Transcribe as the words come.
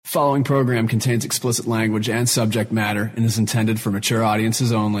Following program contains explicit language and subject matter and is intended for mature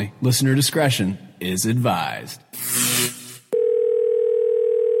audiences only. Listener discretion is advised.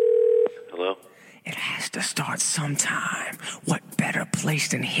 Hello? It has to start sometime. What better place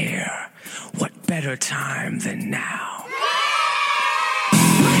than here? What better time than now?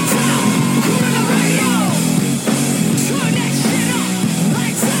 Lights out! Gorilla Radio! Turn that shit up!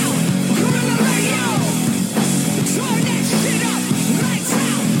 Lights out! Gorilla Radio! Turn that shit up! Lights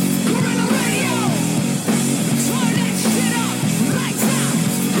out! Gorilla Radio! Turn that shit up! Lights out!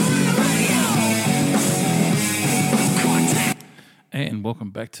 Gorilla Radio! Contact. And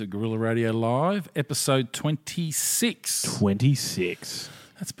welcome back to Guerrilla Radio Live, episode 26. 26.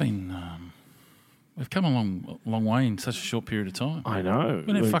 That's been... we've come a long way in such a short period of time. I know.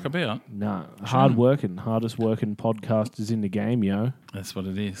 We don't fuck about. No. Hardest working podcasters in the game, yo. That's what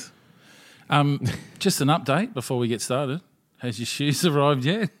it is. Just an update before we get started. Has your shoes arrived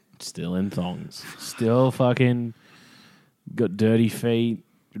yet? Still in thongs. Still fucking got dirty feet.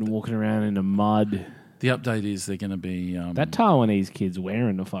 Been walking around in the mud. The update is they're going to be... That Taiwanese kid's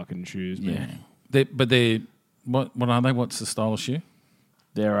wearing the fucking shoes, man. Yeah. They're... What are they? What's the style of shoe?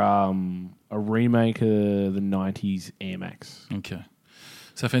 They're a remake of the 90s Air Max. Okay.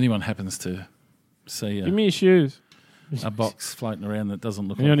 So if anyone happens to see Give me your shoes. a box floating around that doesn't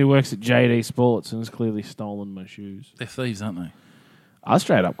look He like... only works at JD Sports and has clearly stolen my shoes. They're thieves, aren't they? I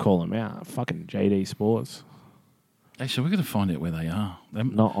straight up call them out. Fucking JD Sports. Actually, we're going to find out where they are.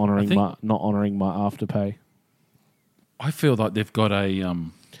 Not honouring my afterpay. I feel like they've got a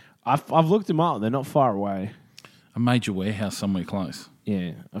I've looked them up. They're not far away. major warehouse somewhere close.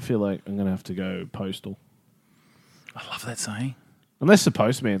 Yeah, I feel like I'm going to have to go postal. I love that saying. Unless the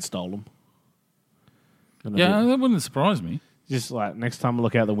postman stole them. Yeah, that wouldn't surprise me. Just like next time I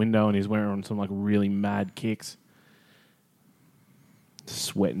look out the window and he's wearing some like really mad kicks.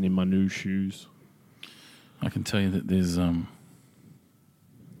 Sweating in my new shoes. I can tell you that there's one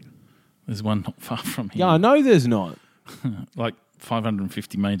not far from here. Yeah, I know there's not. Like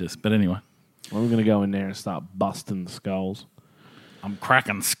 550 metres. But anyway. I'm going to go in there and start busting the skulls. I'm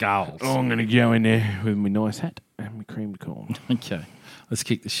cracking skulls. Oh, I'm going to go in there with my nice hat and my creamed corn. Okay. Let's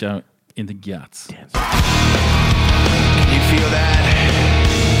kick the show in the guts. Can you feel that?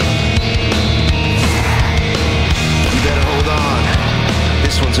 You better hold on.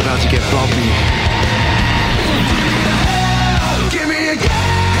 This one's about to get bumpy. Give me a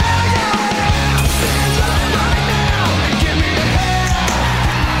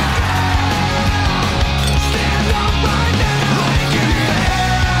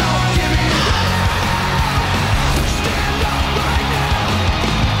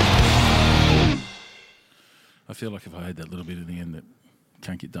I feel like if I had that little bit at the end that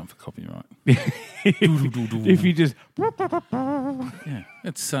can't get done for copyright. If you just... Yeah,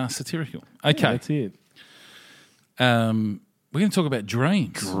 it's satirical. Okay. Yeah, that's it. We're going to talk about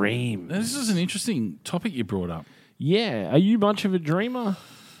dreams. Dreams. Now, this is an interesting topic you brought up. Yeah. Are you much of a dreamer?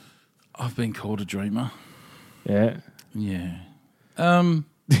 I've been called a dreamer. Yeah. Yeah.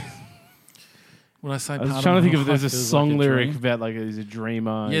 Would I say? I was trying to think if there's a song lyric about like he's a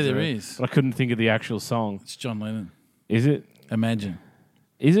dreamer. Yeah, there is. But I couldn't think of the actual song. It's John Lennon. Is it? Imagine.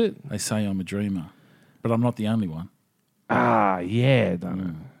 Is it? They say I'm a dreamer, but I'm not the only one. Ah, yeah. Don't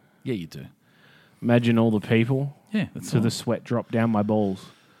know. Yeah, you do. Imagine all the people. Yeah, that's To all. the sweat drop down my balls.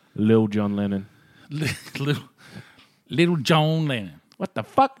 Lil John Lennon. little John Lennon. What the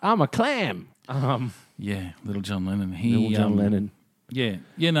fuck? I'm a clam. Yeah, little John Lennon. Lil John Lennon. Yeah,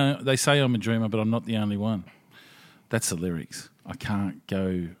 you know, they say I'm a dreamer, but I'm not the only one. That's the lyrics. I can't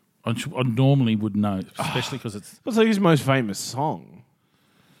go. I normally would know, especially because it's... What's like his most famous song?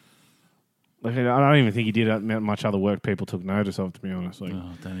 Like I don't even think he did much other work people took notice of, to be honest. Like, Oh,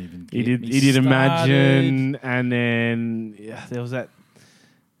 don't even he get did. me He did started. Imagine, and then there was that.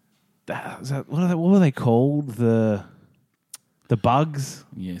 What were they called? The Bugs,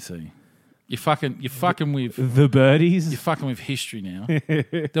 Yeah, see. You're fucking with... the Birdies. You're fucking with history now.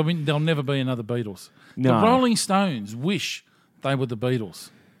 There'll never be another Beatles. No. The Rolling Stones wish they were the Beatles,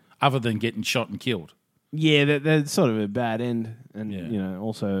 other than getting shot and killed. Yeah, that's sort of a bad end, and Yeah.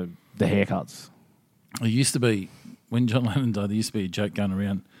 also the haircuts. It used to be, when John Lennon died, there used to be a joke going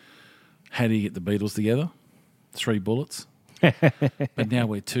around, how do you get the Beatles together? 3 bullets. But now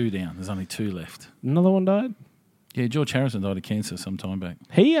we're 2 down. There's only 2 left. Another one died. Yeah, George Harrison died of cancer some time back.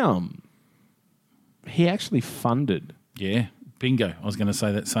 He actually funded Yeah, bingo. I was going to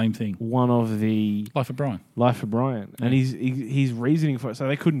say that same thing. one of the Life of Brian. Life of Brian, and he's reasoning for it. So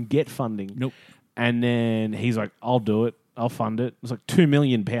they couldn't get funding. Nope. And then he's like, "I'll do it. I'll fund it." It was like £2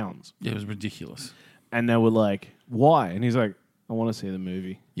 million, Yeah, it was ridiculous. and they were like, "Why?" And he's like, I want to see the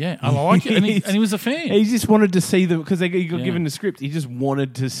movie. Yeah, I like it. And he was a fan. He just wanted to see because he got Yeah. given the script. He just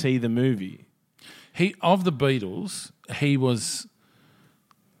wanted to see the movie. Of the Beatles, he was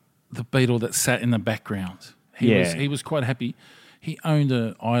the Beatle that sat in the background. He was quite happy. He owned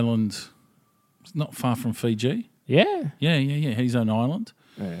an island not far from Fiji. Yeah. Yeah. His own island.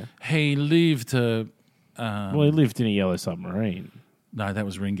 Yeah. He lived. Well, he lived in a yellow submarine. No, that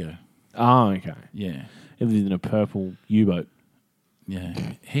was Ringo. Oh, okay. Yeah, He lived in a purple U-boat. yeah.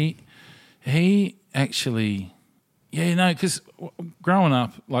 He actually, because growing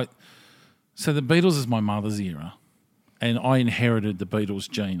up, so the Beatles is my mother's era, and I inherited the Beatles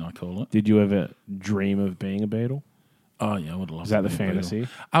gene. I call it. Did you ever dream of being a Beatle? Oh yeah, I would love. Is that to the be a Beatle. fantasy?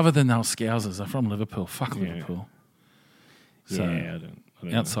 Other than they're Scousers, they're from Liverpool. Fuck Yeah. Liverpool. So I don't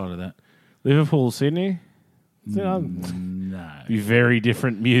know. outside of that, Liverpool, Sydney? no. Be very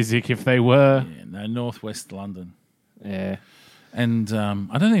different music if they were. Yeah, no, Northwest London. Yeah. And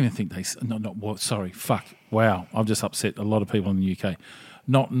I don't even think they. Sorry, fuck. Wow, I've just upset a lot of people in the UK.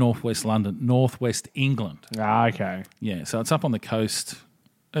 Not Northwest London, Northwest England. Ah, okay. Yeah, so it's up on the coast.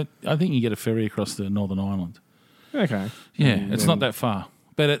 I think you get a ferry across to Northern Ireland. Okay. Yeah, it's not that far.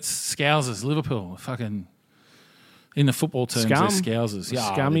 But it's Scousers, Liverpool. Fucking in the football terms, Scum? they're Scousers.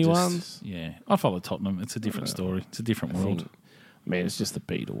 Yeah, Scummy they're ones? Yeah, I follow Tottenham. It's a different story. It's a different world. Man, it's just the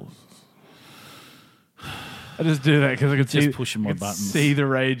Beatles. I just do that because I could Just see, pushing my I could buttons. see the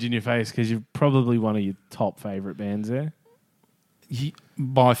rage in your face because you're probably one of your top favourite bands there.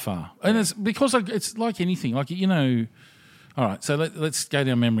 By far. And it's because it's like anything. Like, all right, so let's go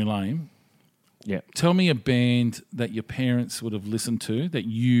down memory lane. Yeah. Tell me a band that your parents would have listened to that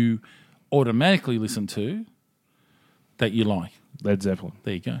you automatically listen to that you like. Led Zeppelin.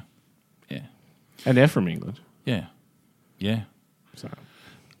 There you go. Yeah. And they're from England. Yeah. Yeah. So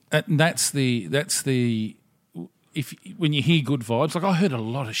And that's the when you hear good vibes, like I heard a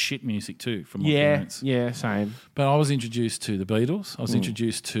lot of shit music too from my parents. Yeah, same. But I was introduced to the Beatles. I was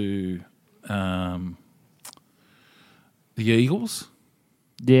introduced to the Eagles,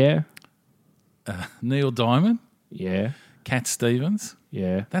 Yeah. Neil Diamond, Yeah. Cat Stevens.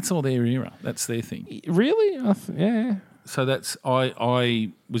 Yeah. That's all their era. That's their thing. Really? Yeah. So that's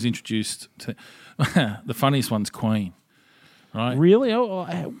I was introduced to the funniest one's Queen, right? Really?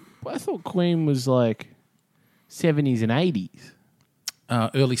 I thought Queen was like 70s and 80s.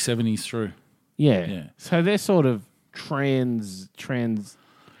 Early 70s through. Yeah. Yeah. So they're sort of trans.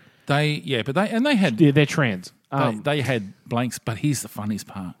 They had Yeah, they're trans. they had blanks. But here's the funniest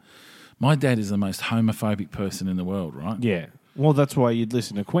part: my dad is the most homophobic person in the world, right? Yeah. Well, that's why you'd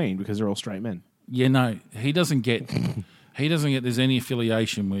listen to Queen because they're all straight men. Yeah, no, he doesn't get. There's any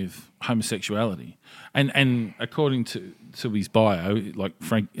affiliation with homosexuality, and according to his bio, like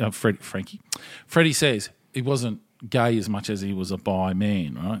Freddie says he wasn't gay as much as he was a bi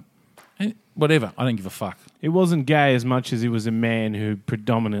man, right? And whatever, I don't give a fuck. It wasn't gay as much as he was a man who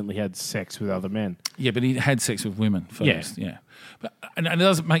predominantly had sex with other men. Yeah, but he had sex with women first. Yeah. But and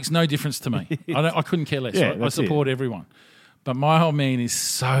it makes no difference to me. I couldn't care less. Yeah, Right? I that's support everyone. But my old man is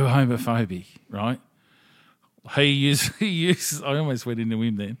so homophobic, right? He uses I almost went into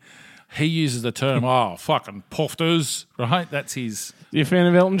him then. He uses the term, fucking pofters, right? That's his. You a fan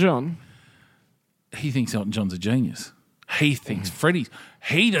of Elton John? He thinks Elton John's a genius. He thinks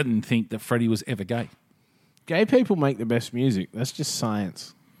he didn't think that Freddie was ever gay. Gay people make the best music. That's just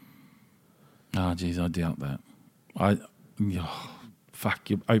science. Oh, geez, I doubt that. Fuck,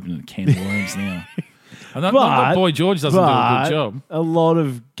 you're opening a can of worms now. Not that Boy George doesn't do a good job. A lot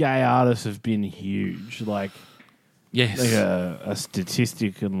of gay artists have been huge. Like Yes. a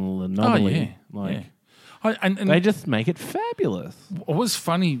statistical anomaly. Yeah. And They just make it fabulous. what was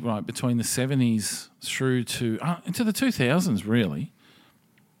funny, right, between the 70s through to into the 2000s, really,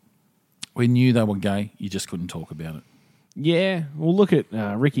 we knew they were gay. You just couldn't talk about it. Yeah. Well, look at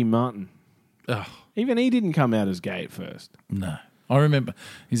Ricky Martin. Oh, Even he didn't come out as gay at first. no. I remember,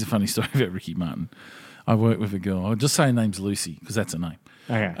 here's a funny story about Ricky Martin. I worked with a girl. I'll just say her name's Lucy because that's her name.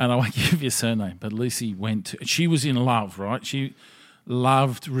 Okay. And I won't give you a surname, but Lucy she was in love, right? She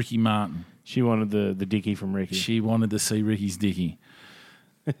loved Ricky Martin. She wanted the dickie from Ricky. She wanted to see Ricky's dickie.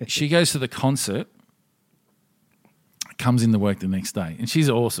 She goes to the concert, comes in to work the next day, and she's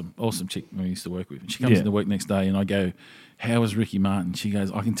an awesome chick we used to work with. And she comes Yeah. into work next day, and I go, "How was Ricky Martin?" She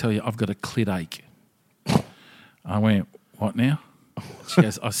goes, "I can tell you, I've got a clit ache." I went, "What now?" She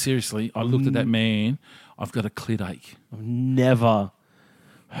goes, seriously, I looked at that man, I've got a clit ache. Never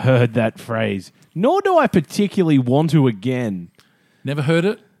heard that phrase. Nor do I particularly want to again. Never heard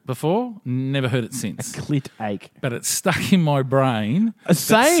it? before, never heard it since. Clit ache. But it's stuck in my brain.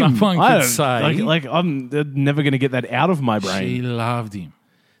 Same. That someone I could don't- say, like I'm never going to get that out of my brain. she loved him.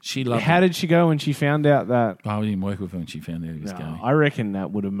 She loved How him. did she go when she found out that? I didn't work with her when she found out he was No, gay. I reckon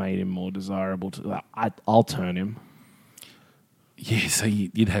that would have made him more desirable. I'll turn him. Yeah, so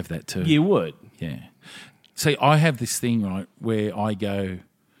you'd have that too. You would. Yeah. See, I have this thing, right, where I go,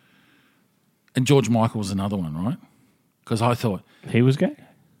 and George Michael was another one, right? Because I thought, He was gay.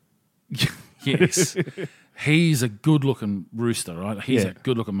 yes, he's a good-looking rooster, right? He's Yeah. a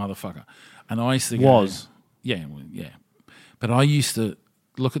good-looking motherfucker. And I used to go, Was. Yeah, well, yeah. But I used to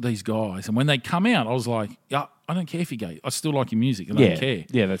look at these guys, and when they come out, I was like, yeah, I don't care if you're gay. I still like your music. I don't care.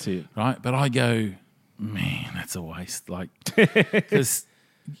 Yeah, that's it. Right? But I go, man, that's a waste. Like, because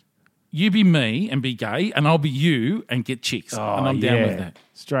you be me and be gay, and I'll be you and get chicks, and I'm down with that.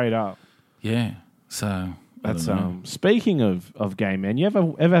 Straight up. Yeah. So I That's don't know. speaking of gay men. You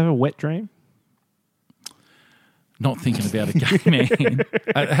ever have a wet dream? Not thinking about a gay man.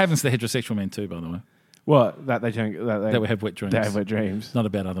 It happens to heterosexual men too, by the way. What that they don't That we have wet dreams. they have wet dreams. Not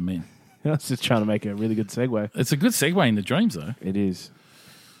about other men. I was just trying to make a really good segue. It's a good segue into dreams, though. It is.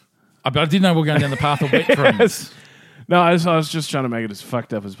 But I didn't know we were going down the path of wet dreams. No, I was just trying to make it as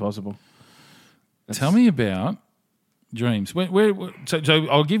fucked up as possible. Tell me about dreams. So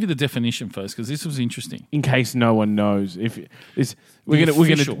I'll give you the definition first because this was interesting. In case no one knows, if this,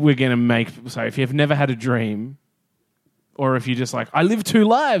 official. we're gonna make. So if you've never had a dream, or if you're just like, I live two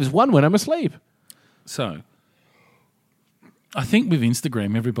lives, one when I'm asleep. So I think with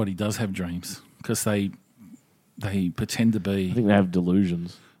Instagram, everybody does have dreams because they pretend to I be. think they have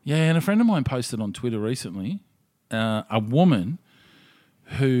delusions. Yeah, and a friend of mine posted on Twitter recently a woman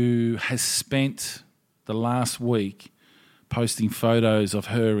who has spent the last week posting photos of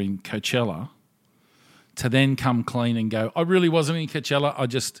her in Coachella to then come clean and go, I really wasn't in Coachella. I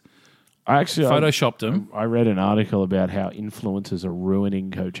just I actually photoshopped them. I read an article about how influencers are ruining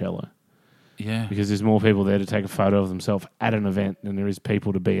Coachella Yeah. because there's more people there to take a photo of themselves at an event than there is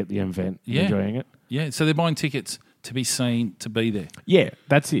people to be at the event Yeah. enjoying it. Yeah. So they're buying tickets to be seen, to be there. Yeah,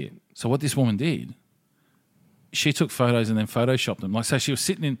 that's it. So what this woman did, she took photos and then photoshopped them. Like, so she was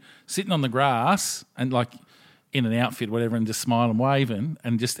sitting on the grass and like in an outfit, whatever, and just smiling, waving,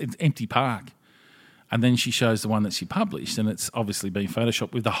 and just it's empty park. And then she shows the one that she published, and it's obviously been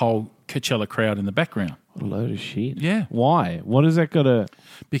photoshopped with the whole Coachella crowd in the background What a load of shit. Yeah. Why? What has that got to...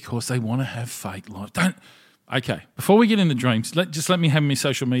 because they want to have fake lives. Don't. Okay, before we get into dreams, let me have my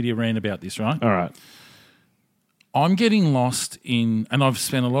social media rant about this, right? All right. I'm getting lost in, and I've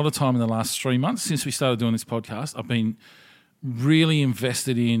spent a lot of time in the last 3 months since we started doing this podcast. I've been really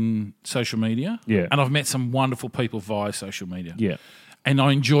invested in social media. Yeah. And I've met some wonderful people via social media. Yeah. And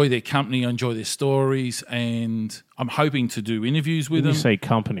I enjoy their company, I enjoy their stories, and I'm hoping to do interviews with When them. you say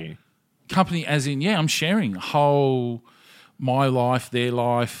company, Company as in, yeah, I'm sharing my life, their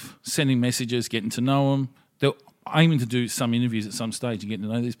life, sending messages, getting to know them. They're aiming to do some interviews at some stage and getting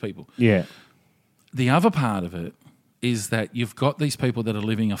to know these people. yeah. The other part of it is that you've got these people that are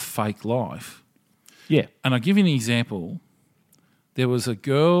living a fake life. Yeah. And I'll give you an example. There was a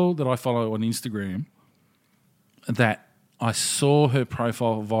girl that I follow on Instagram that I saw her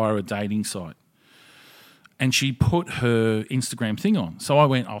profile via a dating site. And she put her Instagram thing on. So I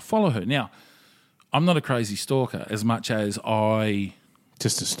went, I'll follow her. Now, I'm not a crazy stalker as much as I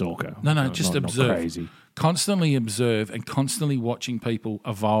Just a stalker. No, just not observe. crazy. Constantly observe and constantly watching people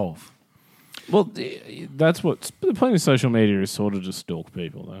evolve. Well, that's what the point of social media is, sort of just stalk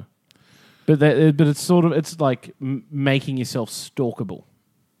people, though. But it's sort of like making yourself stalkable.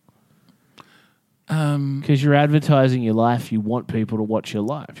 Because you're advertising your life, you want people to watch your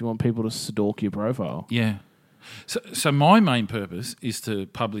life. You want people to stalk your profile. Yeah. So my main purpose is to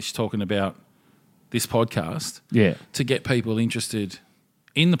publish talking about this podcast Yeah. to get people interested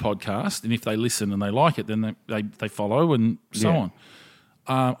in the podcast, and if they listen and they like it, then they follow and so Yeah. on.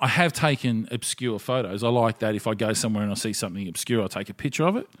 I have taken obscure photos. I like that. If I go somewhere and I see something obscure, I'll take a picture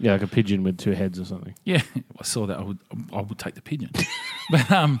of it. Yeah, like a pigeon with two heads or something. Yeah, I saw that. I would take the pigeon, but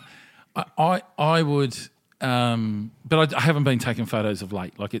I would. But I haven't been taking photos of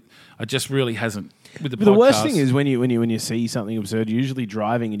late. Like it just really hasn't. With the But the worst podcast. thing is when you see something absurd, you're usually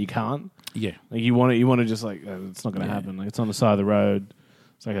driving and you can't. yeah, Like you want to just like it's not going to happen. Like it's on the side of the road.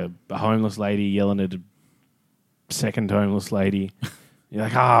 It's like a homeless lady yelling at a second homeless lady. You're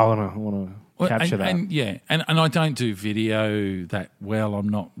like, I want to capture that. And I don't do video that well. I'm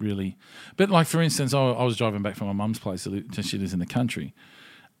not really. But like for instance, I was driving back from my mum's place. She lives in the country,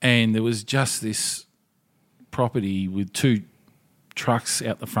 and there was just this property with 2 trucks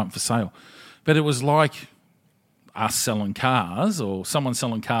out the front for sale. But it was like us selling cars or someone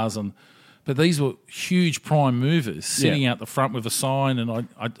selling cars on. But these were huge prime movers sitting out the front with a sign, and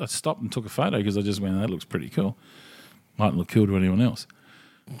I stopped and took a photo because I just went, that looks pretty cool. Mightn't look cool to anyone else.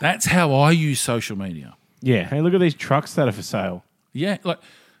 That's how I use social media. Yeah. Hey, look at these trucks that are for sale. Yeah,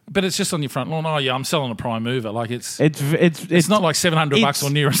 but it's just on your front lawn. Oh yeah, I'm selling a prime mover. Like it's It's not like $700 or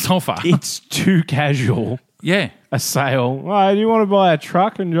nearest offer. It's too casual. Yeah, A sale. Oh, do you want to buy a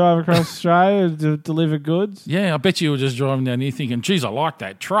truck and drive across Australia to deliver goods? yeah. I bet you were just driving down here thinking, "Geez, I like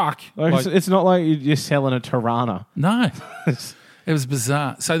that truck." Like, it's not like you're selling a Tirana. No, it was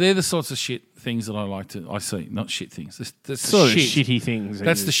bizarre. So they're the sorts of shit things that I see, not shit things. That's Sort the of shit. shitty things.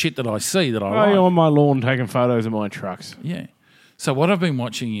 That's the shit that I see that I Oh, like. you're on my lawn taking photos of my trucks. Yeah. So what I've been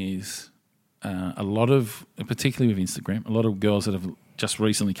watching is a lot of, particularly with Instagram, a lot of girls that have just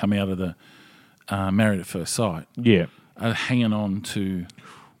recently come out of the Married at First Sight Yeah. are hanging on to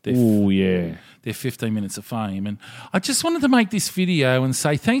Oh, yeah. their 15 minutes of fame. And I just wanted to make this video and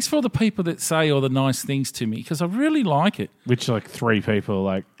say thanks for all the people that say all the nice things to me because I really like it. Which, like, 3 people are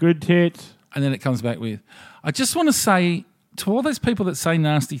like, good tits. And then it comes back with, I just want to say to all those people that say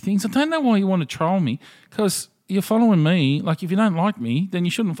nasty things, I don't know why you want to troll me because you're following me. Like, if you don't like me, then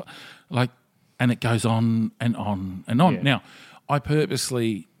you shouldn't. And it goes on and on and on. Yeah. Now, I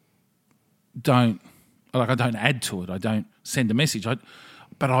purposely don't add to it. I don't send a message.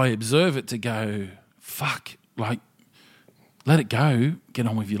 But I observe it to go, fuck, like, let it go, get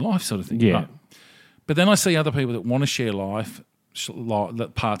on with your life sort of thing. Yeah. Right? But then I see other people that want to share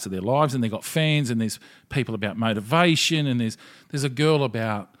parts of their lives, and they've got fans, and there's people about motivation, and there's a girl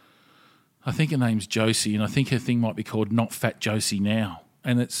about, I think her name's Josie, and I think her thing might be called Not Fat Josie Now.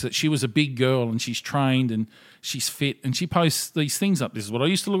 And it's that she was a big girl and she's trained and she's fit and she posts these things up. This is what I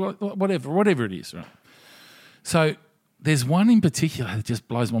used to look like, whatever it is, right? So there's one in particular that just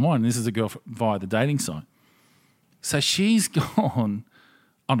blows my mind. This is a girl via the dating site. So she's gone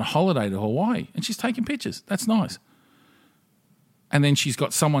on a holiday to Hawaii and she's taking pictures. That's nice. And then she's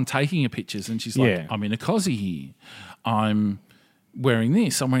got someone taking her pictures and she's like, Yeah. I'm in a cozy here. I'm wearing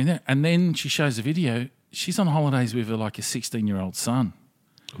this, I'm wearing that. And then she shows a video. She's on holidays with a 16-year-old son.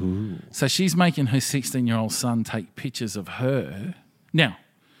 Ooh. So she's making her 16-year-old son take pictures of her. Now,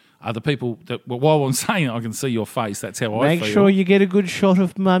 other people that while I'm saying it, I can see your face. That's how I feel. Make sure you get a good shot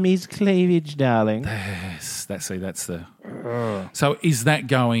of mummy's cleavage, darling. Yes, that's the. So is that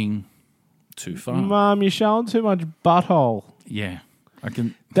going too far? Mum, you're showing too much butthole. Yeah, I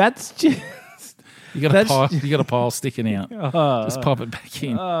can. That's just... You got a pile sticking out. Just pop it back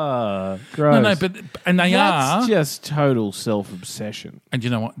in. gross. No, but they That's are. just total self-obsession. And you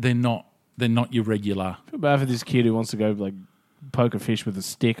know what? They're not your regular. I feel bad for this kid who wants to go like poke a fish with a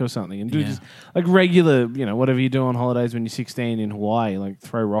stick or something and do Yeah. just like regular, whatever you do on holidays when you're 16 in Hawaii, like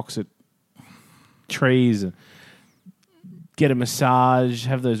throw rocks at trees and get a massage,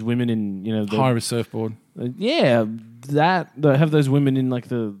 have those women in, Hire a surfboard. have those women in like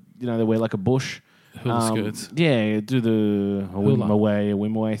the, they wear like a bush. Hula skirts. Yeah, do the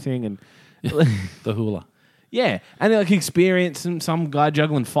Wimaway thing and The hula. yeah, and like experience some guy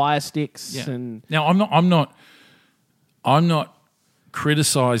juggling fire sticks Yeah. and Now I'm not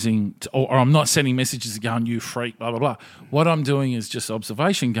criticizing or I'm not sending messages going, you freak, blah blah blah. What I'm doing is just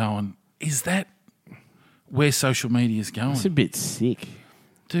observation going, is that where social media is going? it's a bit sick.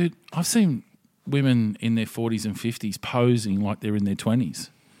 Dude, I've seen women in their 40s and 50s posing like they're in their 20s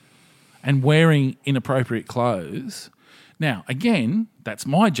and wearing inappropriate clothes. Now, again, that's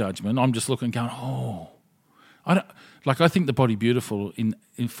my judgment. I'm just looking going, I think the body beautiful in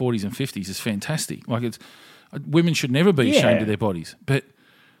 40s and 50s is fantastic. Like women should never be ashamed of their bodies, but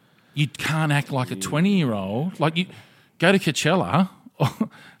you can't act like a 20-year-old. Like you go to Coachella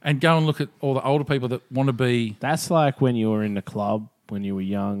and go and look at all the older people that want to be. That's like when you were in the club when you were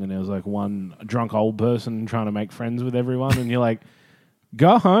young and there was like one drunk old person trying to make friends with everyone and you're like,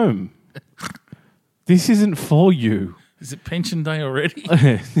 go home. This isn't for you. Is it pension day already?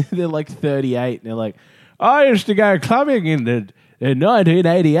 They're like 38 and they're like, I used to go clubbing in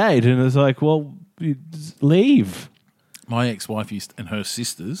 1988 and it's like, well, leave. My ex-wife and her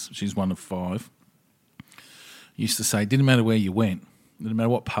sisters, she's one of 5, used to say, didn't matter where you went, didn't matter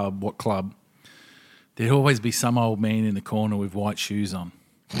what pub, what club, there'd always be some old man in the corner with white shoes on.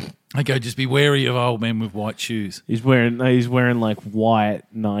 I go, just be wary of old men with white shoes. He's wearing like white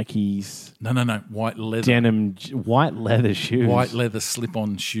Nikes, No, white leather. denim, white leather shoes. White leather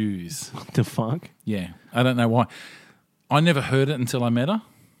slip-on shoes. What the fuck? Yeah, I don't know why. I never heard it until I met her.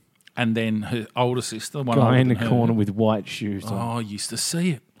 And then her older sister, one Guy older in the than her. corner with white shoes on. Oh, I used to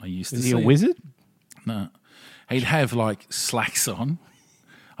see it. Is he a wizard? No. He'd have like slacks on.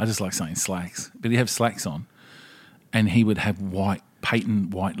 I just like saying slacks. But he'd have slacks on. and he would have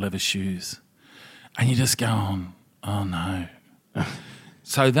patent white leather shoes. And you just go, oh no.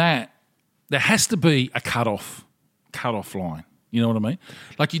 So there has to be a cut-off line. You know what I mean?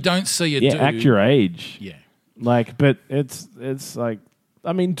 Like you don't see a dude. act your age. Yeah. Like, but it's like,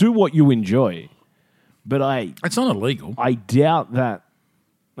 I mean, do what you enjoy. But It's not illegal. I doubt that,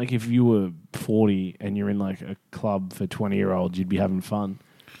 like, if you were 40 and you're in like a club for 20-year-olds, you'd be having fun.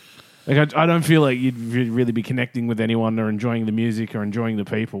 Like, I don't feel like you'd really be connecting with anyone or enjoying the music or enjoying the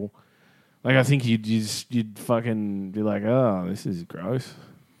people. Like, I think you'd fucking be like, oh, this is gross.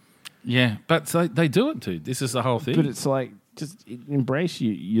 Yeah, but they do it too. This is the whole thing. But it's like, just embrace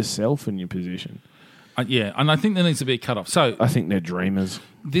yourself and your position. Yeah, and I think there needs to be a cut-off. So I think they're dreamers.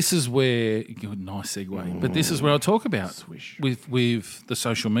 this is where good, nice segue. But this is where I talk about Swish. with the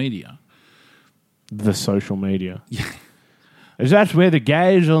social media. The social media. Yeah, Is that where the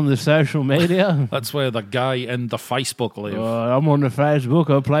gays on the social media? that's where the gay and the Facebook live. I'm on the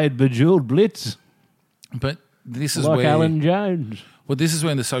Facebook. I played Bejeweled Blitz. But this is Like where Alan Jones. well, this is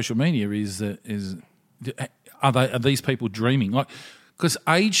where the social media is are these people dreaming? Like, because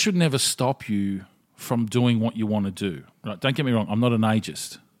age should never stop you from doing what you want to do. Right? Don't get me wrong. I'm not an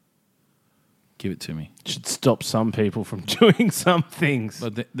ageist. Give it to me. Should stop some people from doing some things.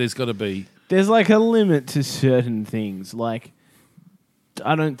 But there's got to be. There's like a limit to certain things. Like,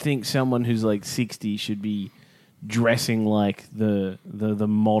 I don't think someone who's like 60 should be dressing like the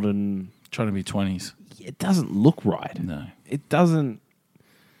modern. Trying to be 20s. It doesn't look right. No. It doesn't.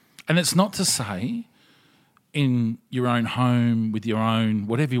 And it's not to say in your own home with your own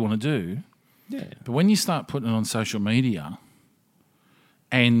whatever you want to do. Yeah. But when you start putting it on social media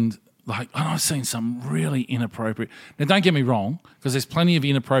and I've seen some really inappropriate. Now, don't get me wrong, because there's plenty of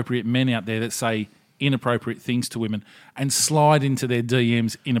inappropriate men out there that say inappropriate things to women and slide into their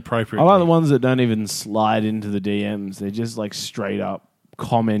DMs inappropriately. I like the ones that don't even slide into the DMs. They're just like straight up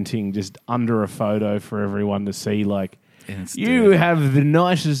commenting just under a photo for everyone to see. Like, And it's you dirty. have the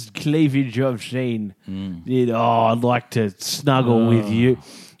nicest cleavage I've seen. Oh, I'd like to snuggle with you.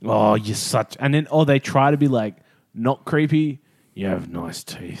 Oh, you're such... And then, they try to be like, not creepy. You have nice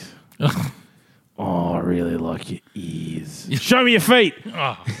teeth. Oh, I really like your ears. Show me your feet.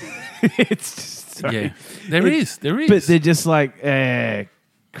 It's just so... Yeah, there is. But they're just like,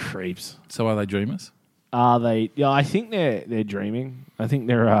 creeps. So are they dreamers? Are they? Yeah, I think they're dreaming. I think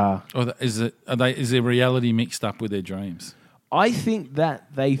they're... Or is there reality mixed up with their dreams? I think that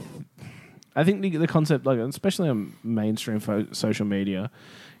I think the concept, like especially on mainstream social media,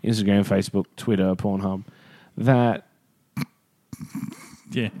 Instagram, Facebook, Twitter, Pornhub, that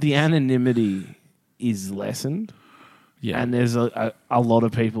Yeah. the anonymity is lessened, Yeah. and there's a lot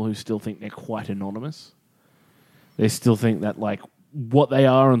of people who still think they're quite anonymous. They still think that like what they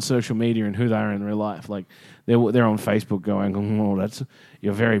are on social media and who they are in real life, like they're on Facebook going, oh,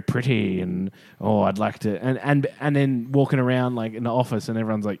 you're very pretty, and oh, I'd like to, and then walking around like in the office, and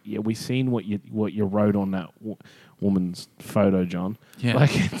everyone's like, yeah, we seen what you wrote on that woman's photo, John. Yeah.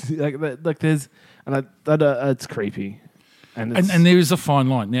 like there's, and it's creepy, and there is a fine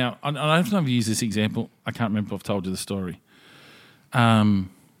line. Now, I don't know if I've used this example. I can't remember if I've told you the story. And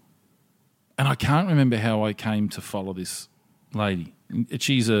I can't remember how I came to follow this lady.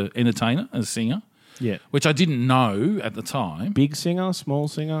 She's an entertainer, a singer, yeah, which I didn't know at the time. big singer, small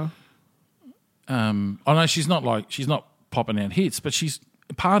singer. I know she's not popping out hits, but she's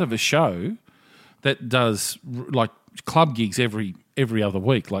part of a show that does like club gigs every other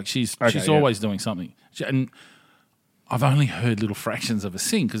week. Like she's always doing something. And I've only heard little fractions of her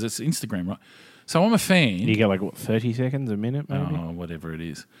sing because it's Instagram, right? So I'm a fan. You get like 30 seconds a minute, maybe. Oh, whatever it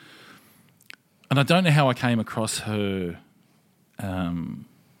is. And I don't know how I came across her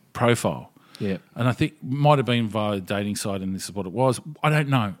profile. Yeah. And I think might have been via a dating site, and this is what it was. I don't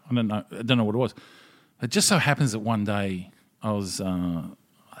know what it was. It just so happens that one day I was, I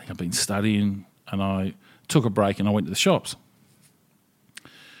think I've been studying, and I took a break and I went to the shops.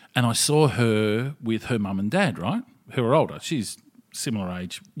 And I saw her with her mum and dad, right? Who are older. She's similar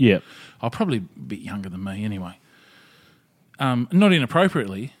age. Yeah. I'll probably a bit younger than me anyway. Not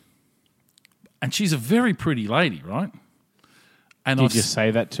inappropriately. And she's a very pretty lady, right? And Did you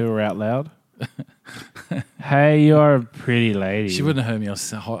say that to her out loud? Hey, you're a pretty lady. She wouldn't have heard me. I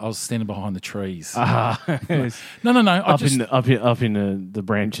was standing behind the trees. No. No. Up in the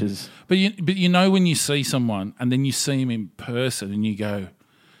branches. But you know when you see someone and then you see him in person and you go,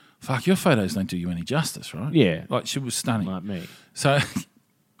 fuck, your photos don't do you any justice, right? Yeah. Like she was stunning. Like me. So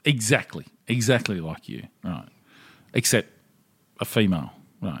exactly like you, right? Except a female,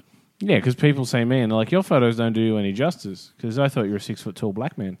 right? Yeah, because people say me and they're like, your photos don't do you any justice because I thought you were a 6 foot tall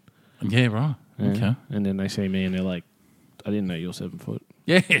black man. Yeah, right. Yeah. Okay. And then they see me and they're like, I didn't know you're 7 foot.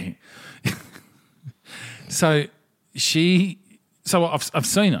 Yeah. So I've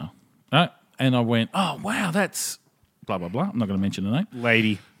seen her, right? And I went, oh, wow, that's blah, blah, blah. I'm not going to mention her name.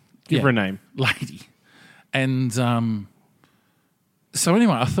 Lady. Give her a name. Lady. And so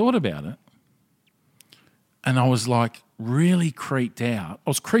anyway, I thought about it and I was like really creeped out. I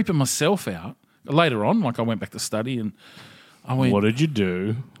was creeping myself out. Later on, like I went back to study and I went, What did you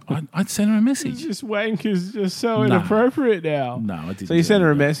do? I'd sent her a message. Just wank is just so No. inappropriate now. No, I didn't. So you do sent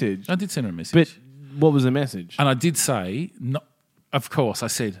her a that. message. I did send her a message. But what was the message? And I did say, of course, I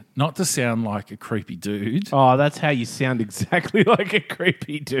said, not to sound like a creepy dude, Oh, that's how you sound exactly like a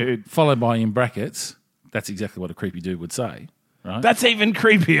creepy dude. followed by in brackets, that's exactly what a creepy dude would say, right? That's even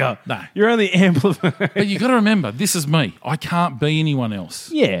creepier. No. You're only amplifying. But you got to remember, this is me. I can't be anyone else.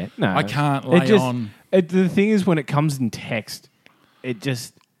 Yeah, no. I can't lay on- The thing is, when it comes in text, it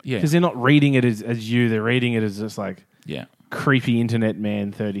just... Yeah. Because they're not reading it as you. They're reading it as just like Yeah. creepy internet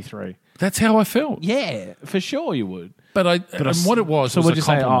man 33. That's how I felt. Yeah, for sure you would. But what it was So was would a you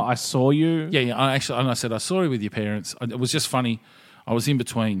say, compliment. I saw you? Yeah. I said, I saw you with your parents. It was just funny. I was in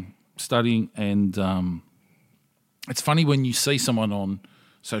between studying and it's funny when you see someone on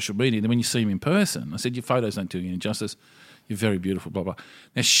social media, then when you see them in person, I said, your photos don't do you any justice. You're very beautiful, blah, blah.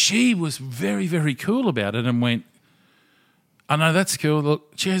 Now, she was very, very cool about it and went, I know, that's cool.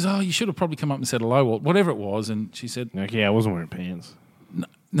 Look, she goes, oh, you should have probably come up and said hello or whatever it was. And she said, Like, yeah, I wasn't wearing pants.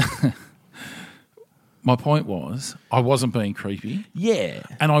 my point was I wasn't being creepy. Yeah.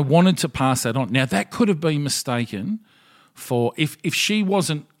 And I wanted to pass that on. Now, that could have been mistaken for if she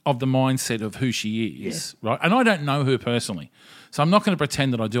wasn't of the mindset of who she is, right? And I don't know her personally. So I'm not going to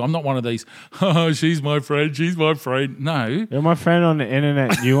pretend that I do. I'm not one of these, oh, she's my friend, she's my friend. No. You're my friend on the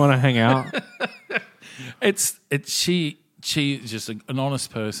internet. Do you want to hang out? She is just an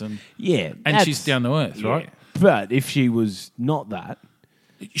honest person. Yeah. And she's down to earth, right? But if she was not that,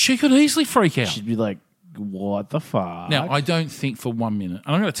 She could easily freak out. she'd be like, what the fuck? Now, I don't think for 1 minute,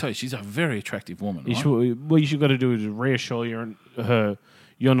 and I'm going to tell you, she's a very attractive woman, right? What you should got to do is reassure her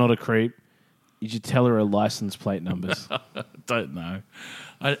you're not a creep. You should tell her her license plate numbers. Don't know.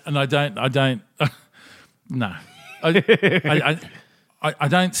 I don't. No. I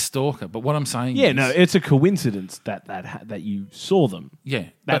don't stalk her, but what I'm saying Yeah, is... no, it's a coincidence that you saw them. Yeah.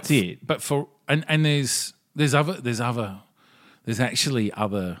 That's it. But for... And there's actually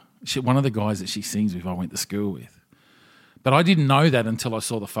other... One of the guys that she sings with, I went to school with. But I didn't know that until I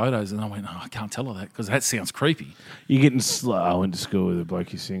saw the photos, and I went, I can't tell her that because that sounds creepy. You're getting slow. I went to school with a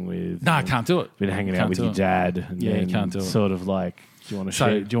bloke you sing with. No, I can't do it. Been hanging Can't out with do your it. dad. And Yeah, you then can't do it. Sort of like, do you want to So-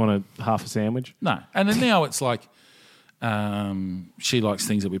 share? Do you want half a sandwich? No. And then now it's like she likes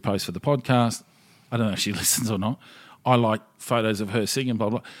things that we post for the podcast. I don't know if she listens or not. I like photos of her singing, blah,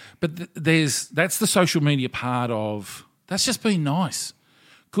 blah. But that's the social media part of, that's just being nice.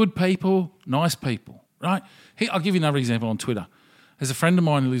 Good people, nice people, right? I'll give you another example on Twitter. There's a friend of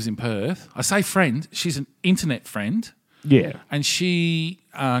mine who lives in Perth. I say friend, she's an internet friend. Yeah. And she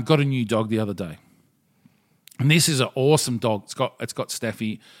got a new dog the other day. And this is an awesome dog. It's got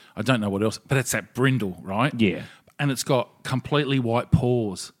Staffy. I don't know what else, but it's that brindle, right? Yeah. And it's got completely white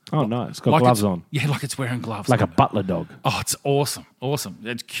paws. Oh, no. It's got gloves on. Yeah, like it's wearing gloves. Like a butler dog. Oh, it's awesome. Awesome.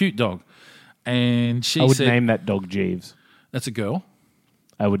 It's a cute dog. And she I would said... name that dog Jeeves. That's a girl.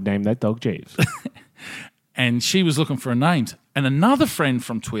 I would name that dog Jeeves. And she was looking for names. And another friend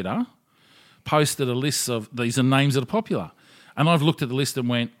from Twitter posted a list of these are names that are popular. And I've looked at the list and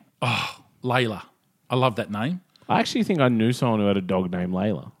went, oh, Layla. I love that name. I actually think I knew someone who had a dog named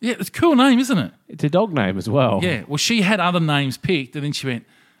Layla. Yeah, it's a cool name, isn't it? It's a dog name as well. Yeah. Well, she had other names picked, and then she went,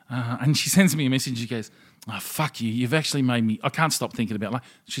 and she sends me a message. She goes, oh, fuck you. You've actually made me, I can't stop thinking about Layla.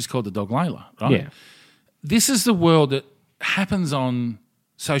 She's called the dog Layla, right? Yeah. This is the world that happens on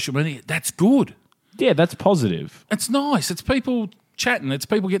social media. That's good. Yeah, that's positive. It's nice. It's people chatting. It's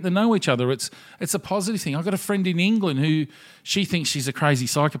people getting to know each other. It's a positive thing. I've got a friend in England who she thinks she's a crazy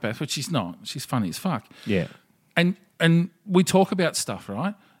psychopath, but she's not. She's funny as fuck. Yeah. And we talk about stuff,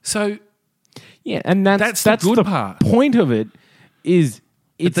 right? So Yeah, and that's the good part. point of it is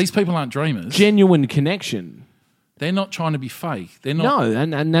but it's these people aren't dreamers. genuine connection. They're not trying to be fake. They're not. No,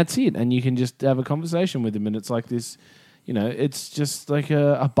 and that's it. And you can just have a conversation with them, and it's like this, it's just like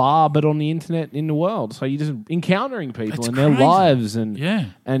a bar, but on the internet in the world. So you're just encountering people It's and their crazy. lives, and Yeah.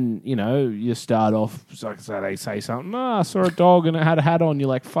 and you start off like so they say something. I saw a dog and it had a hat on. You're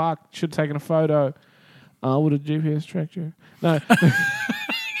like, fuck, should have taken a photo. Would a GPS tracked you? No.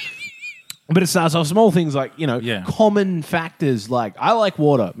 But it starts off small things like, Yeah. common factors like, I like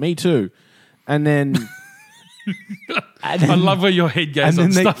water, me too. And then And I then- love where your head goes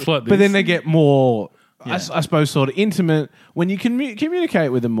on stuff like this. But then they get more, Yeah. I suppose, sort of intimate when you can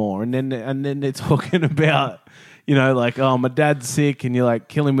communicate with them more, and then they're talking about, like, oh, my dad's sick, and you like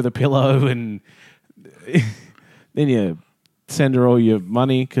kill him with a pillow, and then you send her all your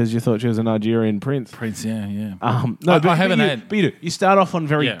money because you thought she was a Nigerian prince. Prince, yeah. No, I haven't had. But you do. You start off on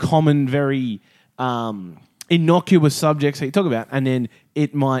very Yeah. common, very innocuous subjects that you talk about, and then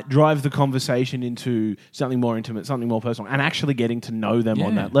it might drive the conversation into something more intimate, something more personal, and actually getting to know them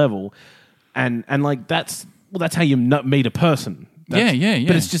on Yeah. that level. And like that's how you meet a person. That's- Yeah.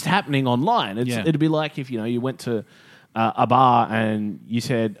 But it's just happening online. Yeah. It'd be like if you went to a bar and you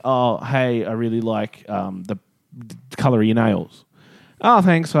said, "Oh, hey, I really like the color of your nails." Oh,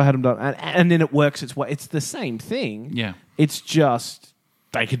 thanks. So I had them done, and then it works its way. It's the same thing. Yeah. It's just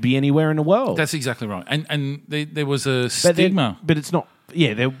they could be anywhere in the world. That's exactly right. And there was a But then- stigma. but it's not.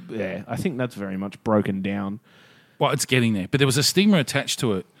 Yeah, I think that's very much broken down. Well, it's getting there. But there was a stigma attached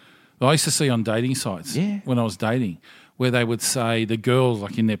to it that I used to see on dating sites when I was dating, where they would say, the girls,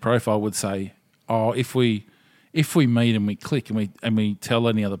 like in their profile, would say, "Oh, if we meet and we click and we tell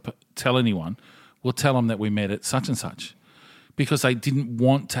anyone, we'll tell them that we met at such and such," because they didn't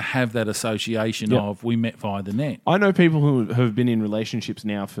want to have that association Yep. of we met via the net. I know people who have been in relationships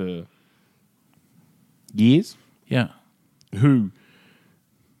now for years Yeah. who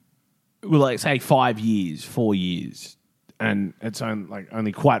were like, say, 5 years, 4 years, and it's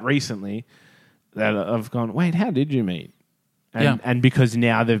only quite recently that I've gone, wait, how did you meet? And because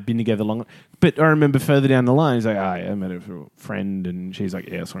now they've been together long. But I remember further down the line, he's like, oh, yeah, I met her through a friend, and she's like,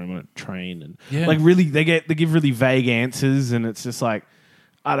 yeah, sorry, I'm on a train. And like really, they give really vague answers, and it's just like,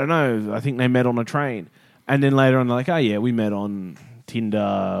 I don't know, I think they met on a train. And then later on, they're like, oh, yeah, we met on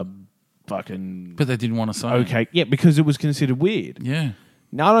Tinder, fucking... But they didn't want to say. Okay, yeah, because it was considered weird. Yeah.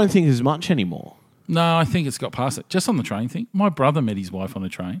 Now I don't think there's much anymore. No, I think it's got past it. Just on the train thing. My brother met his wife on a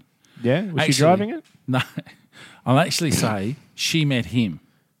train. Yeah? Was she Actually- driving it? No, I'll actually say she met him.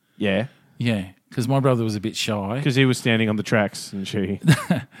 Yeah. Yeah, because my brother was a bit shy. Because he was standing on the tracks and she...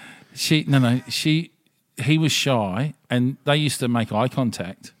 He was shy, and they used to make eye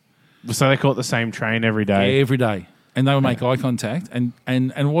contact So they caught the same train every day. every day, and they would make eye contact, and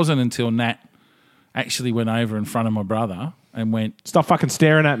it wasn't until Nat actually went over in front of my brother and went, Stop fucking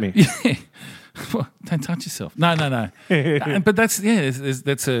staring at me. "Don't touch yourself." No. But that's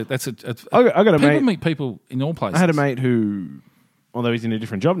that's a. I got a people mate. meet people in all places. I had a mate who, although he's in a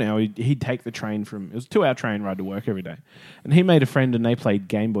different job now, he'd take the train it was a 2-hour train ride to work every day. And he made a friend and they played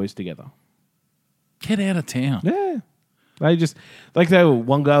Game Boys together. Get out of town. Yeah. They just,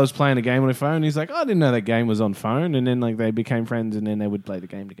 one guy was playing a game on his phone. He's like, I didn't know that game was on phone. And then they became friends and then they would play the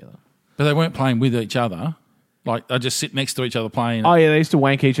game together. But they weren't playing with each other. Like they just sit next to each other playing. Oh, yeah, they used to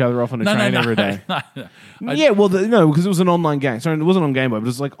wank each other off on the train every day. No. Yeah, well, because it was an online game. Sorry, it wasn't on Game Boy, but it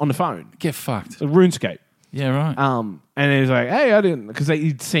was like on the phone. Get fucked. So RuneScape. Yeah, right. And he was like, hey, I didn't, because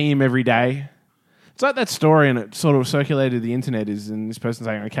you'd see him every day. It's like that story, and it sort of circulated the internet, and this person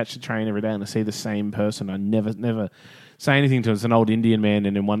saying, I catch the train every day and I see the same person. I never say anything to him. It's an old Indian man,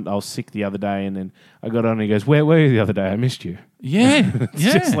 and then I was sick the other day, and then I got on and he goes, where were you the other day? I missed you. Yeah. It's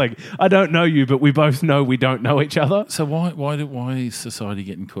just like, I don't know you, but we both know we don't know each other. So why is society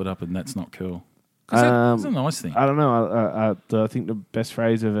getting caught up and that's not cool? Because that's a nice thing. I don't know. I think the best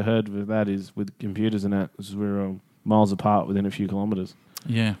phrase I've ever heard with that is with computers and that, is we're all miles apart within a few kilometres.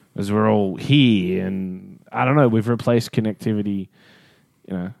 Yeah. As we're all here, and I don't know, we've replaced connectivity.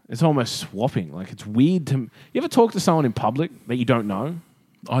 It's almost swapping. Like, it's weird to... You ever talk to someone in public that you don't know?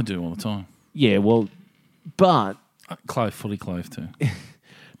 I do all the time. Yeah, well, but... Fully clothed too.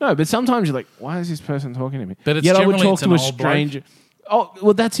 No, but sometimes you're like, why is this person talking to me? But it's Yet I would generally talk it's to an a old stranger. Oh,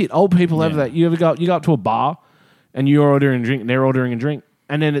 well, that's it. Old people have Yeah. that. You go up to a bar and you're ordering a drink and they're ordering a drink,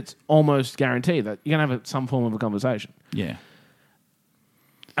 and then it's almost guaranteed that you're going to have some form of a conversation. Yeah.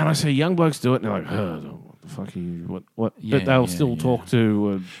 And I see young blokes do it, and they're like, what the fuck are you... What? Yeah, but they'll yeah, still yeah. talk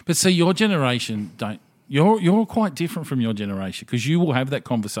to... But see, your generation don't. You're quite different from your generation because you will have that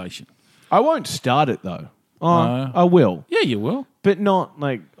conversation. I won't start it, though. Oh, No. I will. Yeah, you will. But not,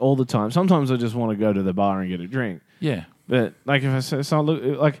 like, all the time. Sometimes I just want to go to the bar and get a drink. Yeah. But, like, if I say... So I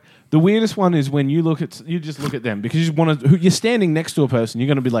look, like, the weirdest one is when you just look at them because you just want to... You're standing next to a person. You're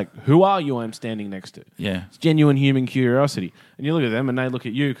going to be like, who are you I'm standing next to? Yeah. It's genuine human curiosity. And you look at them and they look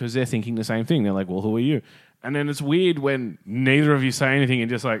at you because they're thinking the same thing. They're like, well, who are you? And then it's weird when neither of you say anything and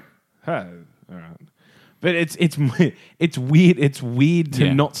just like, huh, all right. But it's weird. It's weird to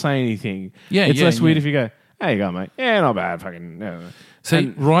Yeah. not say anything. Yeah, It's yeah, less weird yeah. if you go, hey, you go, mate. Yeah, not bad. Fucking. Yeah.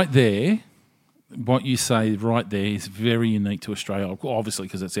 See, right there, what you say right there is very unique to Australia, obviously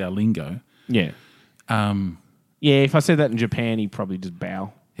because it's our lingo. Yeah. Yeah, if I said that in Japan, he'd probably just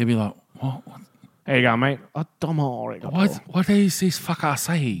bow. He'd be like, what? Here you go, mate. Oh, domo arigato. What is this fucker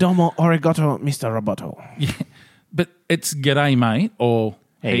say? Domo arigato, Mr. Roboto. Yeah. But it's g'day, mate, or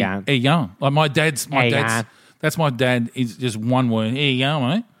Hey, young. Hey, young. Like my dad's, Hey, young. that's my dad. Is just one word. Hey, young,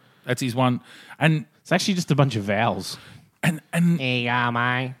 mate. That's his one. And It's actually just a bunch of vowels. and Here you go,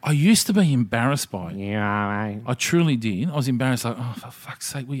 mate. I used to be embarrassed by it. Yeah, mate. I truly did. I was embarrassed. Like, oh, for fuck's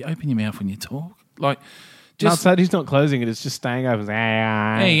sake, will you open your mouth when you talk? Like, No, just so he's not closing it. It's just staying open.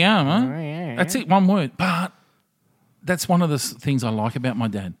 hey, young, mate. That's it. One word. But that's one of the things I like about my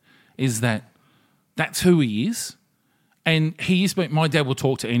dad is that that's who he is. And he used to be, my dad will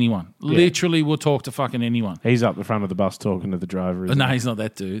talk to anyone. Literally will talk to fucking anyone. He's up the front of the bus talking to the driver. No, he's not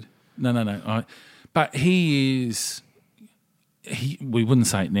that dude. No. But he is, we wouldn't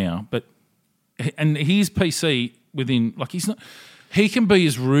say it now, but, and he's PC within, like he's not, he can be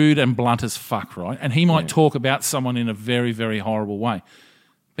as rude and blunt as fuck, right? And he might talk about someone in a very, very horrible way.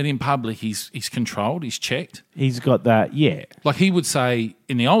 But in public, he's controlled, he's checked. He's got that, yeah. Like he would say,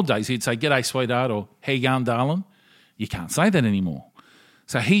 in the old days, he'd say, "G'day, sweetheart," or "How you going, darling?" You can't say that anymore.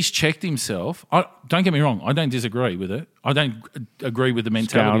 So he's checked himself. Don't get me wrong, I don't disagree with it. I don't agree with the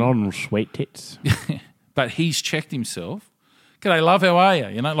What's mentality. going on, sweet tits? But he's checked himself. "G'day, love, how are you?"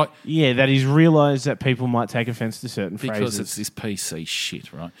 You know, like, Yeah, that he's realised that people might take offence to certain because phrases. it's this PC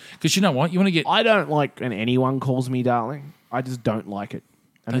shit, right? Because you know what? You want to get... I don't like when anyone calls me darling. I just don't like it.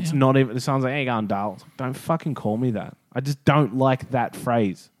 And Don't it's you? not even... It sounds like, hey, going, darling. Don't fucking call me that. I just don't like that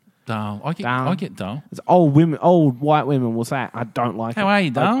phrase. dull. I Darling. get dull. It's old white women will say it. I don't like it. How are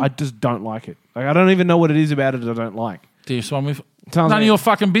you, darling? I just don't like it. Like, I don't even know what it is about it I don't like. Do you swim with... Sounds None like- of your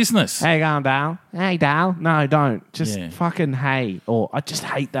fucking business. Hey, going, darling. Hey, darling. No, don't. Just Yeah. fucking hey. Or I just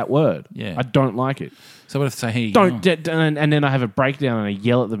hate that word. Yeah. I don't like it. So what if they say, "Here you Don't. go"? And then I have a breakdown and I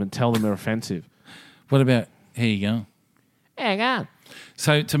yell at them and tell them they're offensive. What about, "Here you go"? Hey, going.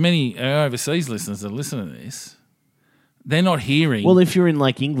 So to many overseas listeners that listen to this, they're not hearing... Well, if you're in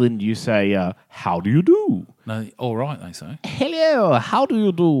like England, you say, how do you do? No, all right, they say. Hello, how do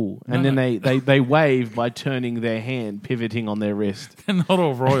you do? And No, then no. they wave by turning their hand, pivoting on their wrist. They're not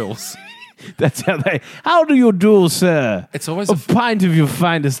all royals. That's how do you do, sir? It's always a pint of your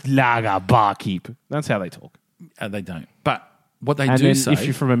finest lager, barkeep. That's how they talk. They don't. But what they And do then say... if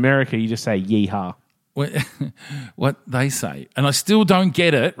you're from America, you just say yeehaw. what they say, and I still don't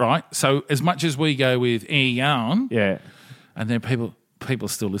get it, right? So as much as we go with yarn, Yeah. and then people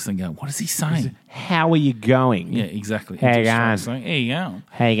still listening going, what is he saying? How are you going? Yeah, exactly. Hey, Just yarn. saying, yarn.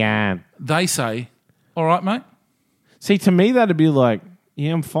 Hey, on. They say, all right, mate. See, to me, that'd be like,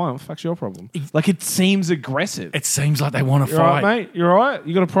 yeah, I'm fine. What the fuck's your problem? Like, it seems aggressive. It seems like they want to You all fight. right, mate? You all right?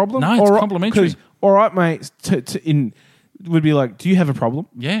 You got a problem? No, it's All right, complimentary. 'cause, all right, mate. Would be like, do you have a problem?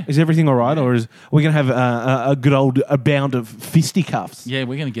 Yeah. Is everything all right, or are we gonna have a good old bound of fisticuffs? Yeah,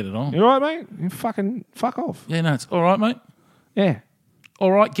 we're going to get it on. You all right, mate? You fucking fuck off. Yeah, no, it's all right, mate. Yeah.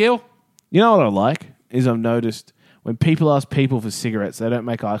 All right, Gil. You know what I like is I've noticed when people ask people for cigarettes, they don't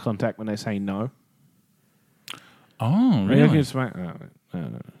make eye contact when they say no. Oh, You really? can smoke.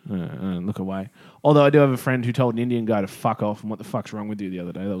 Look away. Although I do have a friend who told an Indian guy to fuck off, and what the fuck's wrong with you the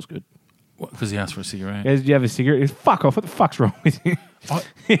other day? That was good. Because he asked for a cigarette. Did you have a cigarette? He goes, fuck off. What the fuck's wrong with you?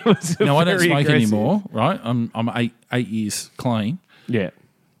 It was No, I don't very smoke aggressive. anymore, right? I'm 8 years clean. Yeah.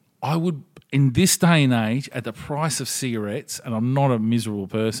 I would, in this day and age, at the price of cigarettes, and I'm not a miserable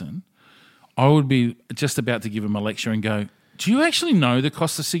person, I would be just about to give him a lecture and go, do you actually know the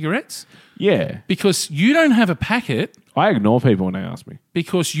cost of cigarettes? Yeah. Because you don't have a packet, I ignore people when they ask me.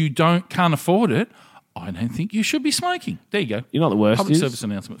 because you can't afford it, I don't think you should be smoking. There you go. You know what the worst Public is? service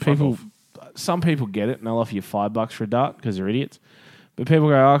announcement. Fuck People, off. some people get it and they'll offer you $5 for a dart because they're idiots. But people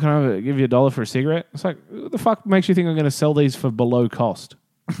go, oh, can I give you $1 for a cigarette? It's like, what the fuck makes you think I'm going to sell these for below cost?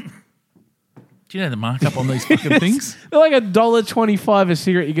 Do you know the markup on these fucking things? They're like $1.25 a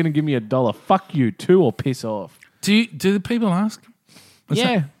cigarette. You're going to give me $1. Fuck you, too, or piss off. Do the people ask?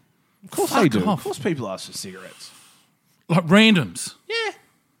 Yeah. Of course they Fuck do. off. Of course people ask for cigarettes. Like randoms? Yeah.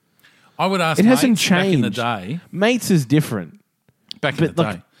 I would ask It hasn't mates back in the changed. day. Mates is different. Back in But the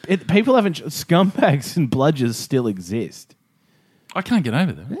like, day. people haven't... Scumbags and bludgers still exist. I can't get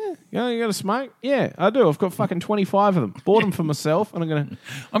over that. Yeah, you got to smoke? Yeah, I do. I've got fucking 25 of them. Bought them for myself, and I'm going to...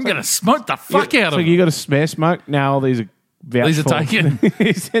 I'm going to smoke the fuck out of So them. you got a spare smoke? Now all these are vouched These are for. taken.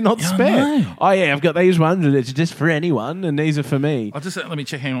 They're not Yeah, I spare. know. Oh, yeah, I've got these ones, and it's just for anyone, and these are for me. I'll just let me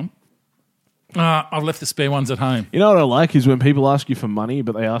check. Hang on. I've left the spare ones at home. You know what I like is when people ask you for money,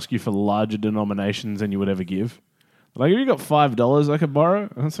 but they ask you for larger denominations than you would ever give. Like, have you got $5 I could borrow?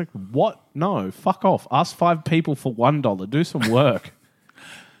 And it's like, what? No, fuck off. Ask 5 people for $1. Do some work.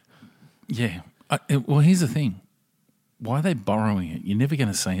 Yeah. Well, here's the thing. why are they borrowing it? You're never going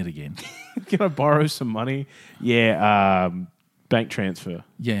to see it again. Can I borrow some money? Yeah, bank transfer.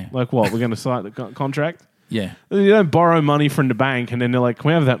 Yeah. Like what? We're going to sign the contract? Yeah. You don't borrow money from the bank and then they're like, can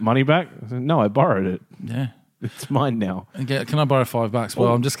we have that money back? I said, no, I borrowed it. Yeah. It's mine now. And can I borrow $5?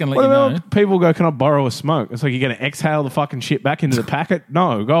 Well, I'm just going to What let you know. about people go, can I borrow a smoke? It's like you're going to exhale the fucking shit back into the packet?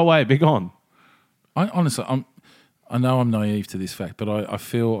 No, go away, be gone. I honestly, I know I'm naive to this fact, but I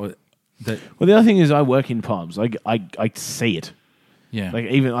feel that, Well, the other thing is I work in pubs. I see it. yeah. Like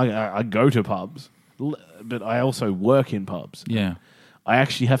even I go to pubs, but I also work in pubs. yeah. I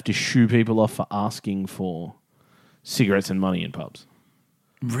actually have to shoo people off for asking for cigarettes and money in pubs.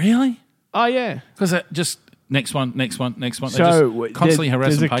 Really? Oh, yeah. Because just next one. They So just constantly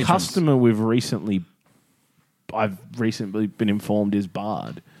harassing there's a patrons. customer I've recently been informed is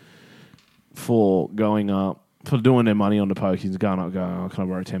barred for going up, for doing their money on the pokies, going up, oh, can I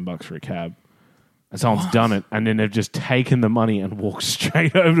borrow $10 for a cab? And someone's done it, and then they've just taken the money and walked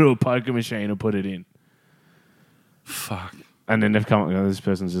straight over to a poker machine and put it in. Fuck. And then they've come up and go, this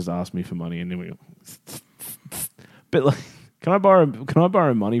person's just asked me for money, and then we go, but like, can I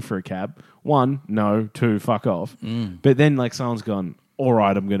borrow money for a cab? 1, no. 2, fuck off. But then like someone's gone, all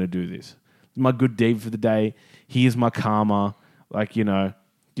right, I'm going to do this. My good deed for the day. Here's my karma. Like, you know,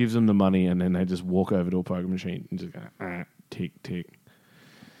 gives them the money, and then they just walk over to a poker machine and just go, tick, tick.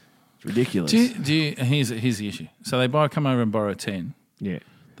 It's ridiculous. Here's the issue. So they come over and borrow 10. Yeah.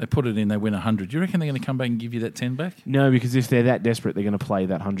 They put it in, they win 100. Do you reckon they're going to come back and give you that 10 back? No, because if they're that desperate, they're going to play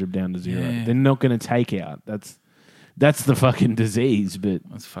that 100 down to 0. Yeah. They're not going to take out. That's the fucking disease, but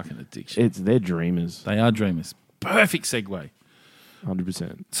That's fucking addiction. they're dreamers. They are dreamers. Perfect segue.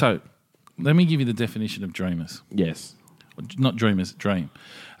 100%. So, let me give you the definition of dreamers. Yes. Not dreamers, dream.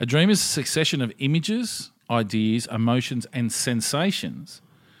 A dream is a succession of images, ideas, emotions, and sensations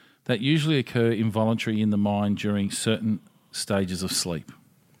that usually occur involuntarily in the mind during certain stages of sleep.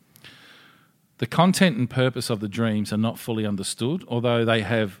 The content and purpose of the dreams are not fully understood, although they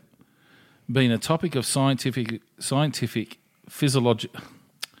have been a topic of scientific psychological,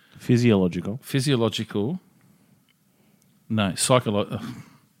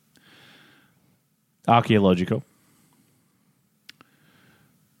 Archaeological.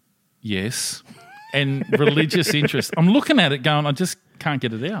 yes, and religious interest. I'm looking at it going, I just can't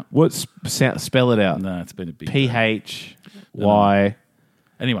get it out. Spell it out. No, it's been a big PHY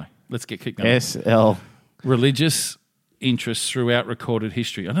Anyway, let's get kicked going. SL. Religious interests throughout recorded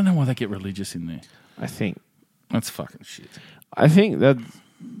history. I don't know why they get religious in there. I think That's fucking shit. that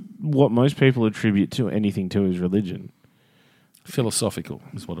what most people attribute to anything to is religion. Philosophical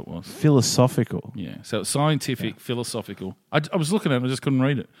is what it was. Philosophical. Yeah. So scientific, philosophical. I was looking at it, I just couldn't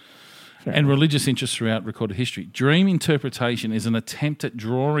read it. And religious interests throughout recorded history. Dream interpretation is an attempt at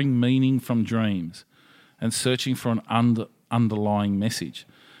drawing meaning from dreams and searching for an underlying message.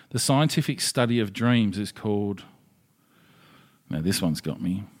 The scientific study of dreams is called, now this one's got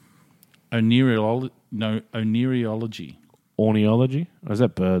me, Oneiriology. Ornithology? Or is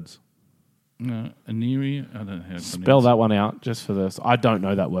that birds? No, I don't know how to pronounce Spell that one out just for this. I don't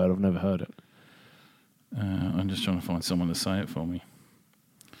know that word. I've never heard it. I'm just trying to find someone to say it for me.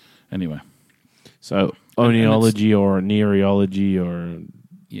 Anyway. So, oneology or nereology or...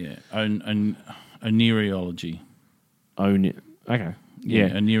 Yeah, Oneiriology. Okay. Yeah,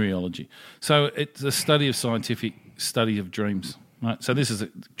 Oneiriology. So it's a study of scientific study of dreams. Right? So this is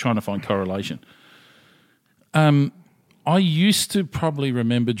trying to find correlation. I used to probably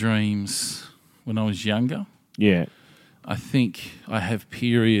remember dreams when I was younger. Yeah. I think I have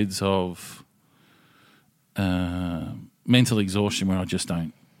periods of mental exhaustion where I just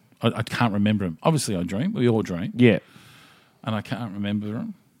don't. I can't remember them. Obviously, I dream. We all dream. Yeah. And I can't remember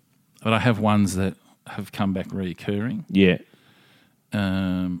them. But I have ones that have come back reoccurring. Yeah.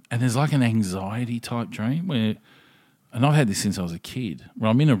 And there's like an anxiety type dream where, and I've had this since I was a kid, where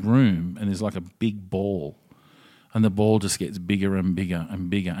I'm in a room and there's like a big ball and the ball just gets bigger and bigger and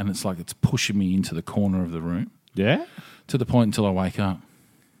bigger and it's like it's pushing me into the corner of the room Yeah? to the point until I wake up.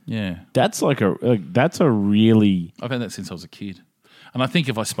 Yeah. That's that's a really... I've had that since I was a kid. And I think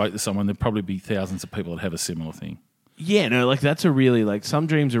if I spoke to someone, there'd probably be thousands of people that have a similar thing. Yeah, no, like that's a really... Like some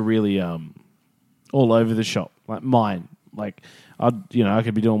dreams are really all over the shop. Like mine. Like, I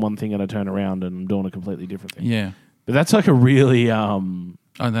could be doing one thing and I turn around and I'm doing a completely different thing. Yeah. But that's like a really... I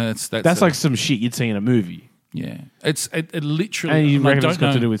know that's like some shit you'd see in a movie. Yeah. It literally... And you I reckon don't it's got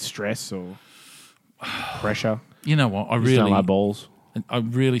know. to do with stress or pressure? You know what? I Just don't like really... balls. I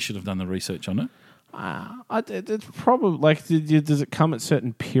really should have done the research on it. It's probably like, does it come at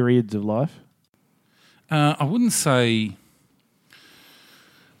certain periods of life? I wouldn't say...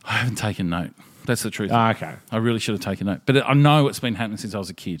 I haven't taken note. That's the truth. Okay. I really should have taken note. But I know it's been happening since I was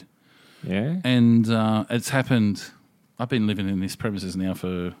a kid. Yeah. And it's happened. I've been living in this premises now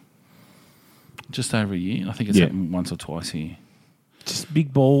for just over a year. I think it's happened once or twice here. Just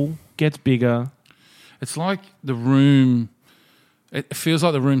big ball, gets bigger. It's like the room. It feels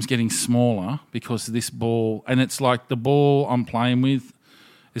like the room's getting smaller because this ball, and it's like the ball I'm playing with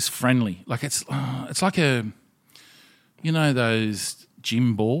is friendly. Like it's like those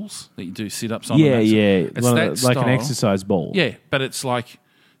gym balls that you do sit-ups on. Yeah, and yeah. It's that like style. an exercise ball. Yeah, but it's like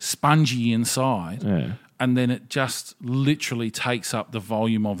spongy inside, Yeah. and then it just literally takes up the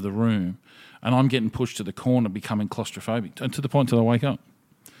volume of the room, and I'm getting pushed to the corner, becoming claustrophobic, and to the point that I wake up.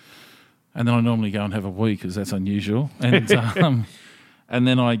 And then I normally go and have a wee because that's unusual, and and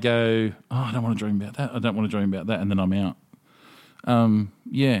then I go, I don't want to dream about that. I don't want to dream about that, and then I'm out.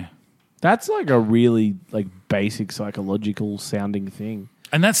 Yeah, That's like a really like basic psychological sounding thing.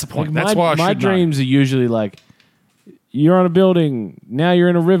 and that's the point. Like That's why I my should dreams are usually like you're on a building, now you're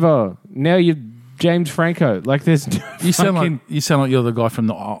in a river, now you're James Franco. Like there's no know. You sound like you're the guy from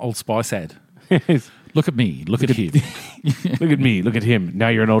the Old Spice ad. Look at me. Look at him. Look at me, look at him. Now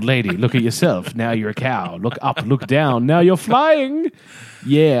you're an old lady. Look at yourself. Now you're a cow. Look up, look down. Now you're flying.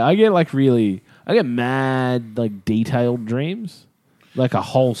 Yeah, I get mad like detailed dreams. Like a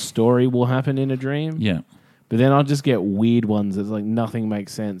whole story will happen in a dream. Yeah. But then I'll just get weird ones that's like nothing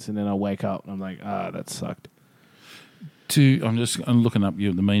makes sense, and then I wake up and I'm like, that sucked. I'm looking up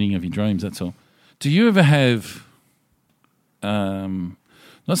the meaning of your dreams. That's all. Do you ever have,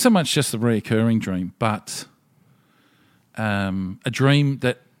 not so much just the reoccurring dream, but a dream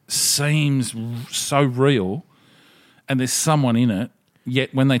that seems so real, and there's someone in it,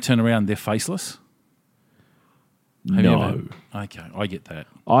 yet when they turn around, they're faceless? Have you ever- Okay, I get that.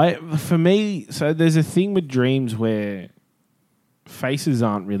 For me, so there's a thing with dreams where faces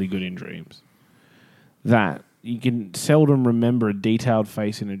aren't really good in dreams. That you can seldom remember a detailed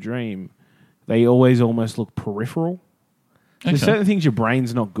face in a dream. They always almost look peripheral. There's Okay. certain things your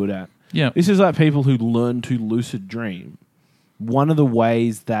brain's not good at. Yeah. This is like people who learn to lucid dream. One of the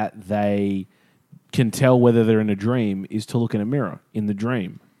ways that they can tell whether they're in a dream is to look in a mirror in the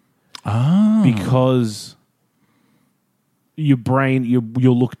dream. Because your brain,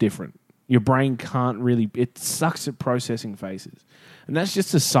 you'll look different. Your brain can't really, it sucks at processing faces. And that's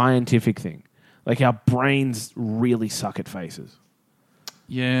just a scientific thing. Like our brains really suck at faces.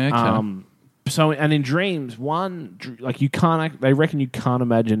 Yeah, okay. So, and in dreams, like you can't, they reckon you can't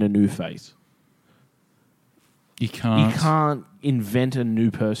imagine a new face. You can't. You can't invent a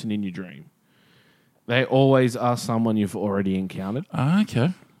new person in your dream. They always are someone you've already encountered.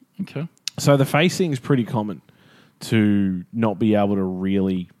 Okay. Okay. So the face thing is pretty common to not be able to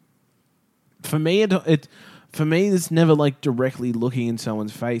really. For me, it's never like directly looking in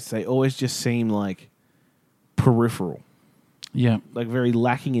someone's face. They always just seem like peripheral, Yeah. like very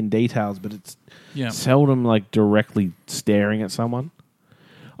lacking in details. But it's Yeah. seldom like directly staring at someone.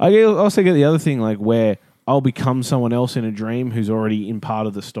 I also get the other thing, like where I'll become someone else in a dream who's already in part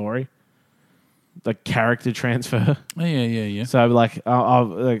of the story, like character transfer. Oh, yeah. So like, I'll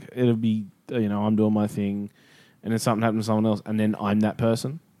like it'll be I'm doing my thing, and then something happens to someone else, and then I'm that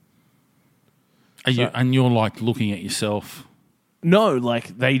person. And you're like looking at yourself. No,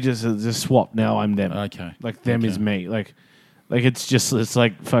 like they just swap. Now I'm them. Okay. Like them Okay. is me. Like it's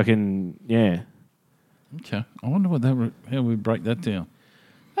like fucking yeah. Okay. I wonder how we break that down.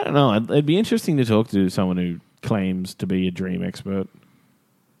 I don't know. It'd be interesting to talk to someone who claims to be a dream expert.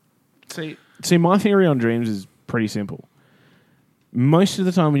 See, my theory on dreams is pretty simple. Most of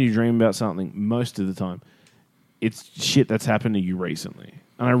the time when you dream about something, it's shit that's happened to you recently.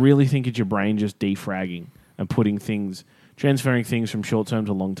 And I really think it's your brain just defragging and transferring things from short-term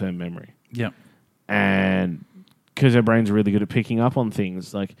to long-term memory. Yeah. And because our brains are really good at picking up on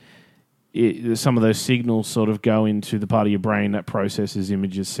things, like some of those signals sort of go into the part of your brain that processes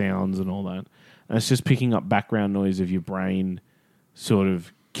images, sounds, and all that. And it's just picking up background noise of your brain sort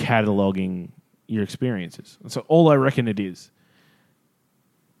of cataloging your experiences. So all I reckon it is.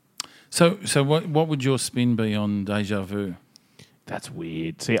 So what would your spin be on deja vu? That's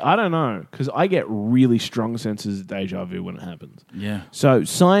weird. See, I don't know, because I get really strong senses of deja vu when it happens. Yeah. So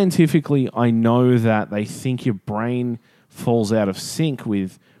scientifically, I know that they think your brain falls out of sync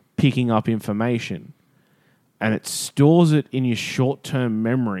with picking up information, and it stores it in your short-term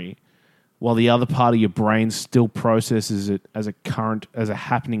memory while the other part of your brain still processes it as a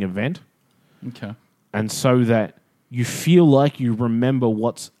happening event. Okay. And so that you feel like you remember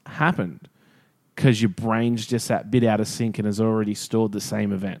what's happened because your brain's just that bit out of sync and has already stored the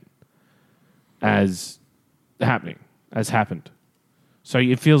same event as happened. So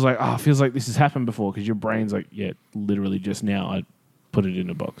it feels like this has happened before because your brain's like, yeah, literally just now I put it in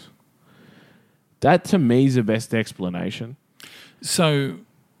a box. That to me is the best explanation. So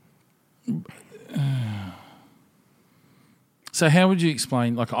how would you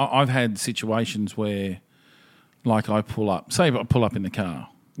explain? Like I've had situations where, like, I pull up in the car,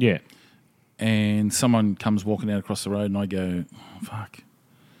 Yeah. and someone comes walking out across the road, and I go, oh, "Fuck,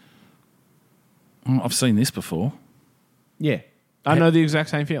 I've seen this before." Yeah. I know the exact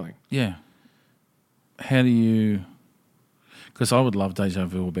same feeling. Yeah. How do you? Because I would love deja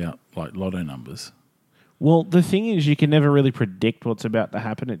vu about like lotto numbers. Well, the thing is, you can never really predict what's about to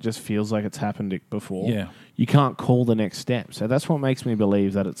happen. It just feels like it's happened before. Yeah. You can't call the next step. So that's what makes me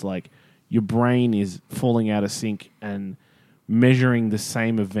believe that it's like your brain is falling out of sync and measuring the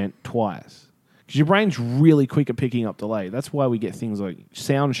same event twice. Because your brain's really quick at picking up delay. That's why we get things like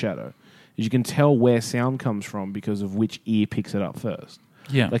sound shadow. Is you can tell where sound comes from because of which ear picks it up first.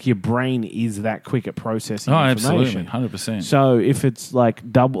 Yeah. Like your brain is that quick at processing Oh, information. absolutely, 100%. So if it's like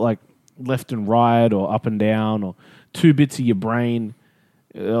double, like left and right or up and down, or two bits of your brain,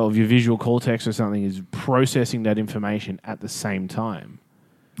 of your visual cortex or something, is processing that information at the same time.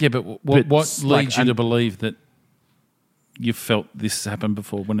 Yeah, but But what it's like leads you to believe that you've felt this happened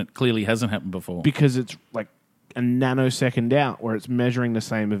before when it clearly hasn't happened before? Because it's like a nanosecond out where it's measuring the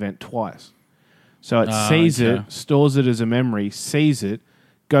same event twice. So it sees okay. it, stores it as a memory, sees it,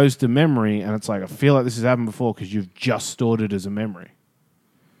 goes to memory, and it's like, I feel like this has happened before because you've just stored it as a memory.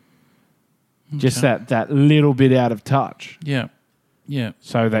 Just that little bit out of touch. Yeah. Yeah.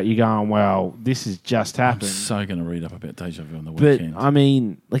 So that you're going, well, this has just I'm happened. so going to read up about deja vu on the But, weekend. I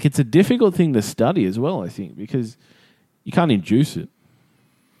mean, like, it's a difficult thing to study as well, I think, because you can't induce it.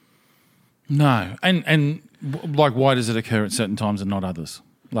 No. And like, why does it occur at certain times and not others?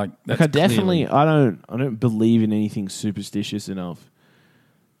 Like, that's Like, I definitely, clearly- I don't believe in anything superstitious enough,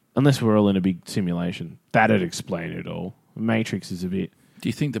 unless we're all in a big simulation. That'd explain it all. Matrix is a bit, Do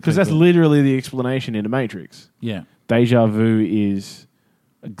you think that because that's literally the explanation in the Matrix. Yeah. Deja vu is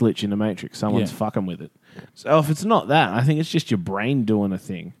a glitch in the Matrix. Someone's Yeah. fucking with it. So if it's not that, I think it's just your brain doing a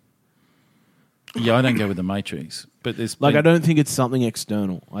thing. Yeah, I don't go with the Matrix. But there's Like, been- I don't think it's something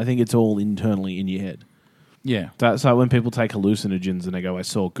external. I think it's all internally in your head. Yeah. That's like when people take hallucinogens and they go, I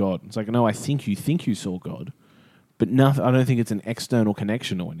saw God. It's like, no, I think you saw God. But nothing, I don't think it's an external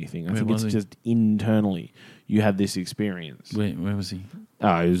connection or anything. I Where think it's was he? just internally you had this experience. Where was he?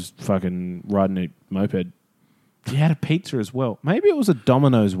 Oh, he was fucking riding a moped. He had a pizza as well. Maybe it was a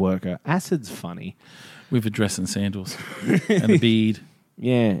Domino's worker. Acid's funny. With a dress and sandals and a beard.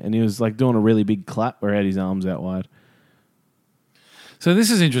 Yeah, and he was like doing a really big clap where he had his arms out wide. So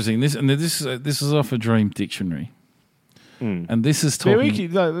this is interesting. This is off a Dream Dictionary, and this is Yeah, talking.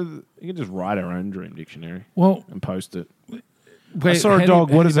 you can just write our own dream dictionary Well, and post it. where- I saw how a do dog.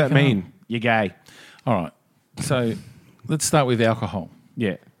 you- What how does do you that become- mean? You're gay. All right. So let's start with alcohol.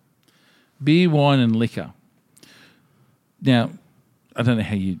 Yeah. Beer, wine, and liquor. Now, I don't know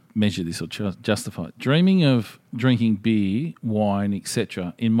how you measure this or justify it. Dreaming of drinking beer, wine,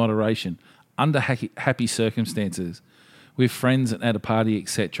 etc. in moderation, under happy circumstances, with friends and at a party,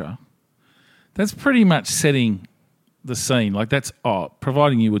 etc. That's pretty much setting the scene. Like that's,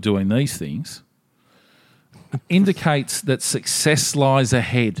 providing you were doing these things, indicates that success lies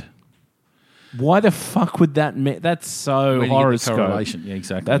ahead. Why the fuck would that that's so Where do you get the horoscope. correlation? Yeah,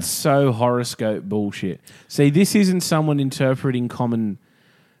 exactly. That's so horoscope bullshit. See, this isn't someone interpreting common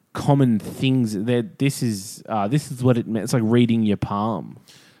things. This is what it meant. It's like reading your palm.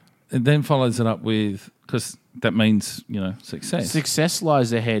 It then follows it up with, because that means, success. Success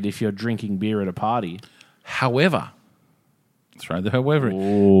lies ahead if you're drinking beer at a party. However, throw the however. in.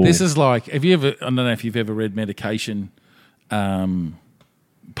 Ooh. This is like, I don't know if you've ever read medication,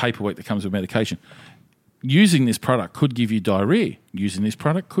 paperwork that comes with medication. Using this product could give you diarrhea. Using this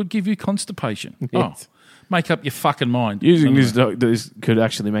product could give you constipation. Yes. Oh, make up your fucking mind. Using Anyway. this could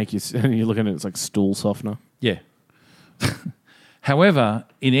actually make you. And you're looking at it's like stool softener. Yeah. However,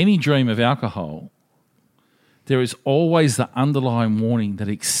 in any dream of alcohol, there is always the underlying warning that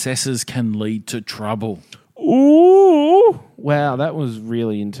excesses can lead to trouble. Ooh! Wow, that was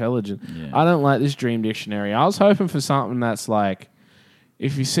really intelligent. Yeah. I don't like this dream dictionary. I was hoping for something that's like,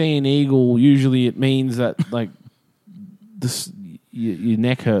 if you see an eagle, usually it means that like your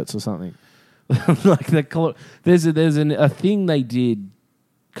neck hurts or something. Like there's a thing they did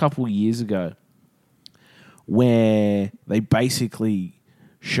a couple of years ago where they basically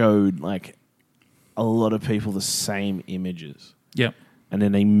showed like a lot of people the same images. Yep. And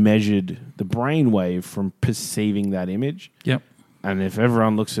then they measured the brainwave from perceiving that image. Yep. And if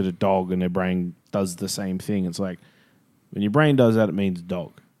everyone looks at a dog and their brain does the same thing, it's like When your brain does that, it means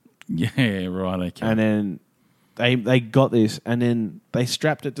dog. Yeah, right. Okay. And then they got this, and then they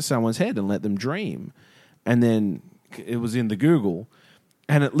strapped it to someone's head and let them dream. And then it was in the Google,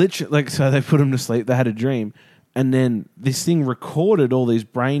 and it literally, so they put them to sleep. They had a dream, and then this thing recorded all these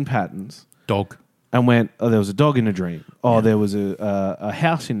brain patterns Dog. and went, oh, there was a dog in a dream. Oh, there was a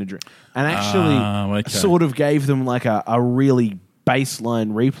house in a dream. And actually okay. sort of gave them like a really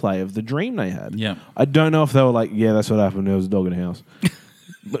baseline replay of the dream they had. Yeah. I don't know if they were like, yeah, that's what happened. There was a dog in a house.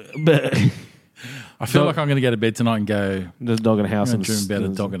 but I feel like I'm going to go to bed tonight and go, there's a dog in a house. I'm going to dream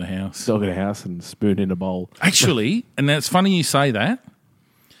about a dog in a house. Dog in a house and a spoon in a bowl. Actually, and it's funny you say that,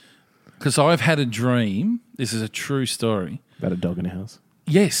 because I've had a dream. This is a true story. About a dog in a house.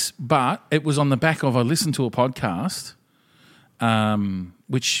 Yes, but it was on the back of, I listened to a podcast,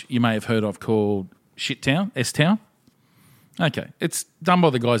 which you may have heard of, called Shittown, S-Town. Okay, it's done by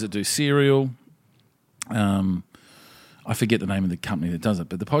the guys that do Serial. I forget the name of the company that does it,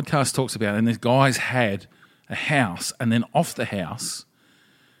 but the podcast talks about it, and this guy's had a house, and then off the house,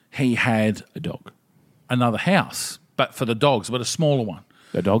 he had A dog. another house, but for the dogs, but a smaller one.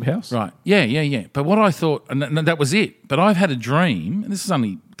 A dog house? Right. Yeah. But what I thought, and that was it. But I've had a dream, and this is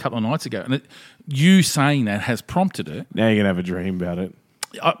only a couple of nights ago, and you saying that has prompted it. Now you're going to have a dream about it.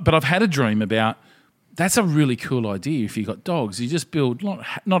 But I've had a dream about, that's a really cool idea if you've got dogs. You just build,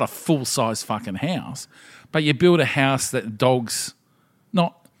 not a full-size fucking house, but you build a house that dogs,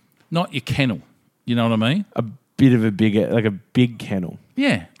 not your kennel. You know what I mean? A bit of a bigger, like a big kennel.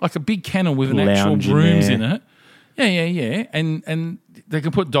 Yeah, like a big kennel with an Lounge actual in rooms there. in it. Yeah. And they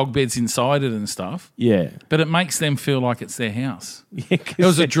can put dog beds inside it and stuff. Yeah. But it makes them feel like it's their house. Yeah, It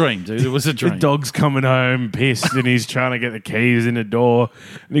was a dream, dude. It was a The dream. dog's coming home pissed and he's trying to get the keys in the door.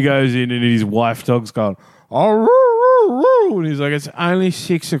 And he goes in and his wife dog's going, oh, roo, roo, roo. And he's like, it's only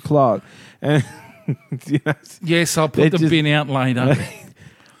 6 o'clock. And you know, Yes, I'll They're put the just- bin out later.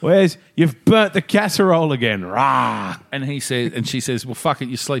 you've burnt the casserole again. Rah. And she says, well, fuck it,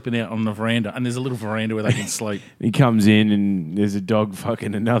 you're sleeping out on the veranda. And there's a little veranda where they can sleep. He comes in and there's a dog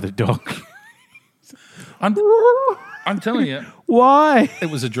fucking another dog. I'm telling you, Why?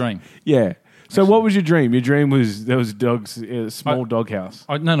 it was a dream. Yeah. So what was your dream? Your dream was there was dogs, a small dog house.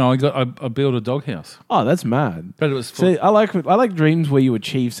 I built a dog house. Oh, that's mad. But it was See, I like dreams where you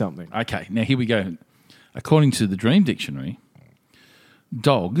achieve something. Okay, now here we go. According to the Dream Dictionary,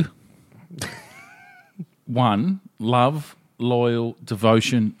 dog, 1, love, loyal,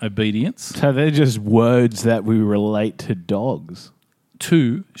 devotion, obedience. So they're just words that we relate to dogs.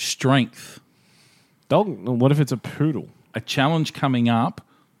 2, strength, Dog. What if it's a poodle? a challenge coming up,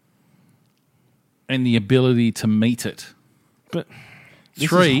 and the ability to meet it. But this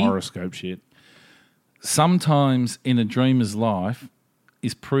 3, is horoscope shit. sometimes in a dreamer's life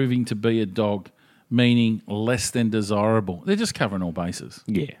is proving to be a dog, meaning less than desirable. They're just covering all bases.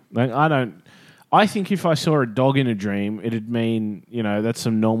 Yeah. Like I think if I saw a dog in a dream, it'd mean, that's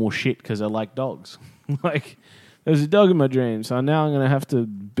some normal shit because I like dogs. Like, there's a dog in my dream, so now I'm going to have to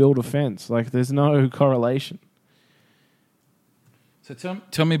build a fence. Like, there's no correlation. So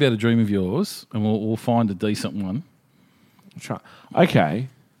tell me about a dream of yours, and we'll find a decent one. Okay.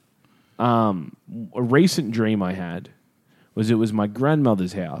 A recent dream I had was it was my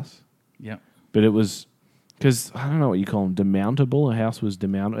grandmother's house, Yeah. but it was because I don't know what you call them, demountable. A house was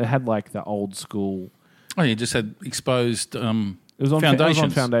demountable. It had like the old school. Oh, you just had exposed It was on foundations. It was on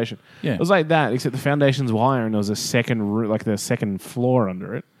foundation. Yeah. It was like that, except the foundation's wire, and there was a the second floor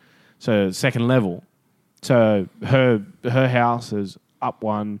under it, so second level. So her house is up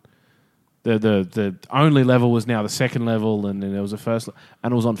one. The only level was now the second level, and then there was a first,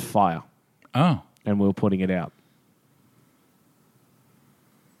 and it was on fire, Oh. and we were putting it out.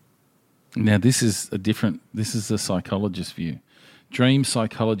 Now, this is a psychologist's view. Dream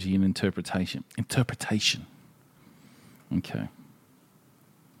psychology and interpretation. Interpretation. Okay.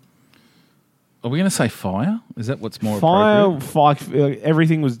 Are we going to say fire? Is that what's more appropriate? Fire,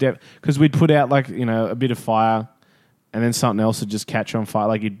 everything was because we'd put out a bit of fire, and then something else would just catch on fire.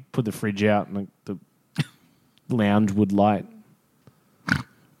 Like you'd put the fridge out, and the lounge would light.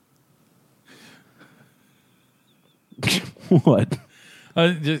 What?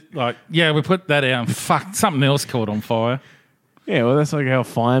 We put that out and fuck, something else caught on fire. Yeah, well, that's like how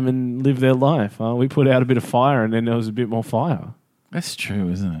firemen live their life. We put out a bit of fire, and then there was a bit more fire. That's true,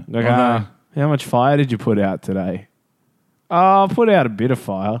 isn't it? Like, how much fire did you put out today? Oh, I put out a bit of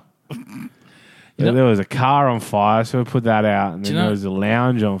fire. There was a car on fire, so we put that out, and then there was a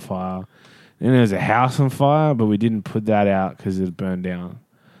lounge on fire. Then there was a house on fire, but we didn't put that out because it burned down.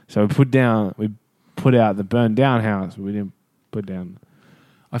 So we put out the burned down house, but we didn't put down.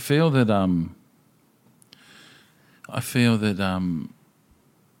 I feel that I feel that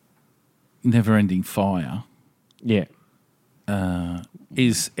never-ending fire Yeah.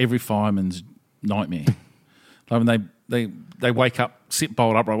 is every fireman's nightmare. Like when they wake up, sit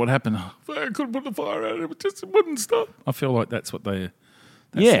bolt upright. What happened? Oh, I couldn't put the fire out. It wouldn't stop. I feel like that's what they.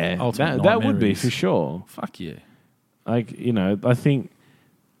 That's Yeah, the ultimate that would nightmare be is. for sure. Fuck yeah. Like, you know, I think.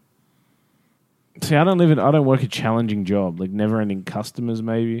 See, I don't work a challenging job. Like, never-ending customers,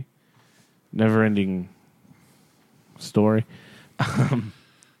 maybe. Never-ending story.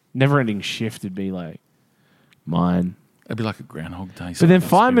 Never-ending shift would be like mine. It'd be like a Groundhog Day. But then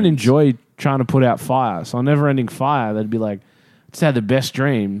firemen enjoy trying to put out fire. So on never-ending fire, they'd be like, "It's had the best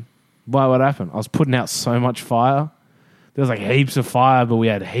dream." Why? What happened? I was putting out so much fire. There was like heaps of fire, but we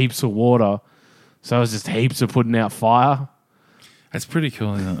had heaps of water. So it was just heaps of putting out fire. It's pretty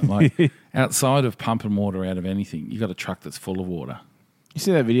cool, isn't it? Like outside of pumping water out of anything, you got a truck that's full of water. You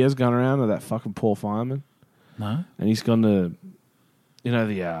see that video's going around of that fucking poor fireman? No? And he's gone to, you know,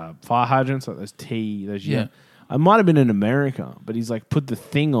 the fire hydrants, like those Yeah. I might have been in America, but he's like put the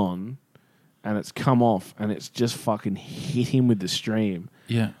thing on and it's come off and it's just fucking hit him with the stream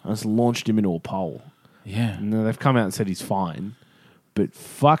Yeah. and it's launched him into a pole. Yeah. And then they've come out and said he's fine. But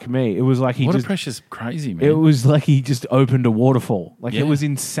fuck me, it was like Water pressure's crazy, man. it was like he just opened a waterfall. Like Yeah. it was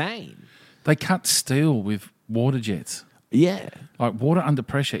insane. They cut steel with water jets. Yeah. Like water under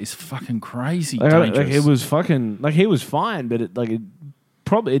pressure is fucking crazy Like, dangerous. it was fucking like he was fine, but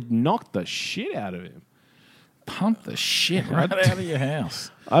it knocked the shit out of him. Pump the shit right out of your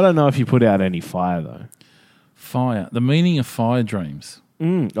house. I don't know if you put out any fire though. Fire. The meaning of fire dreams.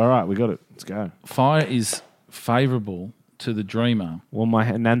 All right, we got it. Let's go. Fire is favourable to the dreamer Well, my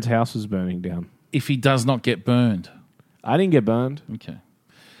nan's house was burning down. if he does not get burned. I didn't get burned. Okay.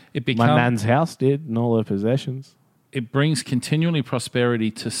 It My becomes nan's house did, and all her possessions. it brings continually prosperity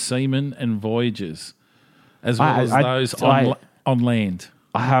to seamen and voyagers, as well as those on land.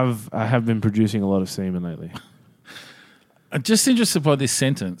 I have been producing a lot of semen lately. I'm just interested by this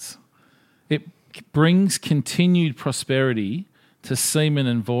sentence. It brings continued prosperity to seamen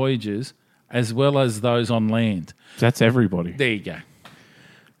and voyagers, as well as those on land. That's everybody. There you go.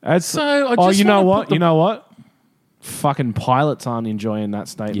 That's, So I oh, just you know wanna what? put the- You know what? Fucking pilots aren't enjoying that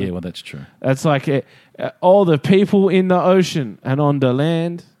statement. Yeah, well, that's true. That's like all the people in the ocean and on the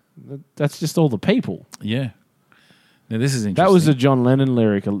land. That's just all the people. Yeah. Now, this is interesting. That was a John Lennon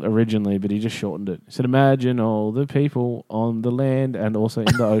lyric originally, but he just shortened it. He said, "Imagine all the people on the land and also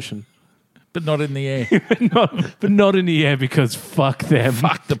in the ocean." But not in the air. but not in the air because fuck them.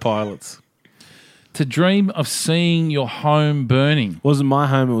 Fuck the pilots. To dream of seeing your home burning Wasn't my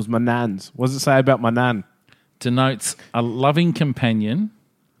home, it was my nan's. What does it say about my nan? denotes a loving companion,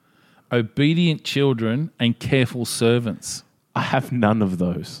 obedient children, and careful servants. I have none of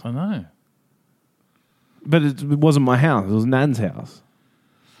those. I know. But it wasn't my house, it was nan's house.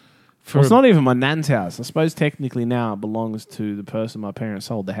 For Well, it's a- not even my nan's house. I suppose technically now it belongs to the person my parents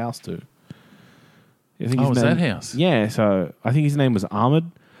sold the house to. I think Oh, his was name- that house? Yeah, so I think his name was Ahmed.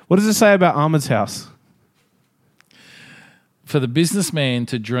 What does it say about Ahmed's house? for the businessman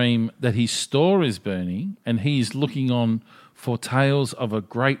to dream that his store is burning and he is looking on for tales of a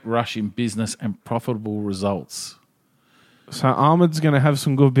great rush in business and profitable results. So Ahmed's going to have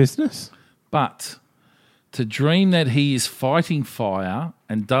some good business? But to dream that he is fighting fire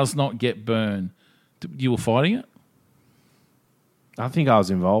and does not get burned, you were fighting it? I think I was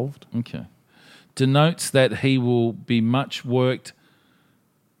involved. Okay. Denotes that he will be much worked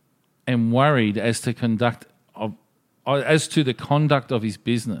and worried as to the conduct of his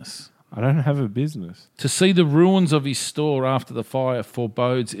business. I don't have a business. To see the ruins of his store after the fire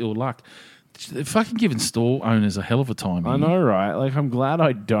forebodes ill luck. They're fucking giving store owners a hell of a time. I here. know, right? Like, I'm glad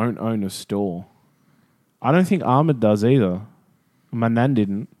I don't own a store. I don't think Ahmed does either. My nan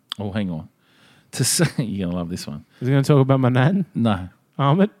didn't. Oh, hang on. To see, you're going to love this one. Is he going to talk about my nan? No.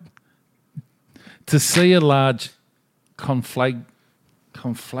 Ahmed? To see a large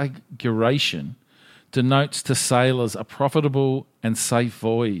conflagration denotes to sailors a profitable and safe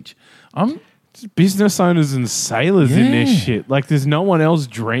voyage. It's business owners and sailors in this Yeah. shit. Like, there's no one else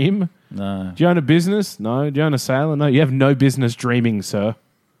dream. No. Do you own a business? No. Do you own a sailor? No. You have no business dreaming, sir.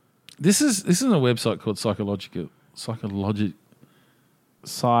 This is a website called Psychology.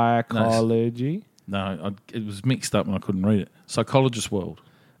 No, it was mixed up and I couldn't read it. Psychologist World.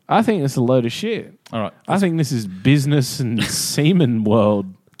 I think it's a load of shit. All right. I think this is business and seaman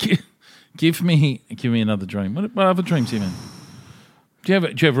world. Give me another dream. What other dreams do you mean? Do you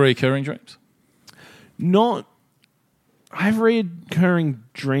have recurring dreams? Not. I have recurring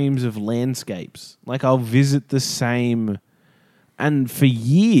dreams of landscapes. Like, I'll visit the same And for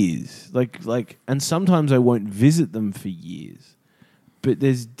years, and sometimes I won't visit them for years, but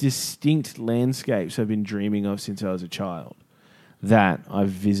there's distinct landscapes I've been dreaming of since I was a child that I've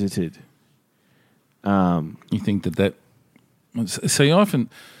visited. You think that see, I often...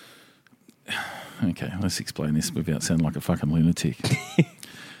 Okay, let's explain this without sounding like a fucking lunatic.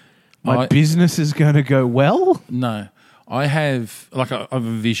 My business is going to go well? No. I have... Like, I'm a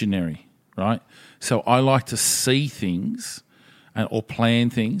visionary, right? So I like to see things or plan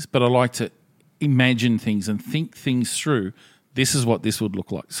things, but I like to imagine things and think things through. This is what this would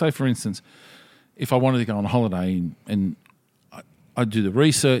look like. So, for instance, if I wanted to go on holiday and I do the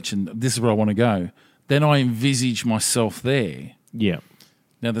research and this is where I want to go, then I envisage myself there. Yeah.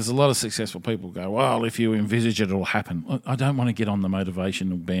 Now, there's a lot of successful people who go, well, if you envisage it, it'll happen. I don't want to get on the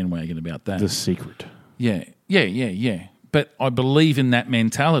motivational bandwagon about that. The secret. Yeah. But I believe in that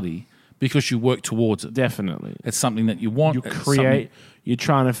mentality because you work towards it. Definitely. It's something that you want. You create... You're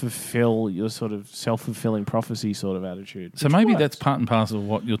trying to fulfill your sort of self-fulfilling prophecy sort of attitude. So maybe that's part and parcel of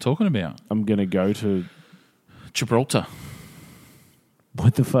what you're talking about. I'm going to go to... Gibraltar.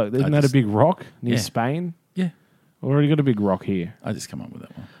 What the fuck? Isn't that a big rock near Yeah. Spain? Yeah. Already got a big rock here. I just come up with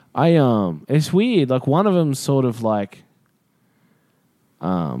that one. It's weird. Like one of them's sort of like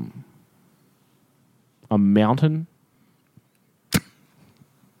a mountain.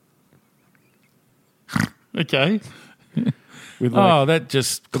 Okay. With That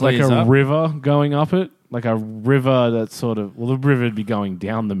just like clears a up. river going up it. Like a river that's sort of... Well, the river would be going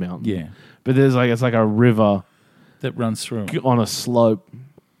down the mountain. Yeah. But it's like a river That runs through it. on a slope.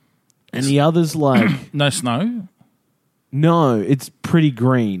 And the other's like... No snow? No, it's pretty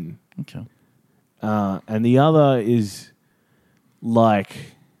green. Okay. And the other is like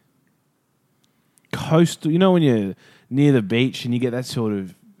coastal. You know when you're near the beach and you get that sort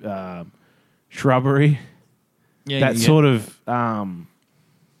of shrubbery? Yeah, Sort of...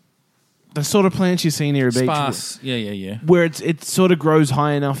 the sort of plants you see near a beach. sparse. Yeah. Where it sort of grows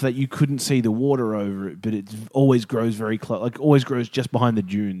high enough that you couldn't see the water over it, but it always grows very close. Like always grows just behind the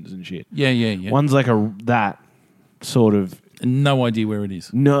dunes and shit. Yeah. One's like that sort of... No idea where it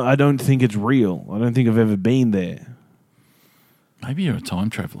is. No, I don't think it's real. I don't think I've ever been there. Maybe you're a time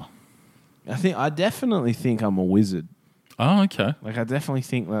traveler. I definitely think I'm a wizard. Oh, okay. Like I definitely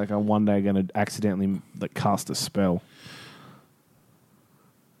think like I'm one day going to accidentally like cast a spell.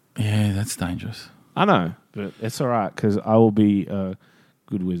 Yeah, that's dangerous. I know, but it's all right because I will be a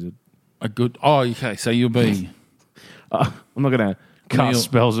good wizard. A good... Oh, okay. So you'll be... I'm not going to cast Neil.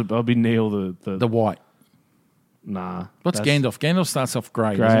 spells. I'll be Neil the white. Nah. What's that's Gandalf? Gandalf starts off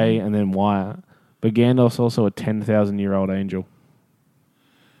grey. Grey and then white. But Gandalf's also a 10,000-year-old angel.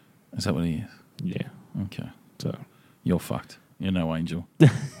 Is that what he is? Yeah. Okay. So You're fucked. You're no angel.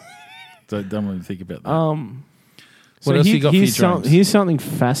 So don't really think about that. So What else you got for your dreams? Here's something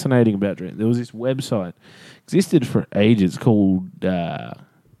fascinating about dreams. There was this website, existed for ages, called Have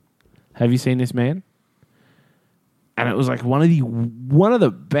You Seen This Man? And it was like one of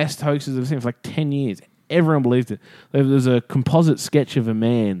the best hoaxes I've seen for like 10 years. Everyone believed it. There was a composite sketch of a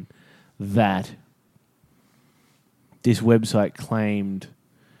man that this website claimed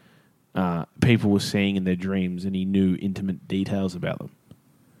people were seeing in their dreams, and he knew intimate details about them.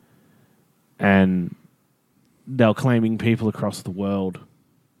 And they were claiming people across the world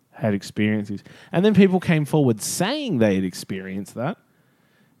had experiences. And then people came forward saying they had experienced that.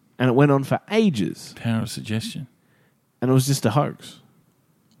 And it went on for ages. Power of suggestion. And it was just a hoax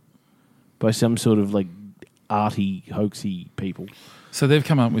by some sort of like arty, hoaxy people. So they've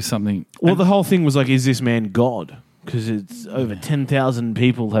come up with something. Well, the whole thing was like, is this man God? Because it's over 10,000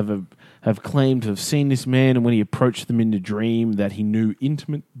 people have claimed to have seen this man, and when he approached them in a dream, that he knew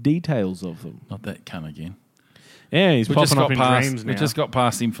intimate details of them. Not that cunt again. Yeah, he's popping up in dreams now. We just got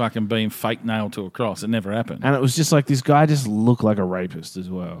past him fucking being fake nailed to a cross. It never happened. And it was just like this guy just looked like a rapist as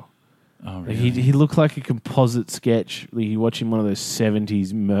well. Oh, Like really? he looked like a composite sketch. Like you watching one of those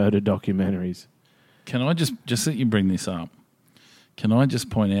 70s murder documentaries. Can I just that you bring this up, can I just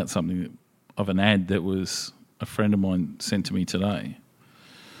point out something of an ad that was a friend of mine sent to me today?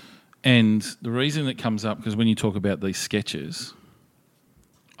 And the reason it comes up, because when you talk about these sketches,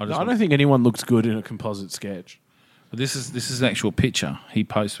 I don't think anyone looks good in a composite sketch. But this is the actual picture he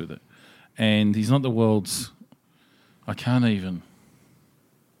posts with it, and he's not the world's. I can't even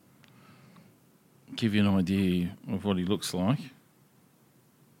give you an idea of what he looks like.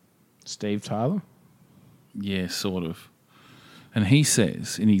 Steve Tyler? Yeah, sort of. And he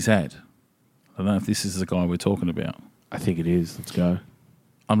says in his ad, I don't know if this is the guy we're talking about. I think it is. Let's go.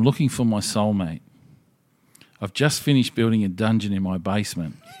 I'm looking for my soulmate. I've just finished building a dungeon in my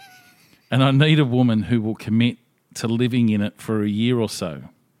basement, and I need a woman who will commit to living in it for a year or so.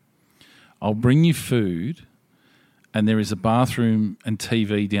 I'll bring you food, and there is a bathroom and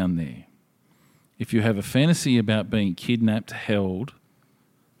TV down there. If you have a fantasy about being kidnapped, held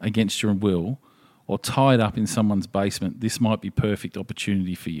against your will, or tied up in someone's basement, this might be perfect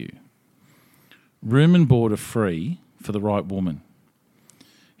opportunity for you. Room and board are free for the right woman.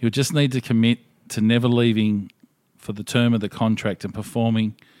 You'll just need to commit to never leaving for the term of the contract and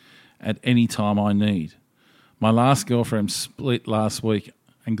performing at any time I need. My last girlfriend split last week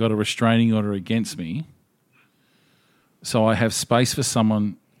and got a restraining order against me, so I have space for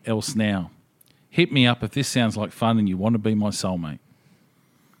someone else now. Hit me up if this sounds like fun and you want to be my soulmate.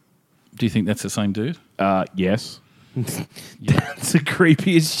 Do you think that's the same dude? Yes. That's the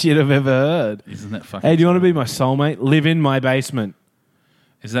creepiest shit I've ever heard. Isn't that fucking... Hey, do you want to be my soulmate? Live in my basement.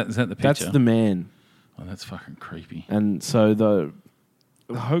 Is that the picture? That's the man. Oh, that's fucking creepy. And so the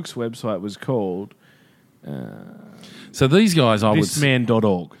hoax website was called So these guys,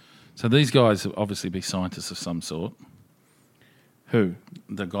 thisman.org. So these guys will obviously be scientists of some sort. Who?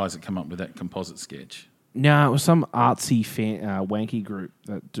 The guys that come up with that composite sketch. No, it was some artsy wanky group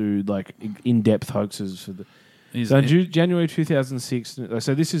that do like in-depth hoaxes for the... January 2006.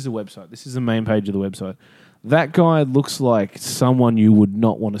 So this is the website. This is the main page of the website. That guy looks like someone you would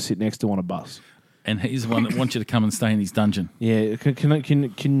not want to sit next to on a bus. And he's the one that wants you to come and stay in his dungeon. Yeah,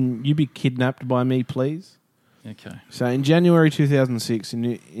 can you be kidnapped by me, please? Okay. So in January 2006 in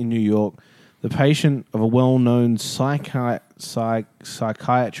New York, the patient of a well-known psychiatrist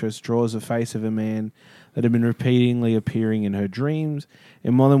draws a face of a man that had been repeatedly appearing in her dreams.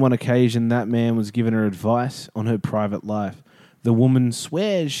 In more than one occasion, that man was giving her advice on her private life. The woman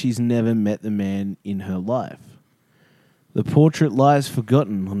swears she's never met the man in her life. The portrait lies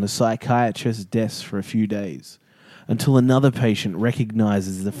forgotten on the psychiatrist's desk for a few days, until another patient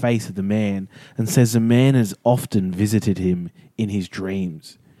recognizes the face of the man and says the man has often visited him in his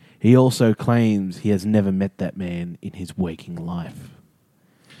dreams. He also claims he has never met that man in his waking life.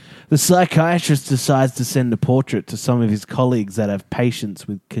 The psychiatrist decides to send the portrait to some of his colleagues that have patients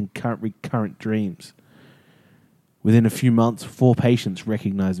with recurrent dreams. Within a few months, 4 patients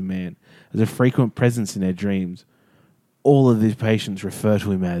recognize the man as a frequent presence in their dreams. All of these patients refer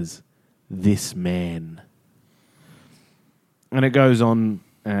to him as this man. And it goes on,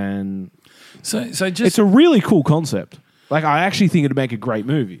 and So just... it's a really cool concept. Like, I actually think it'd make a great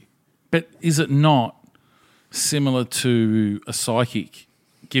movie. But is it not similar to a psychic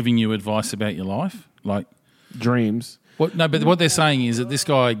giving you advice about your life? Like Dreams. what? No, but what they're saying is that this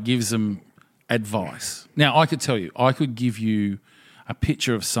guy gives them advice. Now, I could tell you, I could give you a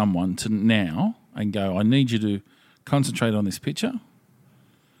picture of someone to now and go, I need you to concentrate on this picture.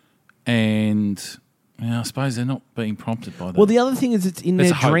 And I suppose they're not being prompted by that. Well, the other thing is it's in It's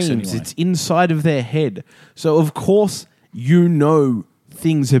their a hoax dreams. anyway. It's inside of their head. So, of course, you know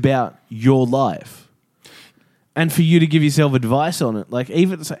things about your life. And for you to give yourself advice on it, like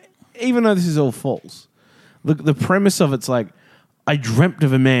even though this is all false, the premise of it's like, I dreamt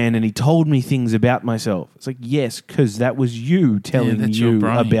of a man and he told me things about myself. It's like, yes, because that was you telling that's your you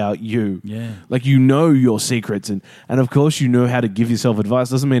brain. about you. Yeah. Like, you know your secrets, and of course you know how to give yourself advice.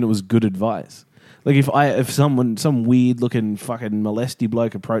 Doesn't mean it was good advice. Like, if some weird looking fucking molesty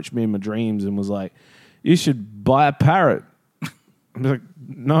bloke approached me in my dreams and was like, you should buy a parrot, I'm like,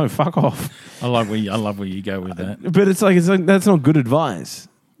 no, fuck off. I love where you go with that. But it's like that's not good advice.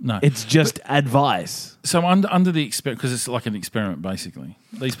 No, It's just advice. so under the experiment, because it's like an experiment basically.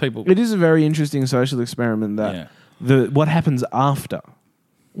 These people, It is a very interesting social experiment that what happens after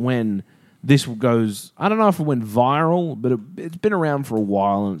when this goes. I don't know if it went viral, but it's been around for a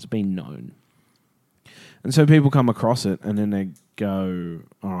while and it's been known. And so people come across it and then they go,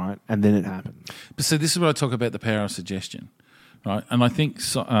 all right, and then it happens. But so this is what I talk about, the power of suggestion, right? And I think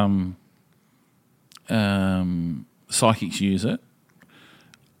psychics use it.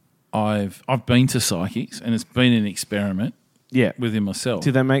 I've been to psychics and it's been an experiment Yeah. within myself.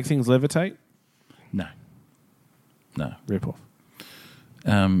 Did they make things levitate? No. Rip off.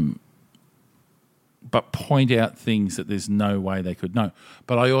 But point out things that there's no way they could know.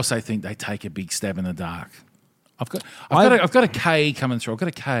 But I also think they take a big stab in the dark. I've got a K coming through. I've got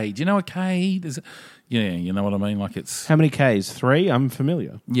a K. Do you know a K? You know what I mean. Like it's How many Ks? 3? I'm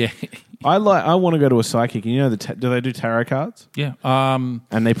familiar. yeah, I want to go to a psychic. And you know do they do tarot cards? yeah.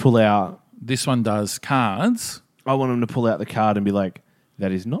 And they pull out. This one does cards. I want them to pull out the card and be like,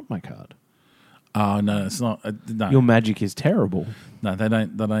 "That is not my card. Oh no, it's not. No, Your magic is terrible." no, they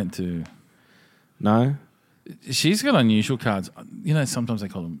don't. They don't do. No. She's got unusual cards. You know, sometimes they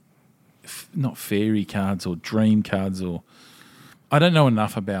call them not fairy cards or dream cards, or I don't know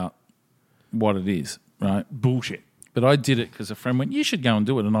enough about what it is. right? Bullshit. But I did it because a friend went, you should go and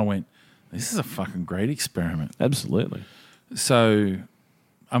do it. And I went, this is a fucking great experiment. Absolutely. So,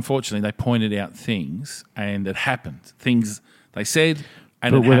 unfortunately, they pointed out things, and it happened. Things they said,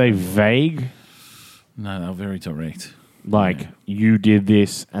 and But it were they happened. vague? No, they were very direct. Like, you did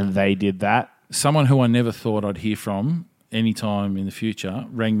this and they did that? Someone who I never thought I'd hear from anytime in the future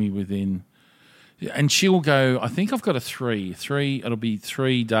rang me within, and she'll go, I think I've got a three. It'll be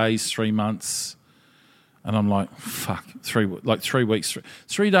 3 days, 3 months. And I'm like, fuck, 3 weeks,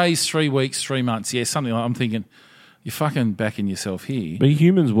 3 days, 3 weeks, 3 months. Yeah, something like I'm thinking, you're fucking backing yourself here. But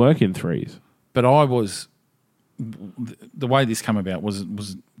humans work in threes. But I was, the way this came about was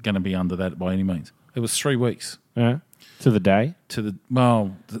going to be under that by any means. It was 3 weeks Yeah. To the day. to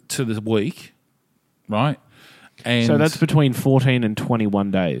the week, right? And So that's between 14 and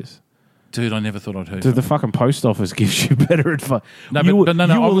 21 days. dude, I never thought I'd heard. So From the fucking post office gives you better advice. No, You but will- no,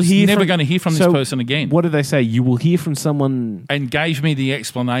 you I will was hear never from- going to hear from this So person again. What did they say? You will hear from someone. And gave me the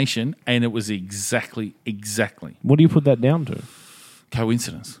explanation, and it was exactly What do you put that down to?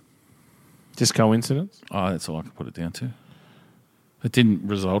 coincidence. Just coincidence? Oh, that's all I could put it down to. It didn't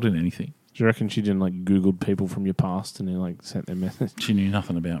result in anything. Do you reckon she didn't like Googled people from your past and then like sent their message? She knew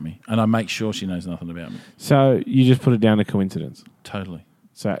nothing about me, and I make sure she knows nothing about me. So you just put it down to coincidence. Totally.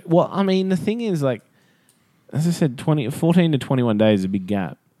 So, well, I mean, the thing is, like, as I said, 14 to 21 days is a big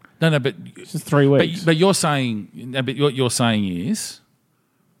gap. No, but It's just 3 weeks. but you're saying, no, but what you're saying is,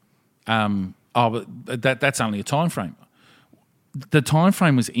 but that's only a time frame. The time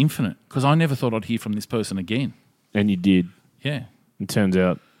frame was infinite because I never thought I'd hear from this person again. And you did. Yeah, It turns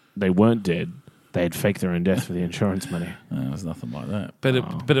out they weren't dead. They had faked their own death for the insurance money. no, it was nothing like that.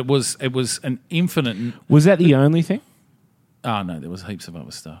 But it was an infinite. Was that the only thing? Oh no, there was heaps of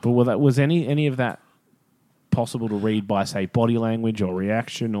other stuff. But was any of that possible to read by, say, body language or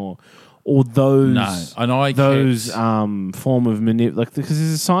reaction or those? No, and I those kept- form of like, because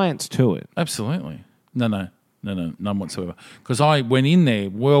there's a science to it. Absolutely. No, none whatsoever. Because I went in there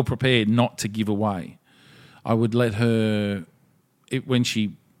well prepared not to give away. I would let her, when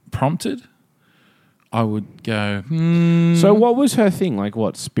she prompted, I would go, So what was her thing? Like,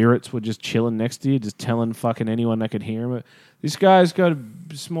 what, spirits were just chilling next to you, just telling fucking anyone that could hear him? This guy's got a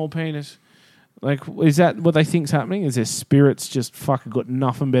small penis. Like, is that what they think's happening? Is their spirits just fucking got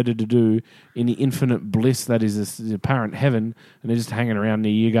nothing better to do in the infinite bliss that is this apparent heaven, and they're just hanging around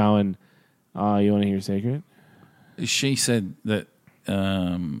near you going, oh, you want to hear a secret? she said that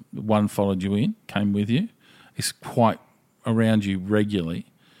one followed you in, came with you, is quite around you regularly,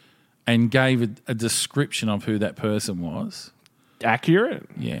 and gave a description of who that person was. Accurate?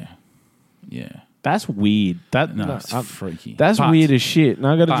 Yeah. That's weird. No, it's freaky. That's But- weird as shit. And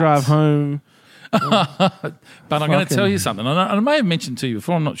I got to but- drive home. But I'm going to Fucking- tell you something, and I may have mentioned to you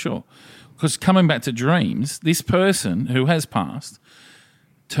before, I'm not sure. Because coming back to dreams, this person who has passed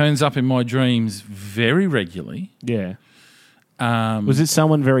turns up in my dreams very regularly. Yeah. Was it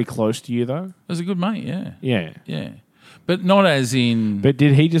someone very close to you, though? It was a good mate, yeah. Yeah. But not as in... But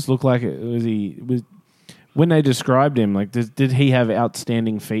did he just look like it? Was when they described him, like, did he have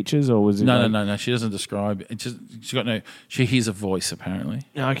outstanding features, or was it? No. She doesn't describe it. She hears a voice, apparently.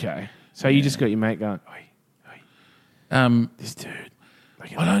 Okay. So you just got your mate going, this dude.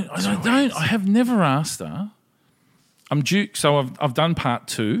 I have never asked her. I'm due, so I've done part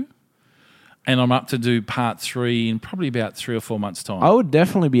 2, and I'm up to do part 3 in probably about 3 or 4 months' time. I would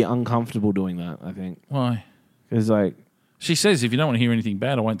definitely be uncomfortable doing that, I think. Why? Because, like, She says if you don't want to hear anything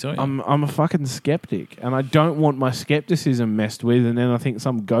bad, I won't tell you. I'm a fucking skeptic, and I don't want my skepticism messed with, and then I think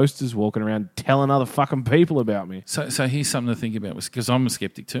some ghost is walking around telling other fucking people about me. So here's something to think about, because I'm a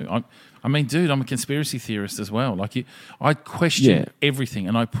skeptic too. I mean, dude, I'm a conspiracy theorist as well. Like, I question everything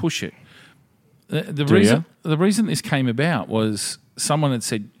and I push it. The reason this came about was someone had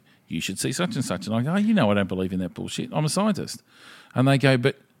said, you should see such and such. And I go, I don't believe in that bullshit. I'm a scientist. And they go,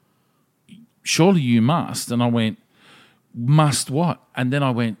 but surely you must. And I went, must what? And then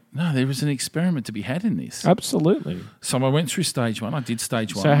I went, no, there is an experiment to be had in this. Absolutely. So I went through stage 1. I did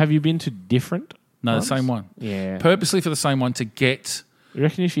stage 1. So have you been to different? No, ones? the same one. Yeah. Purposely for the same one to get... You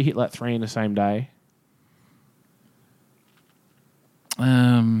reckon if you hit like 3 in the same day?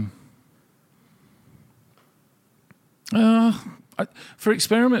 For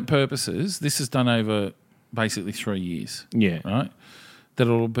experiment purposes, this is done over basically 3 years. Yeah. Right? That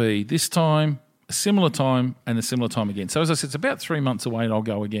it'll be this time, a similar time, and a similar time again. So as I said, it's about 3 months away and I'll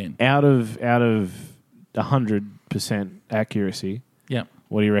go again. Out of 100% accuracy, Yeah.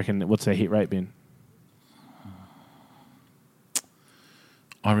 what do you reckon? What's their hit rate been?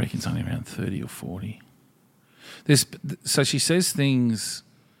 I reckon it's only around 30 or 40. So she says things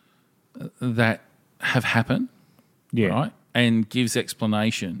that have happened, Yeah. right, and gives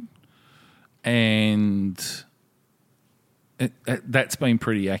explanation, and that's been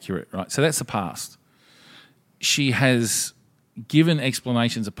pretty accurate, right? So that's the past. She has given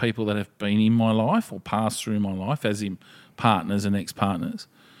explanations of people that have been in my life or passed through my life, as in partners and ex-partners,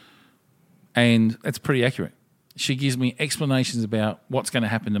 and that's pretty accurate. She gives me explanations about what's going to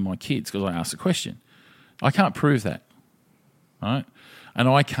happen to my kids because I asked a question. I can't prove that, right? And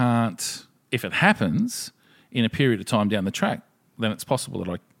I can't, if it happens in a period of time down the track, then it's possible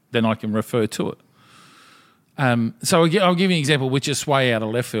that I can refer to it. So I'll give you an example which is way out of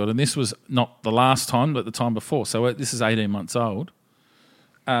left field, and this was not the last time, but the time before. So this is 18 months old.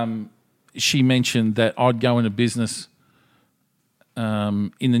 She mentioned that I'd go into business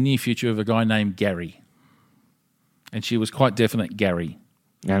in the near future of a guy named Gary. And she was quite definite, Gary.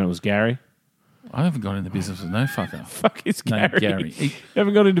 And it was Gary. I haven't gone into business with no fucker. Fuck, it's Named Gary. Gary. You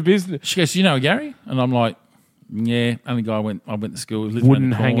haven't got into business. She goes, "Do you know Gary?" And I'm like, "Yeah, only guy I went to school with."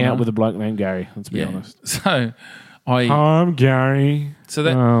 Wouldn't hang out with a bloke named Gary. Let's be Yeah. honest. So I I'm Gary. so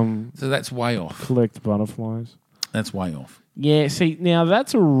that's way off. Collect butterflies. That's way off. Yeah, see, now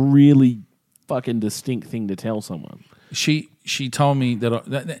that's a really fucking distinct thing to tell someone. She told me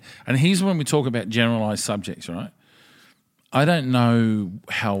that and here's when we talk about generalized subjects, right? I don't know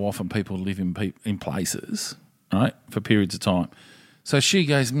how often people live in places, right, for periods of time. So she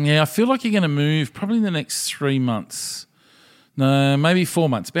goes, "Yeah, I feel like you're going to move probably in the next 3 months. No, maybe 4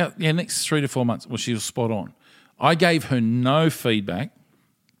 months. Next 3 to 4 months." Well, she was spot on. I gave her no feedback.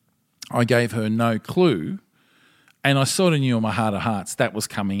 I gave her no clue. And I sort of knew in my heart of hearts that was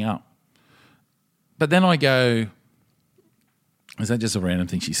coming up. But then I go, is that just a random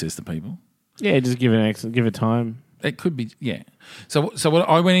thing she says to people? Yeah, just give it time. It could be, yeah. So what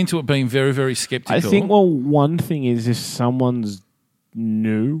I went into it being very, very skeptical. I think, well, one thing is if someone's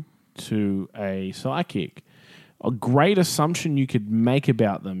new to a psychic, a great assumption you could make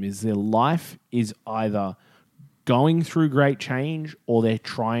about them is their life is either going through great change or they're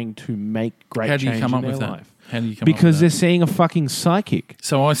trying to make great How do you change come in up their with that? life. How do you come Because up they're with that? seeing a fucking psychic.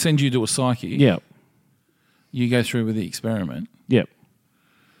 So I send you to a psychic. Yeah. You go through with the experiment. Yep.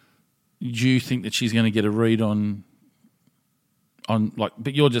 Do you think that she's going to get a read on like?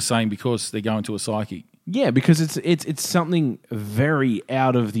 But you're just saying because they're going to a psychic. Yeah, because it's something very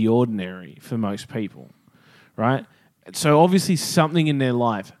out of the ordinary for most people, right? So obviously something in their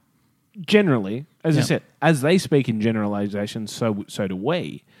life, generally, as I Yeah. said, as they speak in generalizations, so do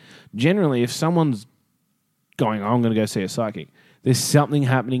we. Generally, if someone's going, I'm going to go see a psychic, there's something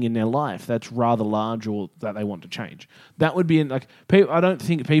happening in their life that's rather large or that they want to change. That would be I don't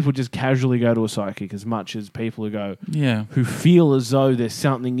think people just casually go to a psychic as much as people who feel as though there's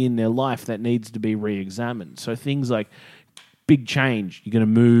something in their life that needs to be re-examined. So things like big change, you're going to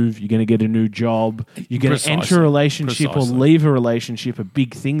move, you're going to get a new job, you're going to enter a relationship or leave a relationship are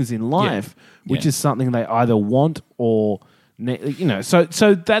big things in life, which is something they either want or...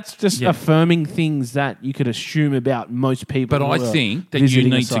 So that's just affirming things that you could assume about most people. But I think that you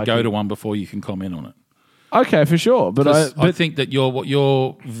need to go to one before you can comment on it. Okay, for sure. But I think that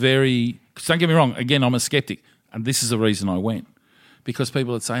you're very. Don't get me wrong. Again, I'm a skeptic, and this is the reason I went because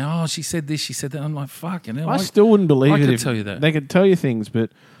people would say, "Oh, she said this, she said that." I'm like, "Fucking hell!" I still wouldn't believe I it. could tell you that they could tell you things,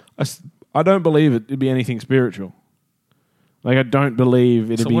 but I don't believe it'd be anything spiritual. Like, I don't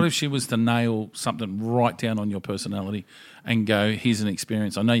believe it'd be... So what if she was to nail something right down on your personality and go, here's an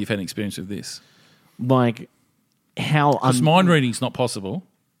experience. I know you've had an experience with this. Like, how... Because mind reading's not possible.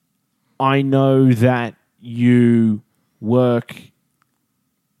 I know that you work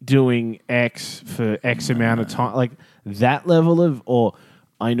doing X for X amount of time. Like, that level of... Or,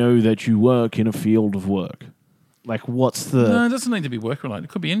 I know that you work in a field of work. Like, what's the... No, it doesn't need to be work-related. It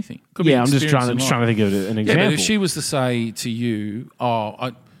could be anything. It could be I'm just trying to think of an example. Yeah, but if she was to say to you,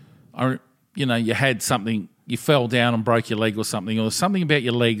 you had something, you fell down and broke your leg or something about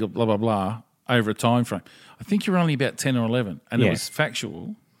your leg, blah, blah, blah, over a time frame. I think you're only about 10 or 11, and it was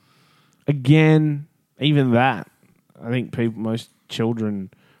factual. Again, even that, I think most children...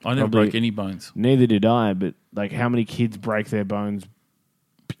 I never broke any bones. Neither did I, but like how many kids break their bones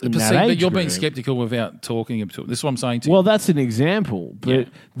in that age But you're group? being sceptical without talking about it. This is what I'm saying to you. Well, that's an example, but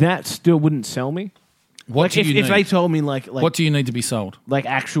that still wouldn't sell me. What Like if they told me like what do you need to be sold? like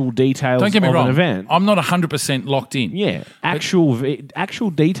actual details Don't get me of wrong. an event. I'm not 100% locked in. Yeah, actual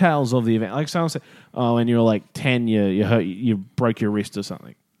details of the event. Like someone said, "Oh, when you were like 10, you hurt, you broke your wrist or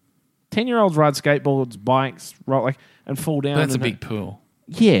something." 10-year-olds ride skateboards, bikes, and fall down. But that's a big pool.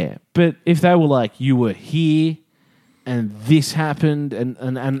 Yeah, but if they were like, "You were here and this happened,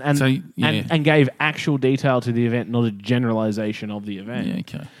 and So, yeah. and gave actual detail to the event, not a generalization of the event, Yeah,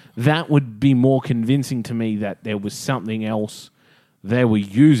 okay. that would be more convincing to me that there was something else they were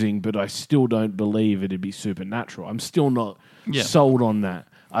using, but I still don't believe it'd be supernatural. I'm still not sold on that.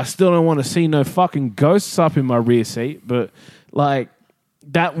 I still don't want to see no fucking ghosts up in my rear seat, but like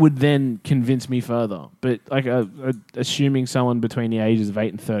that would then convince me further. But like assuming someone between the ages of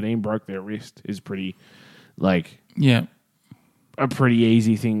 8 and 13 broke their wrist is pretty like Yeah. a pretty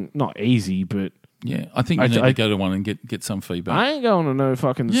easy thing. Not easy, but Yeah. I think you need to go to one and get some feedback. I ain't going to no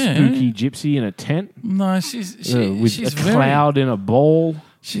fucking Yeah. spooky gypsy in a tent No, she's with she's a very, cloud in a ball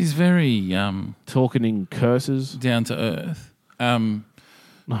She's very talking in curses. down to earth.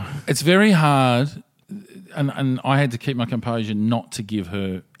 It's very hard, and I had to keep my composure not to give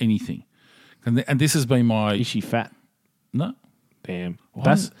her anything. And this has been my Is she fat? no. Damn. What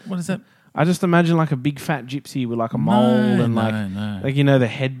is that? I just imagine like a big fat gypsy with like a mole and no. like you know the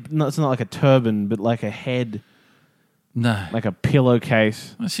head. No, it's not like a turban, but like a head, No, like a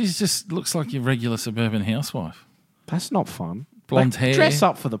pillowcase. well, she's just looks like your regular suburban housewife. That's not fun. Blonde Like, hair. Dress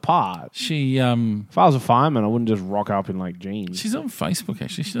up for the part. She If I was a fireman, I wouldn't just rock up in like jeans. she's on Facebook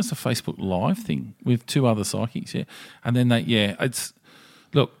actually. She does a Facebook Live thing with 2 other psychics. Yeah, and then it's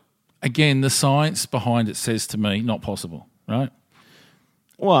look again. The science behind it says to me not possible, right?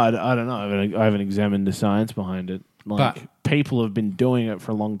 Well, I don't know. I haven't examined the science behind it. Like But- people have been doing it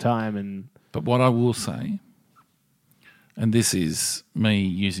for a long time, and But what I will say, and this is me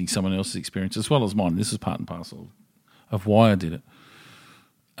using someone else's experience as well as mine, this is part and parcel of why I did it.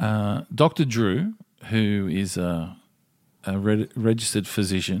 Dr. Drew, who is a registered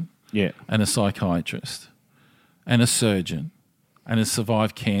physician yeah, and a psychiatrist and a surgeon and has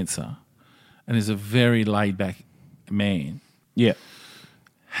survived cancer and is a very laid-back man, yeah,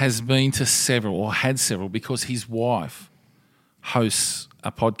 has been to several or had several because his wife hosts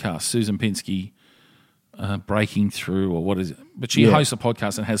a podcast, Susan Pinsky, Breaking Through or what is it? But she Yeah. hosts a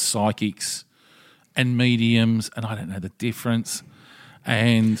podcast and has psychics and mediums, and I don't know the difference.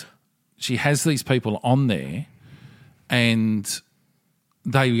 And she has these people on there, and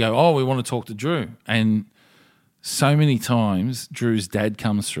they go, "Oh, we want to talk to Drew." And so many times, Drew's dad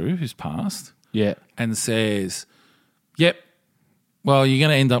comes through, who's passed, yeah, and says, "Yep, well, you're going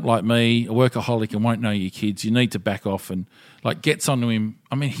to end up like me, a workaholic and won't know your kids. You need to back off," and like gets onto him.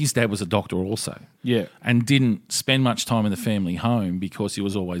 I mean, his dad was a doctor also, yeah, and didn't spend much time in the family home because he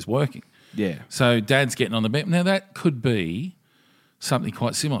was always working. yeah. So dad's getting on the bed. Now that could be something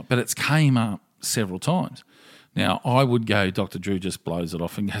quite similar, but it's came up several times. Now I would go, Dr. Drew just blows it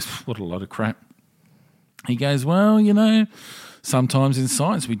off and goes, "What a lot of crap." He goes, "Well, you know, sometimes in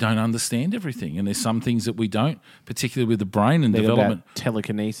science we don't understand everything, and there's some things that we don't, particularly with the brain and Think development. about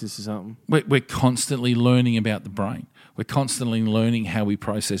telekinesis or something. We're constantly learning about the brain. We're constantly learning how we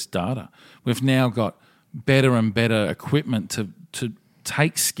process data. We've now got better and better equipment to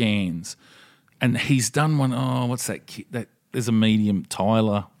take scans." And he's done one. Oh, what's that kid? That there's a medium,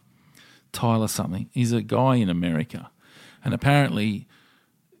 Tyler something. He's a guy in America, and apparently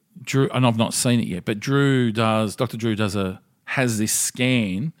Drew. And I've not seen it yet, but Dr. Drew has this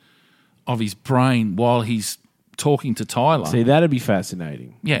scan of his brain while he's talking to Tyler. See, that'd be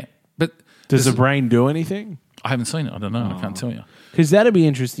fascinating. Yeah, but Does the brain do anything? I haven't seen it. I don't know. I can't tell you. Because that'd be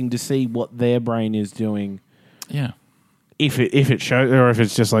interesting to see what their brain is doing. Yeah, If it shows, or if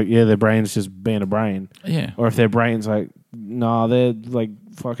it's just like, yeah, their brain's just being a brain. yeah. Or if their brain's like, nah, they're like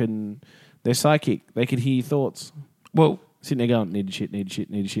fucking, they're psychic. They could hear your thoughts. Well, Sitting there going, need to shit, need to shit,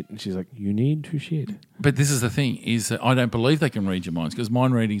 need to shit. And she's like, you need to shit. but this is the thing: is that I don't believe they can read your minds because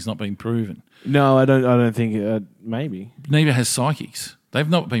mind reading's not been proven. No, I don't think, maybe. Neither has psychics. They've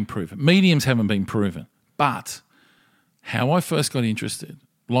not been proven. Mediums haven't been proven. But how I first got interested,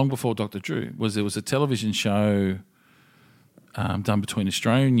 long before Dr. Drew, was there was a television show done between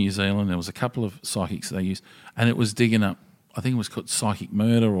Australia and New Zealand. There was a couple of psychics they used, and it was digging up, I think it was called Psychic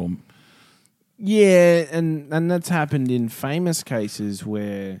Murder or... Yeah, and that's happened in famous cases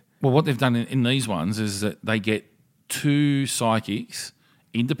where... Well, what they've done in these ones is that they get 2 psychics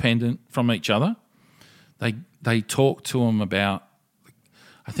independent from each other. They talk to them about...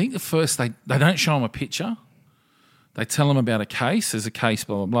 I think the first, they don't show them a picture. They tell them about a case. There's a case,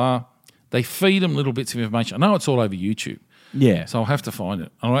 blah, blah, blah. They feed them little bits of information. I know it's all over YouTube, Yeah. so I'll have to find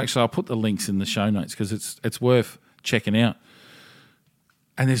it. I'll put the links in the show notes because it's worth checking out.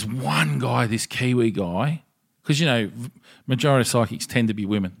 And there's one guy, this Kiwi guy, because, you know, majority of psychics tend to be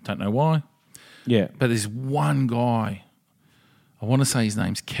women. Don't know why. Yeah. But there's one guy, I want to say his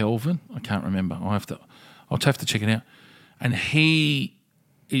name's Kelvin. I can't remember. I'll have to check it out. And he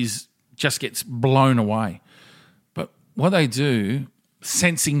just gets blown away. But what they do,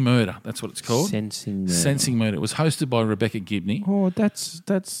 Sensing Murder, that's what it's called. Sensing Murder. Sensing Murder. It was hosted by Rebecca Gibney. Oh, that's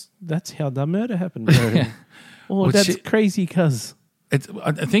how the murder happened. Bro. Oh, Well, that's shit. crazy, cuz.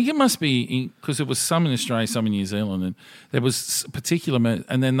 I think it must be because it was some in Australia, some in New Zealand, and there was particular,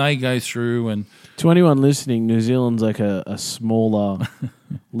 and then they go through and To anyone listening, New Zealand's like a smaller,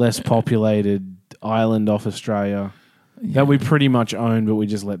 less populated island off Australia that we pretty much own, but we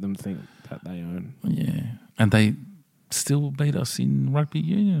just let them think that they own. yeah, and they still beat us in rugby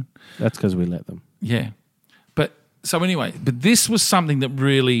union. That's because we let them. Yeah, but so anyway, but this was something that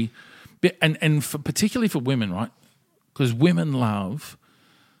really, and for, particularly for women, right? Because women love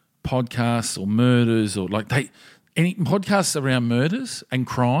podcasts or murders or any podcasts around murders and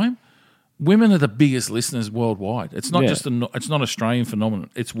crime. Women are the biggest listeners worldwide. It's not Yeah. it's not Australian phenomenon.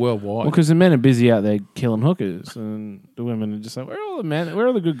 It's worldwide. Well, because the men are busy out there killing hookers, and the women are just like, where are all the men? Where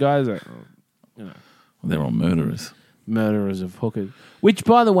are the good guys at? They're all murderers. Murderers of hookers. Which,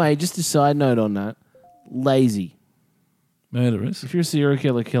 by the way, just a side note on that, lazy. Murderers. If you're a serial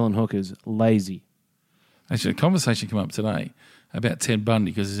killer killing hookers, lazy. Actually, a conversation came up today about Ted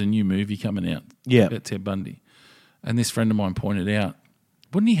Bundy because there's a new movie coming out Yeah. about Ted Bundy. And this friend of mine pointed out,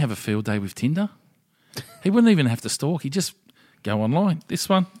 wouldn't he have a field day with Tinder? He wouldn't even have to stalk. He'd just go online. This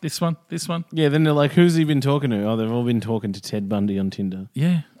one, this one, this one. Yeah, then they're like, who's he been talking to? Oh, they've all been talking to Ted Bundy on Tinder.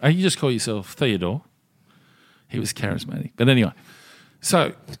 Yeah. Oh, you just call yourself Theodore. He was charismatic. But anyway,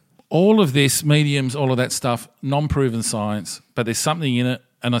 so all of this, mediums, all of that stuff, non-proven science, but there's something in it.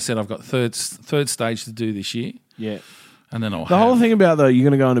 And I said, I've got third stage to do this year. Yeah. And then I'll The whole thing about, though, you're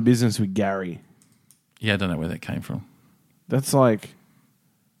going to go into business with Gary. Yeah, I don't know where that came from. That's like,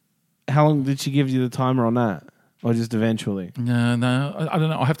 how long did she give you the timer on that? Or just eventually? No, I don't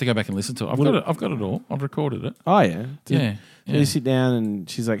know. I'll have to go back and listen to it. I've got it all. I've recorded it. Oh, yeah. Yeah. So you sit down and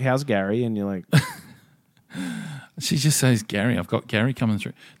she's like, how's Gary? And you're like, She just says, Gary, I've got Gary coming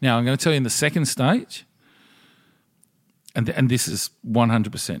through. Now, I'm going to tell you in the second stage, and this is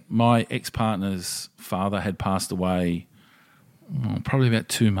 100%. My ex-partner's father had passed away probably about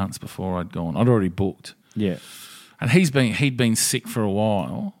 2 months before I'd gone. I'd already booked. yeah. And he'd been sick for a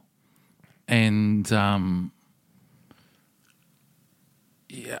while, and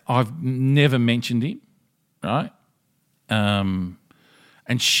I've never mentioned him, right? And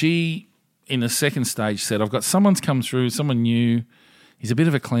she, in the second stage, said, "I've got someone's come through, someone new. He's a bit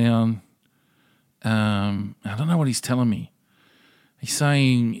of a clown. I don't know what he's telling me. He's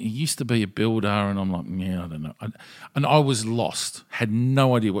saying he used to be a builder," and I'm like, "Yeah, I don't know." And I was lost, had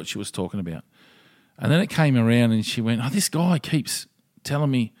no idea what she was talking about. And then it came around and she went, "Oh, this guy keeps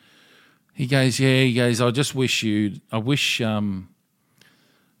telling me." He goes, I just wish I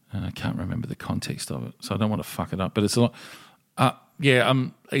can't remember the context of it, so I don't want to fuck it up. But it's a lot.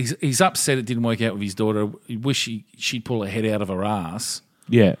 He's upset it didn't work out with his daughter. He wish she'd pull her head out of her ass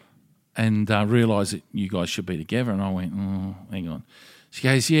Yeah. and realise that you guys should be together. And I went, "Oh, hang on." She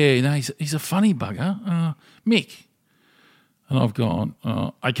goes, "Yeah, no, he's a funny bugger, Mick." And I've gone,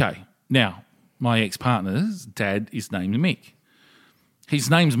 "Okay." Now, my ex-partner's dad is named Mick. His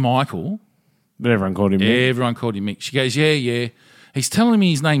name's Michael. But everyone called him Mick. Everyone called him Mick. She goes, yeah. He's telling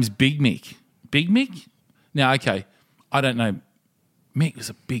me his name's Big Mick. Big Mick? Now, okay, I don't know. Mick was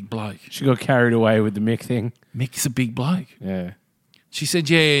a big bloke. She got carried away with the Mick thing. Mick's a big bloke. Yeah. She said,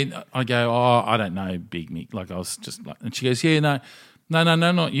 yeah. I go, I don't know Big Mick. Like, I was just like, and she goes, yeah, no,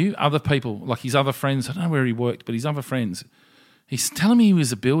 not you. Other people, like his other friends. I don't know where he worked, but his other friends. He's telling me he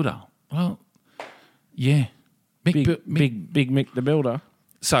was a builder. Well, yeah. Big Mick the Builder.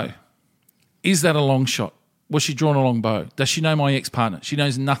 So, is that a long shot? Was she drawn a long bow? Does she know my ex-partner? She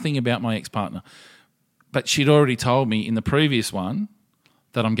knows nothing about my ex-partner. But she'd already told me in the previous one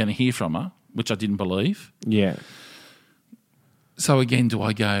that I'm going to hear from her, which I didn't believe. Yeah. So again, do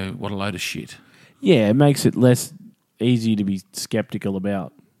I go, what a load of shit? Yeah, it makes it less easy to be skeptical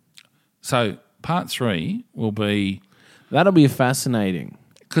about. So part 3 will be, That'll be fascinating.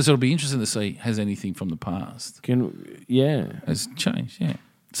 because it'll be interesting to see, has anything from the past has changed? Yeah.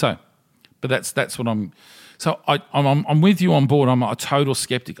 So, but that's what I'm. So I'm with you on board. I'm a total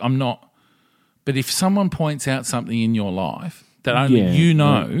skeptic. I'm not. But if someone points out something in your life that only you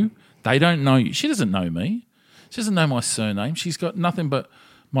know, they don't know you. She doesn't know me. She doesn't know my surname. She's got nothing but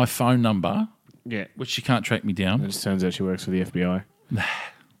my phone number, which she can't track me down. It just turns out she works for the FBI.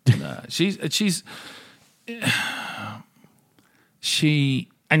 No, she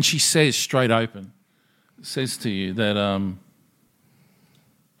says straight open, says to you that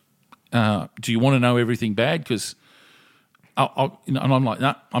do you want to know everything bad? Because and I'm like,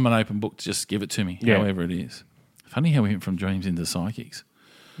 no, I'm an open book. Just give it to me, however it is. Funny how we went from dreams into psychics.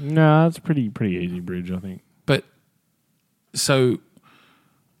 No, it's pretty easy bridge, I think. But So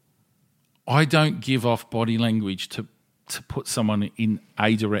I don't give off body language to put someone in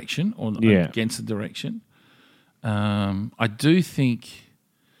a direction or against a direction. I do think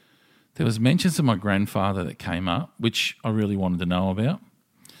there was mentions of my grandfather that came up, which I really wanted to know about.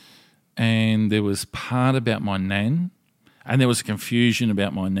 And there was part about my nan, and there was a confusion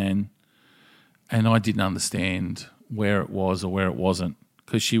about my nan, and I didn't understand where it was or where it wasn't,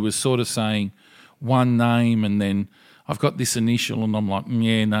 because she was sort of saying one name and then I've got this initial, and I'm like,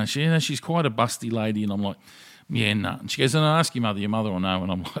 yeah, no, she's quite a busty lady, and I'm like, yeah, no. And she goes, and I ask your mother will know,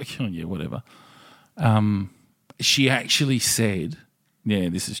 and I'm like, oh, yeah, whatever. She actually said, yeah,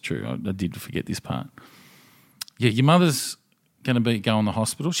 this is true. I did forget this part. Yeah, your mother's going to go in the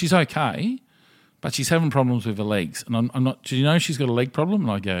hospital. She's okay, but she's having problems with her legs. And I'm not. Do you know she's got a leg problem?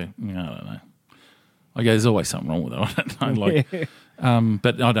 And I go, no, I don't know. I go, there's always something wrong with her. I don't know. Like,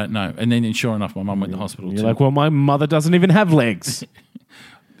 but I don't know. And then, sure enough, my mum went to the hospital. You're like, well, my mother doesn't even have legs.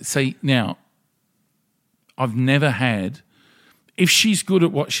 See, now, I've never had. If she's good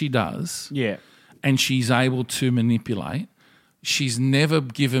at what she does, Yeah. and she's able to manipulate, she's never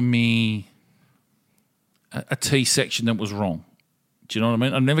given me a T section that was wrong. Do you know what I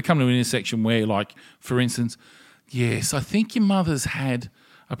mean? I've never come to an intersection where, like, for instance, yes, I think your mother's had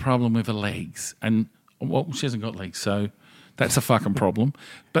a problem with her legs. And, well, she hasn't got legs, so that's a fucking problem.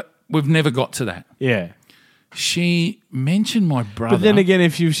 But we've never got to that. Yeah. She mentioned my brother. But then again,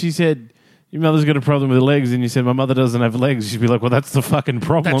 if she said, your mother's got a problem with her legs, and you said, my mother doesn't have legs, she'd be like, well, that's the fucking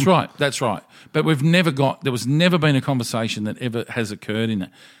problem. That's right. But there was never been a conversation that ever has occurred in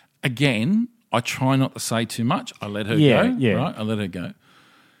that. Again, I try not to say too much. I let her go. Yeah. Right? I let her go.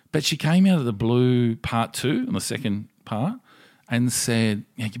 But she came out of the blue part 2, in the second part, and said,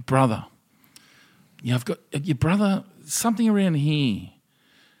 yeah, your brother. Yeah, I've got your brother, something around here.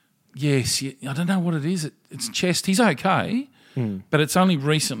 Yes, I don't know what it is. It's chest. He's okay, but it's only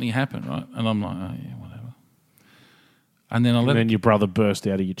recently happened, right? And I'm like, oh, yeah, whatever. And then And then your brother burst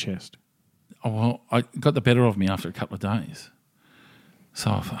out of your chest. Oh, well, I got the better of me after a couple of days.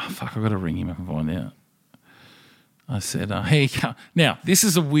 So, fuck, I've got to ring him up and find out. I said, hey, now, this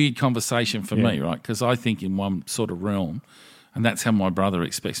is a weird conversation for me, right? Because I think in one sort of realm, and that's how my brother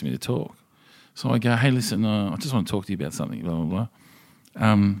expects me to talk. So I go, hey, listen, I just want to talk to you about something, blah, blah,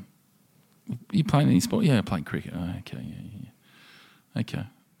 blah. You playing any sport? Yeah, I play cricket. Oh, okay, yeah. Okay.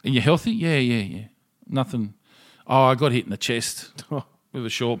 Are you healthy? Yeah. Nothing. Oh, I got hit in the chest with a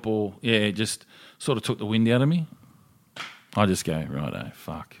short ball. Yeah, just sort of took the wind out of me. I just go, righto,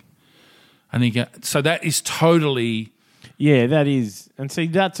 fuck. And he go, so that is totally... Yeah, that is. And see,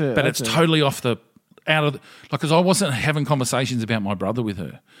 it's totally off the... out of because I wasn't having conversations about my brother with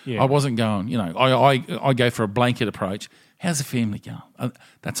her. Yeah. I wasn't going, I go for a blanket approach. How's the family going?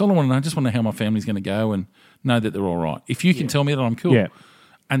 That's all I want to know. I just want to know how my family's going to go and know that they're all right. If you can tell me that, I'm cool. Yeah.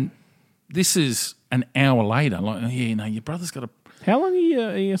 And this is an hour later. Like, your brother's got How long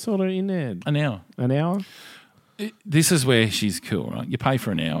are you sort of in there? an hour. An hour? This is where she's cool, right? You pay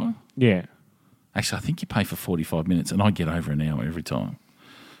for an hour. Yeah. Actually, I think you pay for 45 minutes, and I get over an hour every time.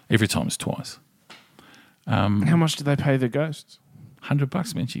 Every time it's twice. How much do they pay the ghosts?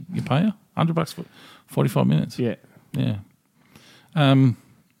 $100, man. You pay her $100 for 45 minutes. Yeah. Yeah.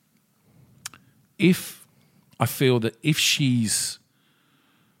 If I feel that if she's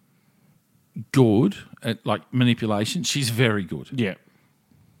good at like manipulation, she's very good. Yeah.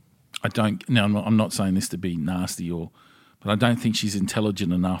 I don't. Now I'm not saying this to be nasty but I don't think she's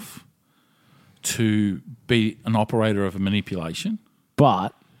intelligent enough to be an operator of a manipulation.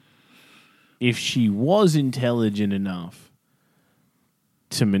 But if she was intelligent enough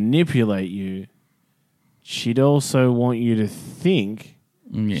to manipulate you, she'd also want you to think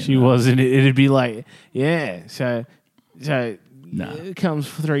she wasn't. It'd be like, so it comes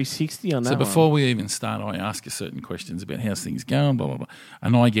 360 on that. So before we even start, I ask her certain questions about how's things going, blah, blah, blah.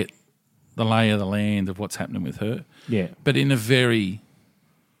 And I get the lay of the land of what's happening with her. Yeah. But in a very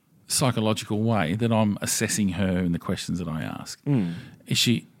psychological way that I'm assessing her in the questions that I ask. If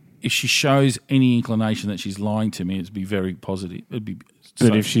she shows any inclination that she's lying to me, it'd be very positive.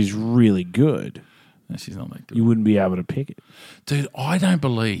 But if she's really good, no, she's not that good. You wouldn't be able to pick it. Dude, I don't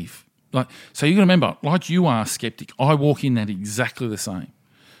believe. So you got to remember, like you are skeptic, I walk in that exactly the same.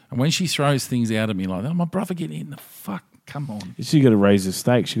 And when she throws things out at me like that, my brother get in the fuck, come on. She got to raise the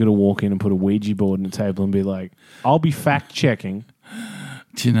stakes. She got to walk in and put a Ouija board on the table and be like, I'll be fact checking.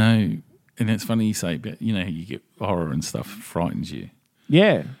 Do you know, and it's funny you say, but you know, you get horror and stuff frightens you.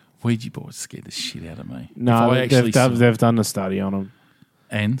 Yeah. Ouija boards scared the shit out of me. No, they've done a study on them.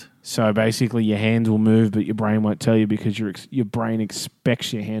 And? So basically your hands will move, but your brain won't tell you because your brain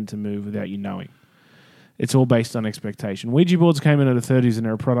expects your hand to move without you knowing. It's all based on expectation. Ouija boards came in at the 30s and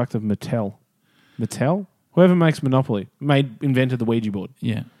they're a product of Mattel. Mattel? Whoever makes Monopoly invented the Ouija board.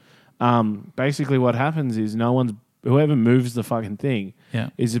 Yeah. Basically what happens is whoever moves the fucking thing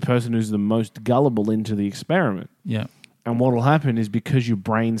Yeah. is the person who's the most gullible into the experiment. Yeah. And what will happen is because your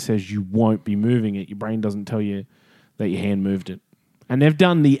brain says you won't be moving it, your brain doesn't tell you that your hand moved it. And they've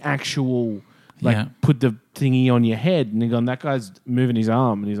done the actual, put the thingy on your head and they've gone, that guy's moving his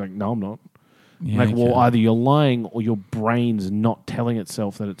arm. And he's like, no, I'm not. Yeah, Well, either you're lying or your brain's not telling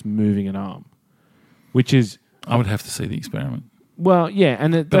itself that it's moving an arm. Which is... I would have to see the experiment. Well, yeah.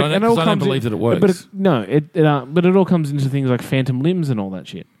 And it, But I and it all don't comes believe that it works. But it all comes into things like phantom limbs and all that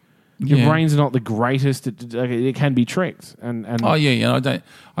shit. Your Yeah. brain's not the greatest. It can be tricked. And Oh yeah.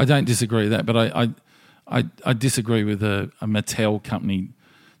 I don't disagree with that, but I disagree with a Mattel company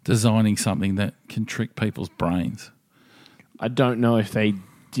designing something that can trick people's brains. I don't know if they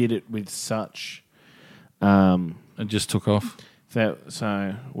did it with such... It just took off.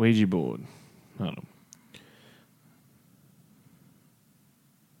 So, Ouija board. Hold on.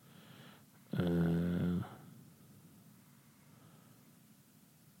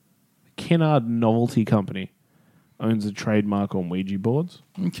 Kennard Novelty Company owns a trademark on Ouija boards.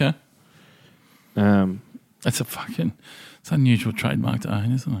 Okay. That's it's an unusual trademark to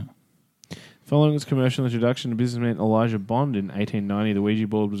own, isn't it? Following its commercial introduction to businessman Elijah Bond in 1890, the Ouija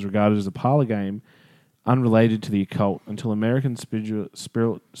board was regarded as a parlor game unrelated to the occult until American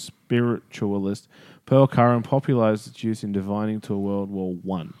spiritualist Pearl Curran popularized its use in divining to World War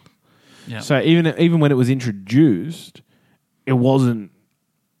I. Yeah. So even when it was introduced, it wasn't...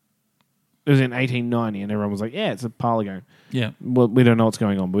 It was in 1890 and everyone was like, yeah, it's a parlor game. Yeah. Well, we don't know what's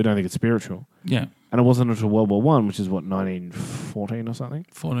going on, but we don't think it's spiritual. Yeah. And it wasn't until World War I, which is, 1914 or something?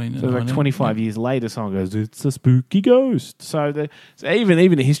 14. So like 25 years later, someone goes, it's a spooky ghost. So even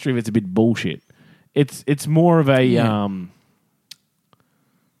the history of it's a bit bullshit. It's more of a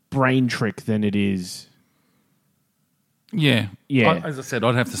brain trick than it is. Yeah. Yeah. As I said,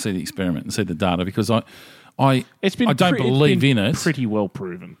 I'd have to see the experiment and see the data because I don't believe in it. Pretty well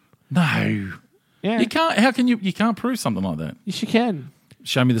proven. No. Yeah. You can't. How can you can't prove something like that? Yes, you can.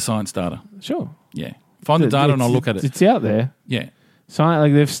 Show me the science data. Sure. Yeah. Find the data and I'll look at it. It's out there. Yeah.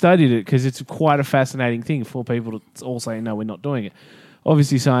 They've studied it because it's quite a fascinating thing for people to all say, no, we're not doing it.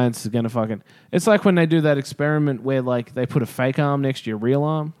 Obviously, science is going to fucking... It's like when they do that experiment where they put a fake arm next to your real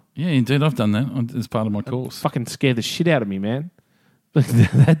arm. Yeah, indeed. I've done that as part of my course. Fucking scare the shit out of me, man.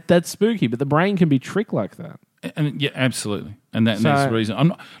 That's spooky, but the brain can be tricked like that. And yeah, absolutely. And that's the reason. I'm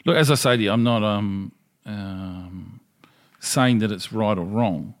not, look, as I say to you, I'm not saying that it's right or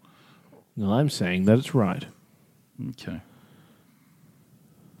wrong. No, I'm saying that it's right. Okay.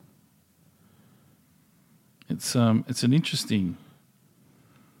 It's an interesting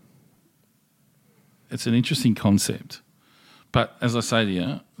concept. But as I say to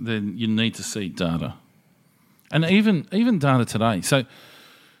you, then you need to see data. And even data today. So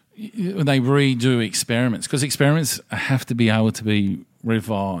when they redo experiments, because experiments have to be able to be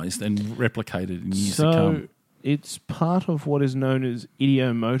revised and replicated in years to come. It's part of what is known as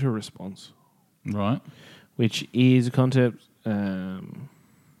idiomotor response, Right? which is a concept... let's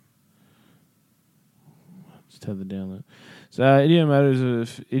tether down that. So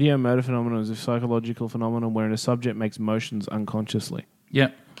idiomotor phenomenon is a psychological phenomenon wherein a subject makes motions unconsciously. Yeah.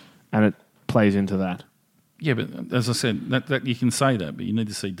 And it plays into that. Yeah, but as I said, that you can say that, but you need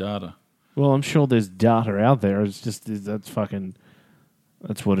to see data. Well, I'm sure there's data out there. It's just that's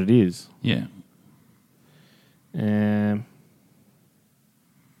what it is. Yeah.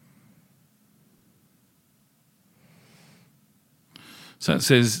 So it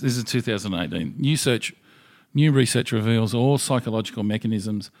says, this is 2018, new research reveals all psychological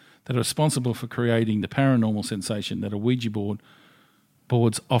mechanisms that are responsible for creating the paranormal sensation that a Ouija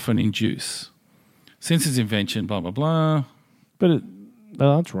boards often induce. Since its invention, blah, blah, blah. But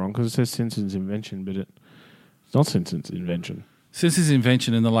that's wrong because it says since its invention, but it's not since its invention. Since its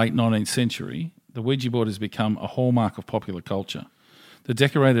invention in the late 19th century, the Ouija board has become a hallmark of popular culture. The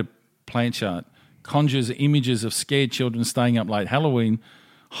decorated planchette conjures images of scared children staying up late, Halloween,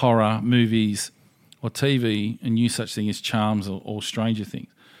 horror, movies, or TV, and new such thing as charms or Stranger Things.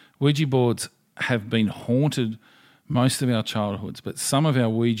 Ouija boards have been haunted most of our childhoods, but some of our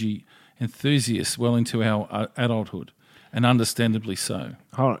Ouija enthusiasts well into our adulthood, and understandably so.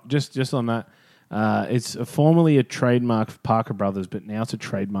 Hold on, just on that. It's formerly a trademark of Parker Brothers, but now it's a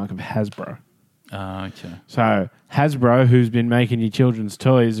trademark of Hasbro. Okay. So Hasbro, who's been making your children's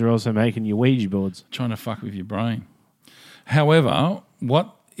toys, are also making your Ouija boards. Trying to fuck with your brain. However,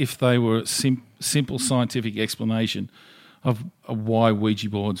 what if they were a simple scientific explanation of why Ouija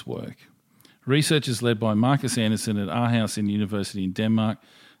boards work? Researchers led by Marcus Anderson at Aarhus University in Denmark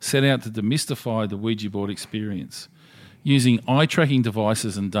set out to demystify the Ouija board experience. Using eye-tracking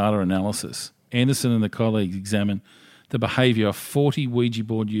devices and data analysis, Anderson and the colleagues examined the behaviour of 40 Ouija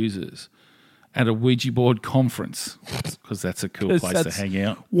board users at a Ouija board conference, because that's a cool place to hang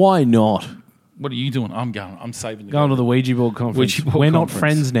out. Why not? What are you doing? I'm going. I'm saving the Going to the Ouija board conference. Ouija board We're conference. not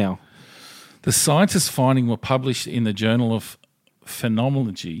friends now. The scientists' findings were published in the Journal of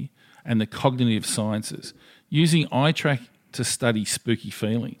Phenomenology and the Cognitive Sciences, using eye track to study spooky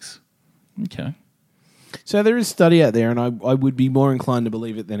feelings. Okay. So there is study out there, and I would be more inclined to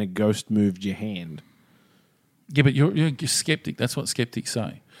believe it than a ghost moved your hand. Yeah, but you're a skeptic. That's what skeptics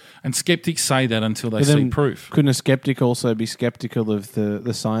say. And skeptics say that until they But see then proof. Couldn't a skeptic also be skeptical of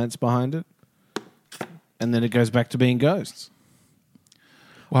the science behind it? And then it goes back to being ghosts.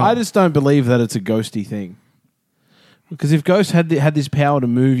 Well, I just don't believe that it's a ghosty thing. Because if ghosts had this power to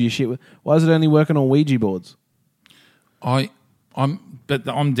move your shit, why is it only working on Ouija boards? I'm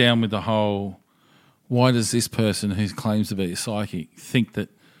down with the whole, why does this person who claims to be a psychic think that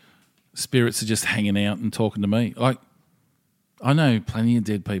spirits are just hanging out and talking to me? Like, I know plenty of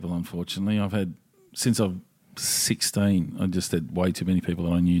dead people, unfortunately. I've had, since I was 16, I just had way too many people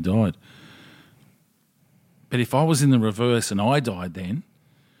that I knew died. But if I was in the reverse and I died then,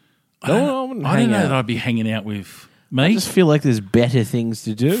 I don't know that I'd be hanging out with me. I just feel like there's better things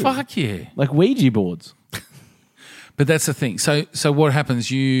to do. Fuck yeah. Like Ouija boards. But that's the thing. So what happens?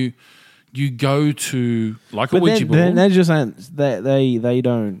 You go to like a But Ouija board. then they just they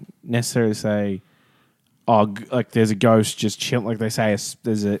don't necessarily say, oh, like there's a ghost just chill. Like they say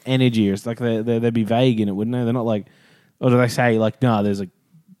there's an energy, or it's like they'd be vague in it, wouldn't they? They're not like, or do they say like, no, there's a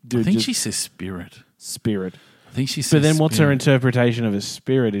dude, I think just she says spirit. spirit. I think she says But then what's her spirit. interpretation of a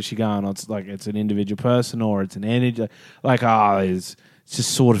spirit? Is she going, oh, it's like it's an individual person, or it's an energy? Like, it's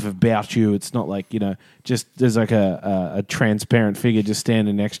just sort of about you. It's not like, just there's like a transparent figure just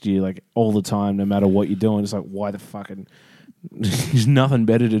standing next to you like all the time, no matter what you're doing. It's like, why the fucking... There's nothing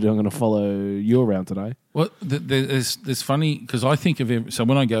better to do. I'm going to follow you around today. Well, there's funny, because I think of so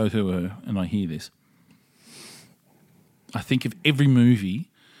when I go to her and I hear this, I think of every movie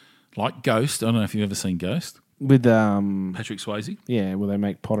like Ghost. I don't know if you've ever seen Ghost. With Patrick Swayze. yeah, where they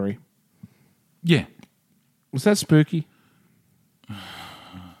make pottery. Yeah. Was that spooky?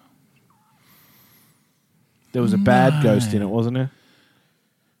 There was a bad ghost in it, wasn't there?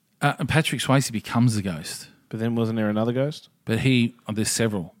 And Patrick Swayze becomes the ghost. But then wasn't there another ghost? But there's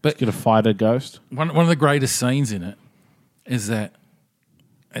several. But Get a fighter ghost. one of the greatest scenes in it is that,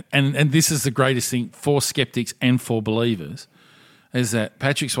 and this is the greatest thing for skeptics and for believers, is that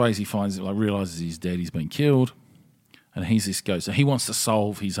Patrick Swayze realizes he's dead, he's been killed, and he's this ghost. So he wants to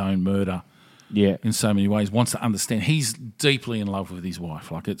solve his own murder Yeah. in so many ways, wants to understand. He's deeply in love with his wife.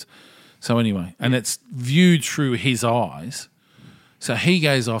 So anyway, and it's viewed through his eyes. So he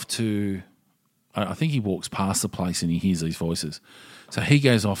goes off to, I think he walks past the place and he hears these voices. So he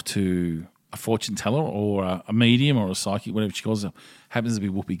goes off to a fortune teller or a medium or a psychic, whatever she calls herself. Happens to be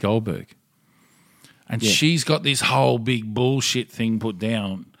Whoopi Goldberg. And she's got this whole big bullshit thing put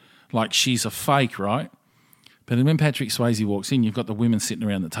down, like she's a fake, right? But then when Patrick Swayze walks in, you've got the women sitting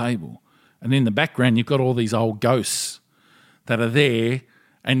around the table. And in the background, you've got all these old ghosts that are there.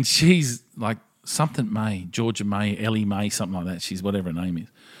 And she's like something May, Georgia May, Ellie May, something like that. She's whatever her name is.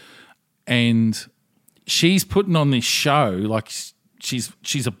 And she's putting on this show like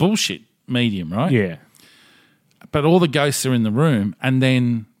she's a bullshit medium, right? Yeah. But all the ghosts are in the room, and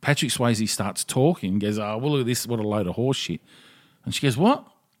then Patrick Swayze starts talking, goes, oh, well, look at this, what a load of horse shit. And she goes, what?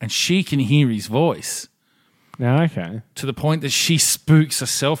 And she can hear his voice No, okay. to the point that she spooks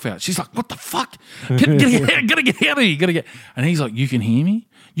herself out. She's like, what the fuck? Gotta get out of here. And he's like, you can hear me?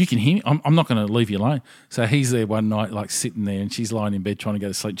 You can hear me? I'm not going to leave you alone. So he's there one night, like sitting there, and she's lying in bed trying to go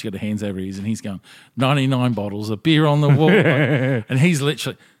to sleep. She's got her hands over her ears, and he's going, 99 bottles of beer on the wall. And he's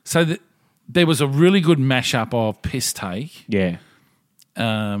literally... So there was a really good mashup of piss take. Yeah.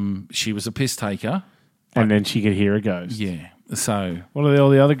 She was a piss taker. And then she could hear a ghost. Yeah. So... What are all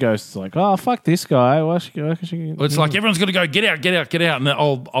the other ghosts like? Oh, fuck this guy. Why should she Well, it's like everyone's got to go, get out. And the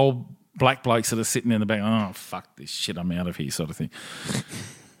old black blokes that are sitting in the back, oh, fuck this shit, I'm out of here sort of thing.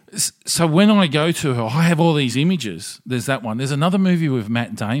 So when I go to her, I have all these images. There's that one. There's another movie with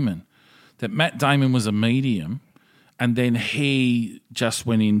Matt Damon, that Matt Damon was a medium, and then he just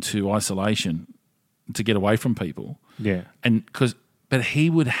went into isolation to get away from people. Yeah. But he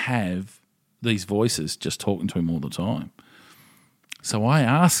would have these voices just talking to him all the time. So I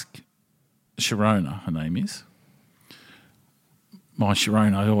asked Sharona, her name is. My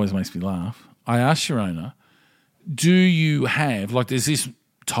Sharona, it always makes me laugh. I asked Sharona, do you have, like there's this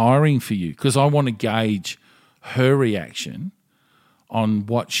tiring for you because I want to gauge her reaction on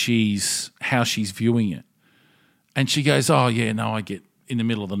how she's viewing it. And she goes, oh, yeah, no, I get in the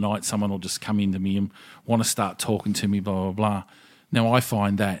middle of the night, someone will just come into me and want to start talking to me, blah, blah, blah. Now, I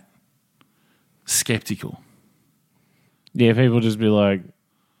find that skeptical. Yeah, people just be like,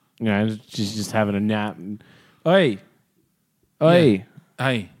 you know, she's just having a nap. And, oi, Hey,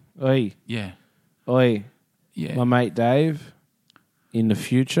 oi, yeah, oi. yeah. My mate Dave, in the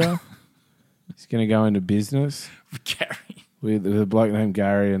future, he's going to go into business Gary. with a bloke named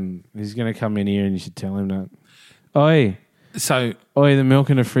Gary, and he's going to come in here and you should tell him that. Oi, So, the milk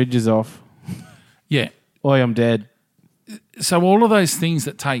in the fridge is off. yeah. Oi, I'm dead. So all of those things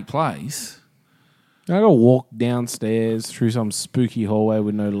that take place, I got to walk downstairs through some spooky hallway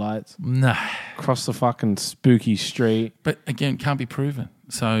with no lights, nah. across the fucking spooky street. But again, can't be proven.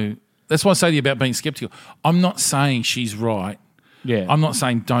 So that's what I say to you about being skeptical. I'm not saying she's right. Yeah. I'm not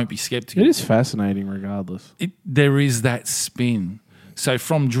saying don't be skeptical. It is fascinating regardless. There is that spin. So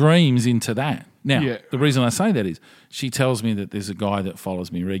from dreams into that. Now, Yeah. the reason I say that is she tells me that there's a guy that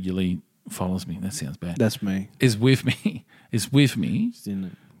follows me regularly. Follows me. That sounds bad. That's me. Is with me It's in the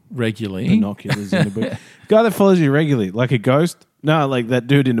regularly. binoculars in the bush. Guy that follows you regularly, like a ghost? No, like that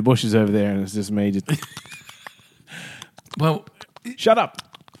dude in the bushes over there, and it's just me. Just Well, shut up.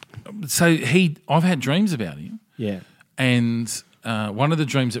 so I've had dreams about him. Yeah. And one of the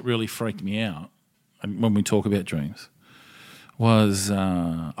dreams that really freaked me out, and when we talk about dreams, was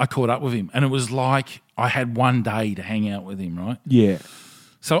I caught up with him. And it was like I had one day to hang out with him, right? Yeah.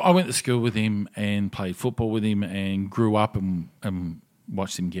 So I went to school with him and played football with him and grew up and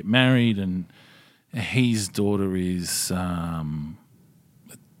watched him get married. And his daughter is 8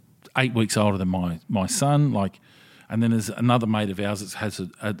 weeks older than my son. And then there's another mate of ours that has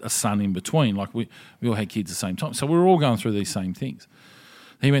a son in between. Like we all had kids at the same time. So we were all going through these same things.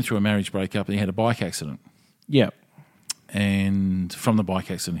 He went through a marriage breakup and he had a bike accident. Yeah. And from the bike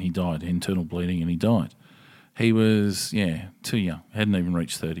accident, he died, internal bleeding, and he died. He was, too young. Hadn't even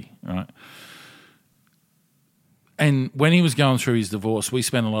reached 30, right? And when he was going through his divorce, we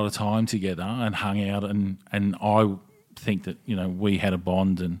spent a lot of time together and hung out, and I think that, we had a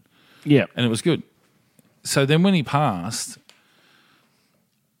bond and Yeah. it was good. So then when he passed,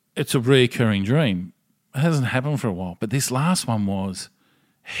 it's a reoccurring dream. It hasn't happened for a while, but this last one was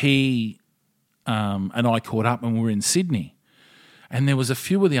he and I caught up and we were in Sydney. And there was a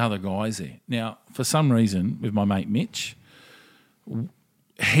few of the other guys there. Now, for some reason, with my mate Mitch,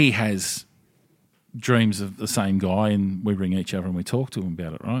 he has dreams of the same guy and we ring each other and we talk to him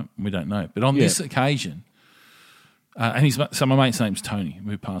about it, right? We don't know. But on this occasion, so my mate's name's Tony,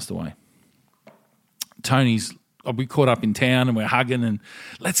 who passed away. We caught up in town and we're hugging and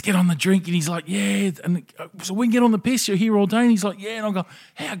let's get on the drink. And he's like, yeah. And so we can get on the piss. You're here all day. And he's like, yeah. And I go,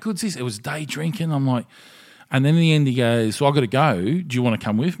 how good's this? It was day drinking. I'm like, and then in the end he goes, so I've got to go. Do you want to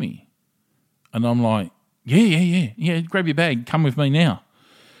come with me? And I'm like, yeah. Grab your bag. Come with me now.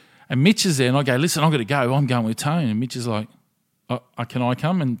 And Mitch is there and I go, listen, I've got to go. I'm going with Tone. And Mitch is like, can I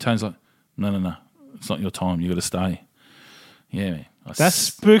come? And Tone's like, no. It's not your time. You've got to stay. Yeah, man. That's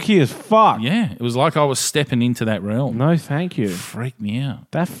spooky as fuck. Yeah, it was like I was stepping into that realm. No, thank you. Freaked me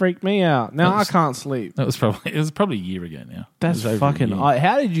out. That freaked me out. Now I can't sleep. It was probably a year ago now. That's It was over a fucking. year.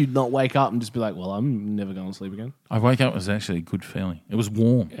 How did you not wake up and just be like, well, I'm never going to sleep again? I woke up. It was actually a good feeling. It was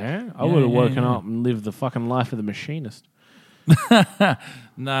warm. Yeah. I would have woken yeah. up and lived the fucking life of the machinist.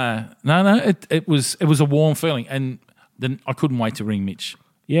 No. It was a warm feeling, and then I couldn't wait to ring Mitch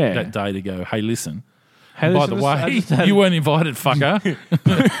Yeah. that day to go, hey, listen. Hey, By the way, you weren't invited, fucker.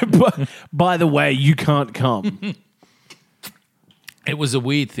 By the way, you can't come. It was a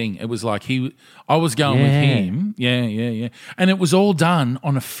weird thing. It was like I was going with Yeah. him. Yeah. And it was all done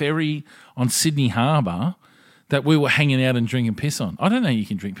on a ferry on Sydney Harbour that we were hanging out and drinking piss on. I don't know you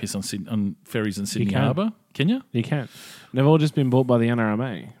can drink piss on ferries in Sydney can. Harbour. Can you? You can't. They've all just been bought by the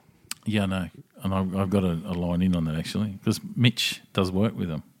NRMA. Yeah, I know. And I've got a line in on that actually because Mitch does work with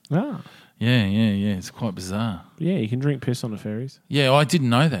them. Ah. Yeah. It's quite bizarre. Yeah, you can drink piss on the ferries. Yeah, I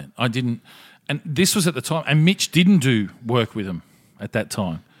didn't know that. I didn't. And this was at the time. And Mitch didn't do work with them at that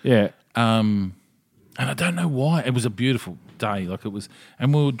time. Yeah. And I don't know why. It was a beautiful day. Like it was.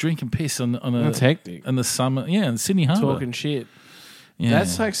 And we were drinking piss on a. That's hectic. In the summer. Yeah, in Sydney Harbour. Talking shit. Yeah.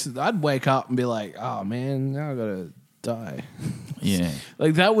 That's like, I'd wake up and be like, oh man, now I gotta die. Yeah.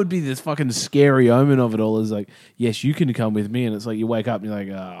 Like that would be this fucking scary omen of it all. Is like, yes, you can come with me, and it's like you wake up and you're like,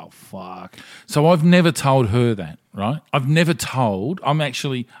 oh fuck. So I've never told her that, right? I'm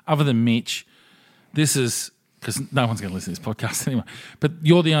actually, other than Mitch, this is, because no one's going to listen to this podcast anyway, but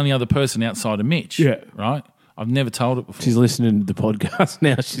you're the only other person outside of Mitch, Yeah. right? I've never told it before. She's listening to the podcast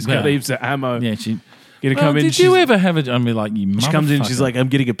now. She's got Yeah. heaps of ammo. Yeah, she. Gonna Well, come in. did you she's- ever have it? I mean, like you. She comes in. She's motherfucker. like, "I'm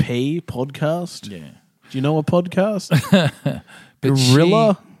getting a pee podcast. yeah, Do you know a podcast? But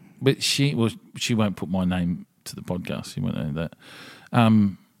Gorilla? she won't put my name to the podcast. She won't know that.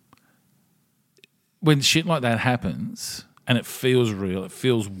 When shit like that happens and it feels real, it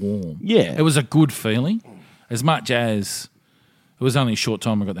feels warm. Yeah. It was a good feeling. As much as it was only a short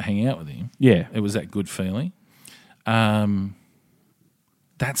time I got to hang out with him. Yeah. It was that good feeling.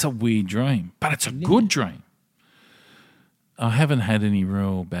 That's a weird dream, but it's a good dream. I haven't had any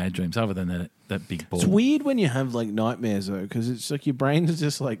real bad dreams other than that big ball. It's weird when you have like nightmares though, because it's like your brain is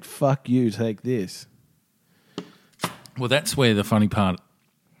just like, "Fuck you, take this." Well, that's where the funny part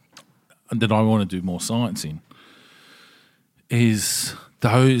that I want to do more science in is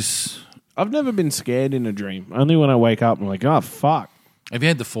those. I've never been scared in a dream. Only when I wake up, I'm like, "Oh fuck." Have you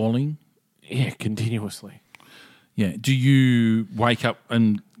had the falling? Yeah, continuously. Yeah. Do you wake up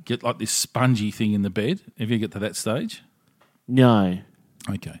and get like this spongy thing in the bed? Have you get to that stage? No.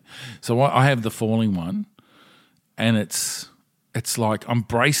 Okay. So I have the falling one, and it's like I'm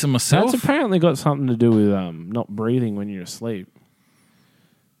bracing myself. That's apparently got something to do with not breathing when you're asleep.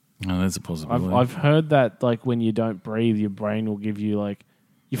 No, that's a possibility. I've heard that like when you don't breathe, your brain will give you like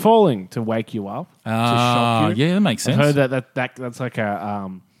you're falling to wake you up. To shock you. Yeah, that makes sense. I've heard that's like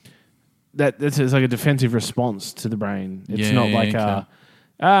a that's like a defensive response to the brain. It's Yeah, not like okay.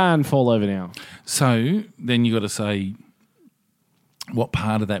 and fall over now. So then you got to say what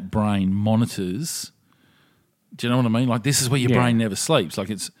part of that brain monitors. Do you know what I mean? Like this is where your Yeah. brain never sleeps. Like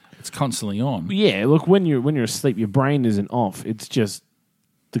it's constantly on. Yeah, look, when you're asleep, your brain isn't off. It's just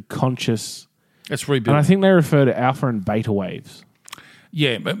the conscious. It's And rebuilt. I think they refer to alpha and beta waves.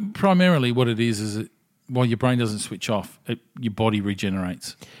 Yeah, but primarily what it is that while your brain doesn't switch off, your body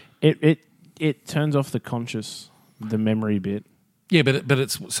regenerates. It turns off the memory bit. Yeah, but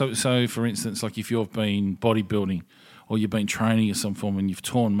it's so. For instance, like if you've been bodybuilding or you've been training in some form and you've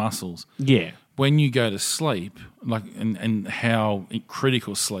torn muscles, Yeah. when you go to sleep, like and how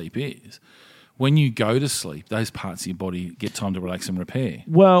critical sleep is, when you go to sleep, those parts of your body get time to relax and repair.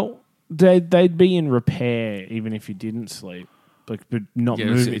 Well, they'd be in repair even if you didn't sleep, but not Yeah,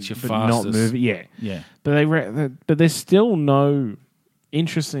 it's- moving. it's your but not fastest. moving. Yeah, Yeah, but there's still no.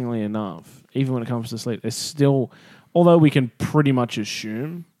 Interestingly enough, even when it comes to sleep, there's still, although we can pretty much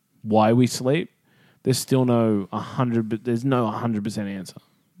assume why we sleep, there's still no 100. But there's no 100% answer.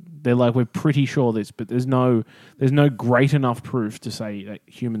 They're like, we're pretty sure this, but there's no great enough proof to say that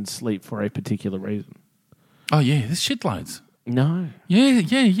humans sleep for a particular reason. Oh yeah, there's shitloads. No, Yeah.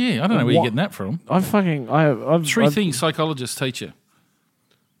 I don't know where What? you're getting that from. I've Three things psychologists teach you: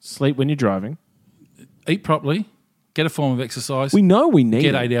 sleep when you're driving. eat properly, get a form of exercise. We know we need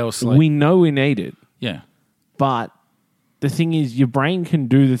Get it. 8 hours sleep. We know we need it. yeah, But the thing is, your brain can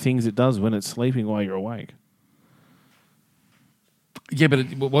do the things it does when it's sleeping while you're awake. yeah, but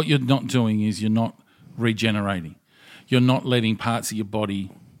what you're not doing is you're not regenerating. You're not letting parts of your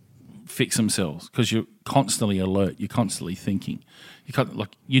body fix themselves because you're constantly alert. You're constantly thinking.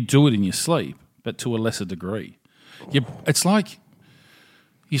 You do it in your sleep, but to a lesser degree. It's like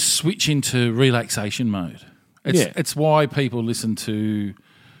you switch into relaxation mode. It's why people listen to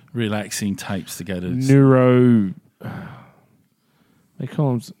relaxing tapes to go to They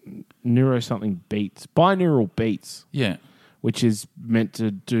call them neuro something beats, binaural beats, yeah. which is meant to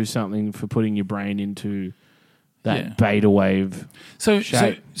do something for putting your brain into that Yeah. beta wave. So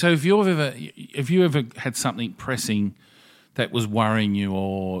shape. if you ever had something pressing that was worrying you,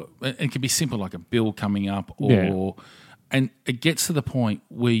 or it could be simple like a bill coming up, and it gets to the point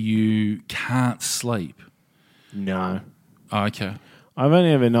where you can't sleep. No. Oh, okay. I've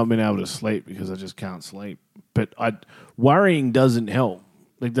only ever not been able to sleep because I just can't sleep. But worrying doesn't help.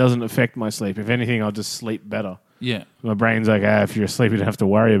 It doesn't affect my sleep. If anything, I'll just sleep better. Yeah. My brain's like, if you're asleep, you don't have to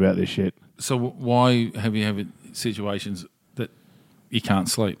worry about this shit. So why have you had situations that you can't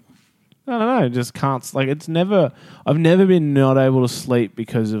sleep? I don't know. Just can't. Like, I've never been not able to sleep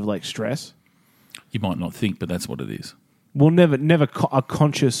because of like stress. You might not think, but that's what it is. Well, never a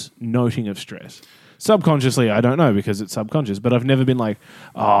conscious noting of stress. Subconsciously, I don't know because it's subconscious, but I've never been like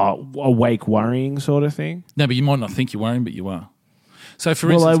awake worrying sort of thing. No, but you might not think you're worrying, but you are. So,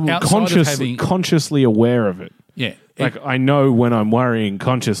 for instance, I'm outside of having... consciously aware of it. Yeah. Like, I know when I'm worrying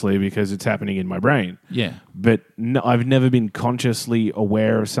consciously because it's happening in my brain. Yeah. But no, I've never been consciously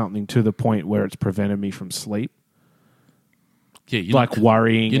aware of something to the point where it's prevented me from sleep. Yeah, you're like not-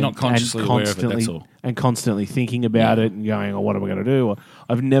 worrying. you're not and consciously aware of it, constantly, that's all. And constantly thinking about it and going, "Oh, what am I going to do?" Or,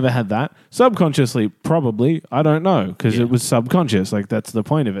 I've never had that. Subconsciously, probably, I don't know, because Yeah. it was subconscious. Like that's the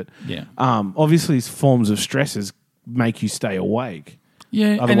point of it. Yeah. Obviously, forms of stresses make you stay awake. Yeah.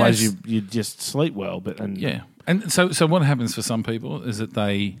 and Otherwise, that's- you just sleep well. Yeah. And so what happens for some people is that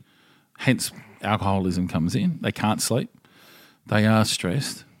they, hence alcoholism comes in. They can't sleep. They are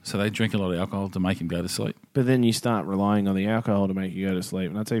stressed. So they drink a lot of alcohol to make them go to sleep. But then you start relying on the alcohol to make you go to sleep,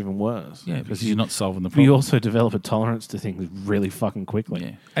 and that's even worse. Yeah, because you're not solving the You problem. also develop a tolerance to things really fucking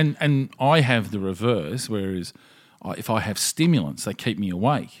quickly. Yeah. And I have the reverse, whereas if I have stimulants, they keep me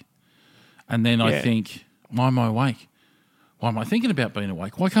awake. And then I Yeah. think, why am I awake? Why am I thinking about being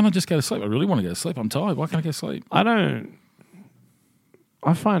awake? Why can't I just go to sleep? I really want to go to sleep. I'm tired. Why can't I go to sleep?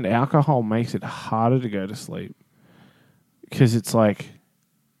 I find alcohol makes it harder to go to sleep because it's like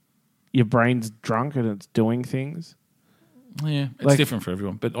your brain's drunk and it's doing things. Yeah, it's Like- different for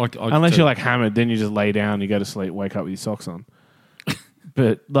everyone. But Unless you're like hammered, then you just lay down, you go to sleep, wake up with your socks on.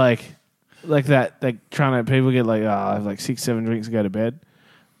 But like that, like trying to people get like, I have like 6-7 drinks and go to bed.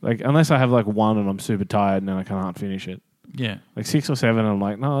 Like unless I have like one and I'm super tired and then I can't finish it. yeah. Like 6 or 7, I'm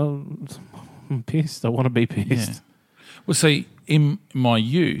like, no, I'm pissed. I want to be pissed. Yeah. Well, see, in my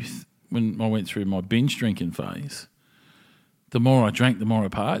youth, when I went through my binge drinking phase, the more I drank, the more I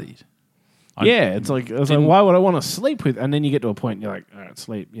partied. Yeah, it's like why would I want to sleep with? And then you get to a point and you're like, all right,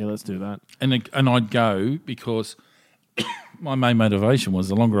 sleep. Yeah, let's do that. And I'd go because my main motivation was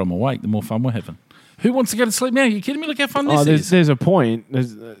the longer I'm awake, the more fun we're having. Who wants to go to sleep now? Are you kidding me? Look how fun this is. There's a point.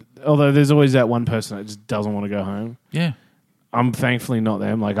 Although there's always that one person that just doesn't want to go home. Yeah. I'm thankfully not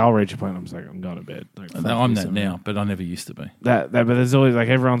them. Like I'll reach a point. I'm just like, I'm going to bed. Like, fuck I'm this, that now, but I never used to be. But there's always like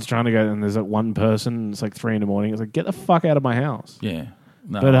everyone's trying to go, and there's like one person. And it's like 3 a.m. It's like get the fuck out of my house. Yeah.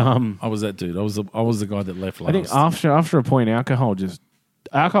 No, But, I was that dude. I was the guy that left last. I think after a point, alcohol just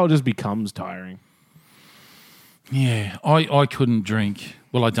becomes tiring. Yeah, I couldn't drink.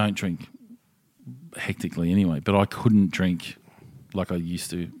 Well, I don't drink hectically anyway, but I couldn't drink like I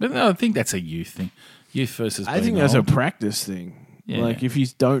used to. But no, I think that's a youth thing. Youth versus I being think that's a old. practice thing. Yeah. Like if you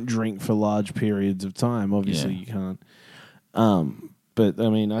don't drink for large periods of time, obviously Yeah. you can't. But I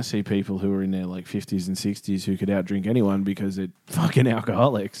mean, I see people who are in their like 50s and 60s who could outdrink anyone because they're fucking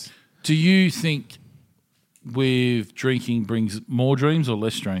alcoholics. Do you think with drinking brings more dreams or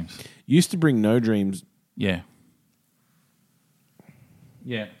less dreams? Used to bring no dreams. Yeah.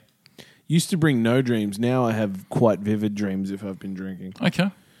 Yeah. Used to bring no dreams. Now I have quite vivid dreams if I've been drinking,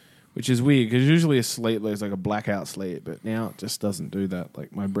 Okay. which is weird because usually a sleep there's like a blackout sleep, but now it just doesn't do that.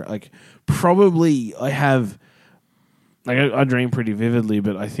 Like my probably I have like I dream pretty vividly,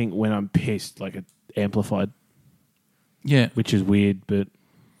 but I think when I'm pissed, like it amplified, Yeah. which is weird, but.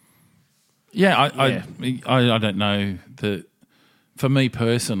 Yeah, I don't know that. For me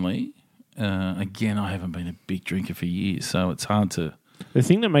personally, again, I haven't been a big drinker for years, so it's hard to. The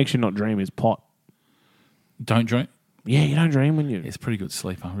thing that makes you not dream is pot. Don't drink. Yeah, you don't dream when you. It's a pretty good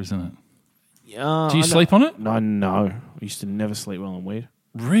sleeper, isn't it? Do Do you sleep on it? No. I used to never sleep well on weed.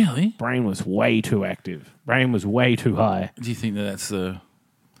 Really? Brain was way too active. Brain was way too high. Do you think that that's the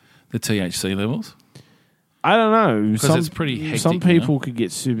THC levels? I don't know. 'Cause it's pretty hectic, Some you people know? could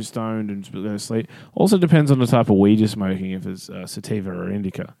get super stoned and go to sleep. Also depends on the type of weed you're smoking, if it's sativa or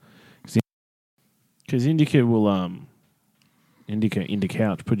indica. Because indica will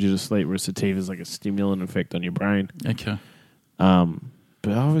indica to put you to sleep, whereas sativa is like a stimulant effect on your brain. Okay.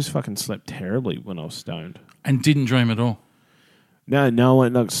 But I always fucking slept terribly when I was stoned. And didn't dream at all. No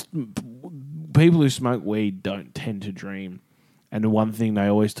one. Like, people who smoke weed don't tend to dream. And the one thing they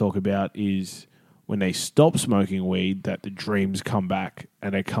always talk about is when they stop smoking weed, that the dreams come back,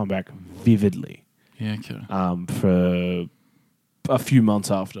 and they come back vividly Yeah, okay. for a few months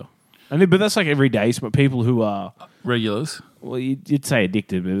after. But that's like every day. But people who are, Regulars. well, you'd say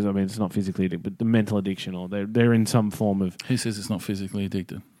addicted, but I mean, it's not physically addicted, but the mental addiction, or they're in some form of. Who says it's not physically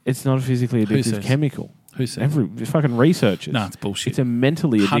addicted? It's not a physically Who addictive says? chemical. Who says? Every fucking researchers. No, it's bullshit. It's a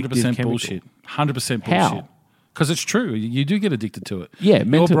mentally addictive 100% chemical. bullshit. 100% How? bullshit. Because it's true. You do get addicted to it. Yeah, Your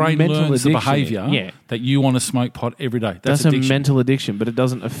mental brain learns the addiction. behaviour Yeah. that you want to smoke pot every day. That's addiction. a mental addiction, but it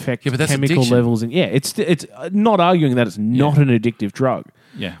doesn't affect Yeah, but that's chemical addiction. levels. It's not arguing that it's not an addictive drug,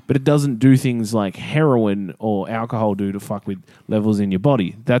 Yeah. but it doesn't do things like heroin or alcohol do to fuck with levels in your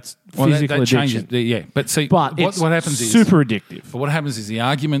body. That's Well, physical that addiction. changes. Yeah. But see, But what it's happens is super addictive. But what happens is the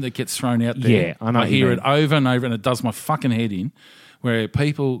argument that gets thrown out there. Yeah, I know what you hear mean. it over and over, and it does my fucking head in. Where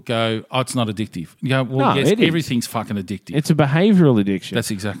people go, "Oh, it's not addictive." You go, "Well, No, yes, it is. everything's fucking addictive." It's a behavioral addiction.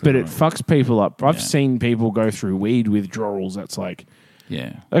 That's exactly But right. it fucks people up. I've Yeah. seen people go through weed withdrawals. That's like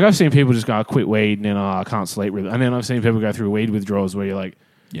Yeah. Like I've seen people just go, I quit weed and then I can't sleep with it. And then I've seen people go through weed withdrawals where you're like,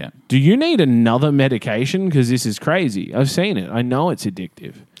 Yeah. do you need another medication? Because this is crazy. I've seen it. I know it's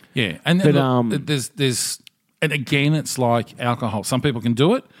addictive. Yeah. And But, look, there's and again, it's like alcohol. Some people can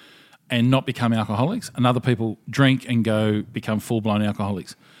do it and not become alcoholics, and other people drink and become full-blown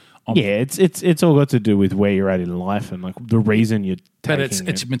alcoholics. Yeah, it's all got to do with where you're at in life and like the reason you're taking But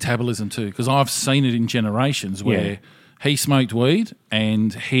it's metabolism too, because I've seen it in generations where he smoked weed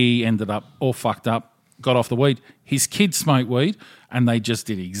and he ended up all fucked up, got off the weed. His kids smoked weed and they just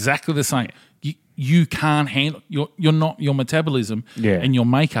did exactly the same. You can't handle you're not your metabolism and your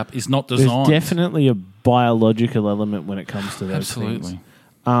makeup is not designed. There's definitely a biological element when it comes to those Absolutely.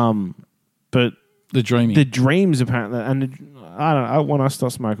 things. But The dreaming. the dreams apparently, and I don't know, when I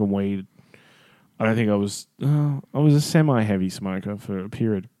stopped smoking weed, I don't think I was a semi-heavy smoker for a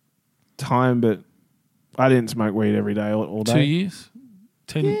period of time, but I didn't smoke weed every day all day. 2 years?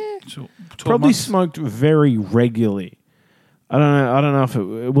 10? 12 Probably months? smoked very regularly. I don't know if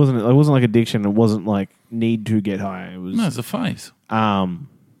it wasn't like addiction. It wasn't like need to get high. It was No, it's a phase.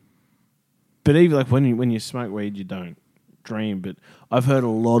 but even like when you smoke weed, you don't dream. But I've heard a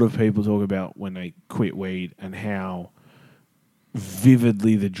lot of people talk about when they quit weed and how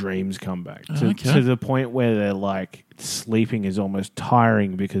vividly the dreams come back to the point where they're like sleeping is almost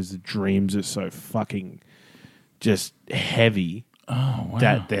tiring because the dreams are so fucking just heavy. Oh, wow.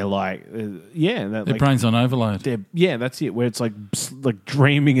 That they're like, that Their like, brain's on overload. that's it. Where it's like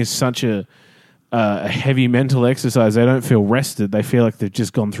dreaming is such a heavy mental exercise. They don't feel rested. They feel like they've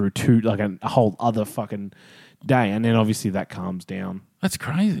just gone through a whole other fucking day, and then obviously that calms down. That's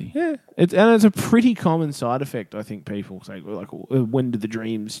crazy. Yeah, it's a pretty common side effect. I think people say like, when did the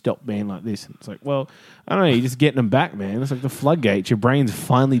dreams stop being like this? And it's like, well, I don't know. You're just getting them back, man. It's like the floodgates. Your brain's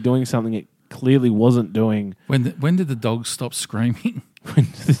finally doing something it clearly wasn't doing. When did the dog stop screaming? When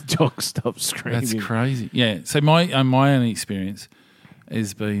did the dog stop screaming? That's crazy. Yeah. So my only experience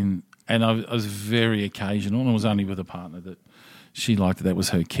has been, and I was very occasional, and I was only with a partner that she liked. That was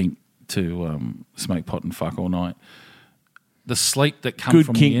her kink to smoke pot and fuck all night. The sleep that come Good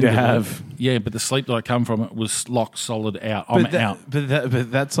from kink the end to of have. It, but the sleep that I come from it was lock solid out. I'm out.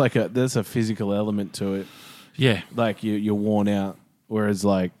 But that's like there's a physical element to it. Yeah. Like you're worn out, whereas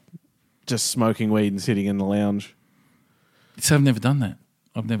like just smoking weed and sitting in the lounge. So I've never done that.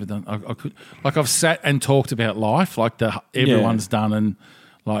 I've never done. I could like I've sat and talked about life like everyone's done, and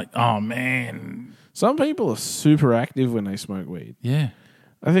like, oh man. Some people are super active when they smoke weed. Yeah.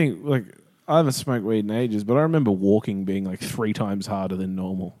 I think like I haven't smoked weed in ages, but I remember walking being like 3 times harder than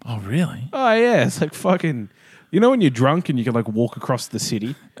normal. Oh really? Oh yeah, it's like fucking. You know when you're drunk and you can like walk across the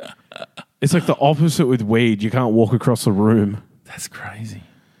city? It's like the opposite with weed. You can't walk across a room. That's crazy.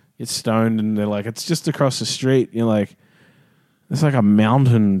 It's stoned and they're like, it's just across the street. You're like, it's like a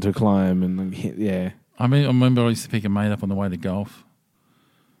mountain to climb, and like, yeah. I remember I used to pick a mate up on the way to golf.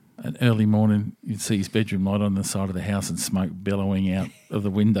 At early morning, you'd see his bedroom light on the side of the house and smoke billowing out of the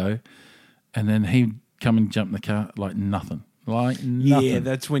window, and then he'd come and jump in the car like nothing. Yeah,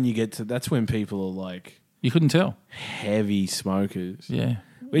 that's when you get to. That's when people are like You couldn't tell. heavy smokers. Yeah.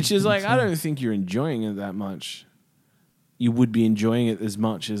 Which is like, I don't think you're enjoying it that much. You would be enjoying it as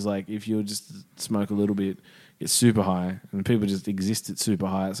much as like if you were just to smoke a little bit, get super high, and people just exist at super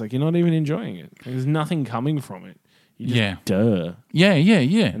high. It's like you're not even enjoying it. There's nothing coming from it. You just, duh. Yeah.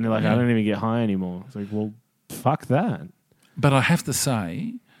 And they're like, Yeah. I don't even get high anymore. It's like, well, fuck that. But I have to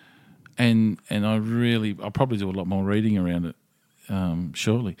say, and I'll probably do a lot more reading around it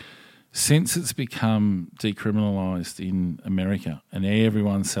shortly. Since it's become decriminalised in America and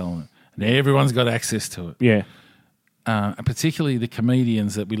everyone's selling it and everyone's got access to it, Yeah. and particularly the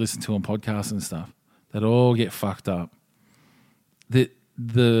comedians that we listen to on podcasts and stuff that all get fucked up,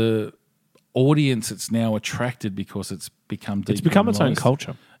 the audience it's now attracted because it's become It's become its own decriminalised.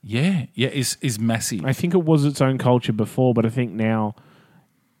 culture. Yeah, is massive. I think it was its own culture before, but I think now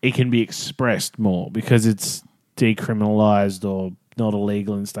it can be expressed more because it's decriminalized or not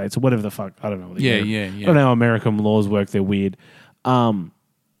illegal in states or whatever the fuck. I don't know. Yeah. I don't know how American laws work. They're weird.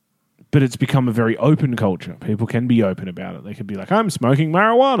 But it's become a very open culture. People can be open about it. They could be like, I'm smoking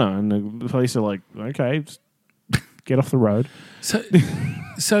marijuana. And the police are like, okay, just get off the road. So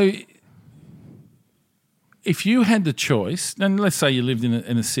if you had the choice, and let's say you lived in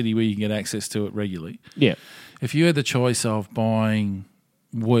a city where you can get access to it regularly. Yeah. If you had the choice of buying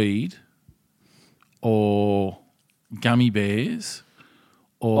weed or gummy bears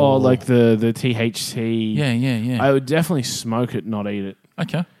or like the THC. Yeah. I would definitely smoke it, not eat it.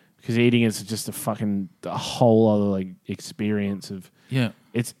 Okay. Because eating it's just a whole other like experience of Yeah.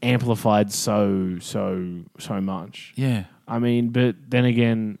 it's amplified so much. Yeah. I mean, but then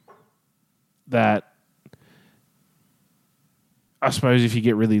again, that I suppose if you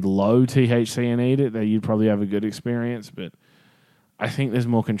get really low THC and eat it, then you'd probably have a good experience. But I think there's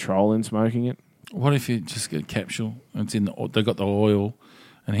more control in smoking it. What if you just get a capsule and it's in they've got the oil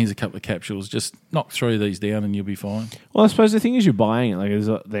and here's a couple of capsules, just knock 3 of these down and you'll be fine. Well, I suppose the thing is you're buying it. Like there's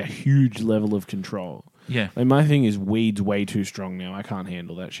a huge level of control. Yeah. Like my thing is weed's way too strong now. I can't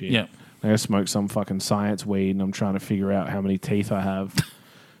handle that shit. Yeah. Like I smoke some fucking science weed and I'm trying to figure out how many teeth I have.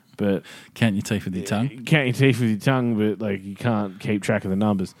 But Count your teeth with your tongue. count your teeth with your tongue, but like you can't keep track of the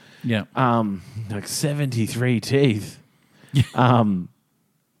numbers. Yeah. Like 73 teeth.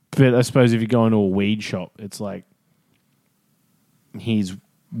 But I suppose if you go into a weed shop, it's like here's 1%,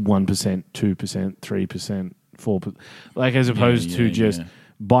 2%, 3%, 4%. Like as opposed to just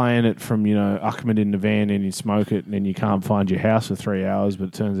buying it from, Ahmed in the van and you smoke it and then you can't find your house for 3 hours, but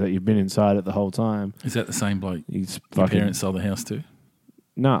it turns out you've been inside it the whole time. Is that the same bloke He's your parents sold the house to?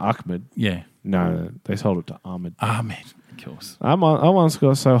 No, Ahmed. Yeah. No, they sold it to Ahmed. Ahmed, of course. I once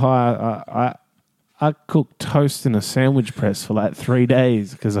got so high, I cooked toast in a sandwich press for like 3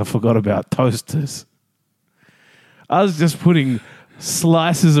 days because I forgot about toasters. I was just putting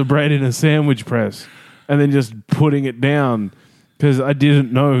slices of bread in a sandwich press and then just putting it down because I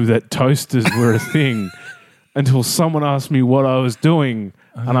didn't know that toasters were a thing until someone asked me what I was doing.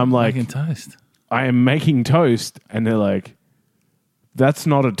 And I'm like, making toast. I am making toast. And they're like, that's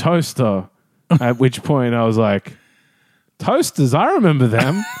not a toaster. At which point I was like, toasters, I remember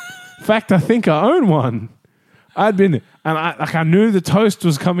them. In fact, I think I own one. I knew the toast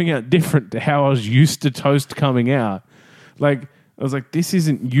was coming out different to how I was used to toast coming out. Like, I was like, this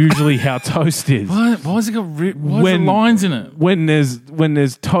isn't usually how toast is. Why has it got why is there lines in it? When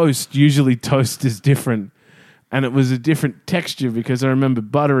there's toast, usually toast is different. And it was a different texture because I remember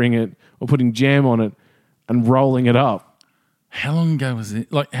buttering it or putting jam on it and rolling it up. How long ago was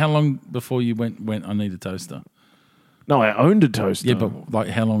it? Like, how long before you went I need a toaster? No, I owned a toaster. Yeah, but like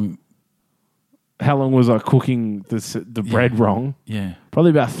how long? How long was I cooking the bread wrong? Yeah. Probably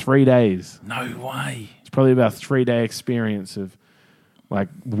about 3 days. No way. It's probably about a 3-day experience of like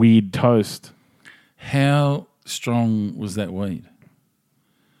weed toast. How strong was that weed?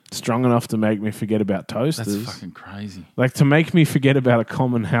 Strong enough to make me forget about toasters. That's fucking crazy. Like to make me forget about a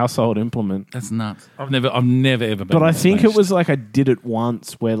common household implement. That's nuts. I've never ever been. But I think it was like I did it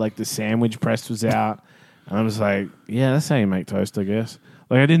once where like the sandwich press was out and I was like, yeah, that's how you make toast, I guess.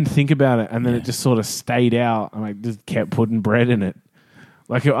 Like I didn't think about it and then it just sort of stayed out and I just kept putting bread in it.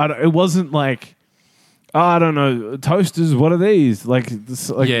 Like it wasn't like, oh, I don't know, toasters, what are these? Like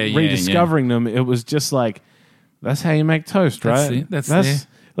rediscovering them. It was just like, that's how you make toast, right? That's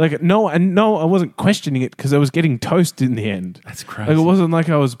like, no, I wasn't questioning it because I was getting toast in the end. That's crazy. Like it wasn't like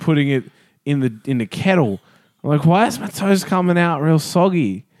I was putting it in the kettle. I'm like, why is my toast coming out real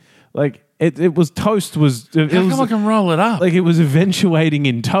soggy? Like it was toast was. How come I can roll it up? Like it was eventuating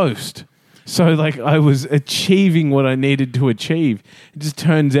in toast. So like I was achieving what I needed to achieve. It just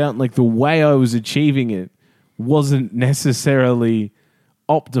turns out like the way I was achieving it wasn't necessarily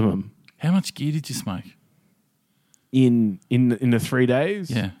optimum. How much gear did you smoke? In the 3 days?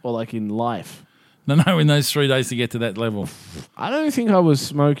 Yeah. Or like in life? No, in those 3 days to get to that level. I don't think I was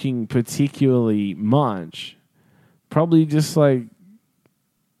smoking particularly much. Probably just like,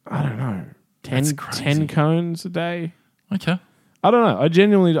 I don't know, 10 cones a day. Okay. I don't know.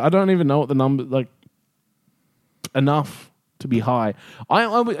 I don't even know what the number, like, enough to be high.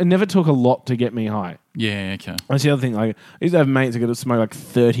 I never took a lot to get me high. Yeah, okay. That's the other thing. Like, I used to have mates that could smoke like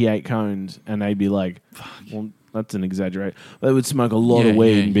 38 cones and they'd be like, well, that's an exaggerate. They would smoke a lot of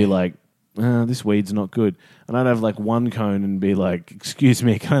weed and be like, this weed's not good. And I'd have like one cone and be like, excuse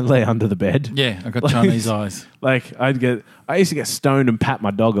me, can I lay under the bed? Yeah, I got Chinese eyes. Like I used to get stoned and pat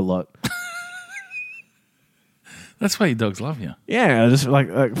my dog a lot. That's why your dogs love you. Yeah, just like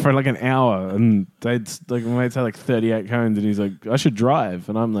for like an hour, and they'd like my mates had like 38 cones, and he's like, I should drive,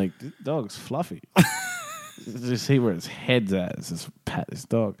 and I'm like, this dog's fluffy. Just see where his head's at. Just pat this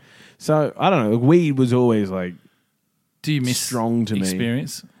dog. So I don't know. Weed was always like, do you miss strong to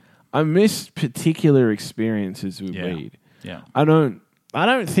experience? Me. I miss particular experiences with weed. Yeah, I don't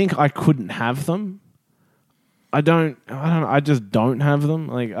think I couldn't have them. I just don't have them.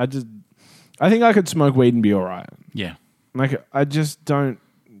 Like I think I could smoke weed and be all right. Yeah. Like, I just don't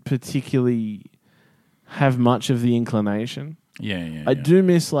particularly have much of the inclination. Yeah. I do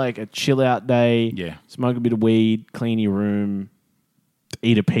miss, like, a chill-out day. Yeah. Smoke a bit of weed, clean your room,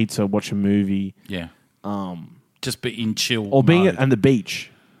 eat a pizza, watch a movie. Yeah. Just be in chill or being mode. at the beach.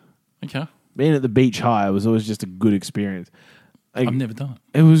 Okay. Being at the beach high was always just a good experience. Like, I've never done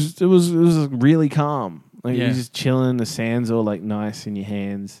it. It was really calm. Like Yeah. you're just chilling. The sand's all like nice in your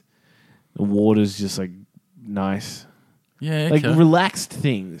hands. The water's just like nice. Yeah, Like okay. relaxed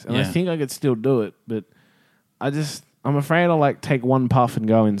things. And I Yeah. think I could still do it, but I'm afraid I'll like take one puff and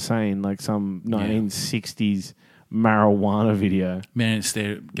go insane, like some 1960s marijuana video. Man, it's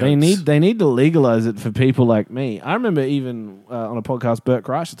there. It They goes. need to legalize it for people like me. I remember even on a podcast, Bert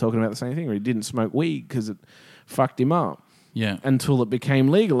Kreischer talking about the same thing, where he didn't smoke weed because it fucked him up Yeah. until it became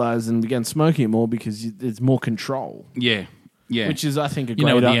legalized and began smoking it more because there's more control. Yeah. Yeah. Which is, I think, a you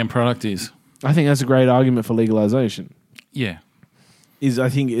know great. what the end product is. I think that's a great argument for legalization. Yeah. I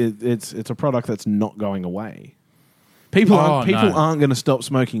think it's a product that's not going away. People aren't going to stop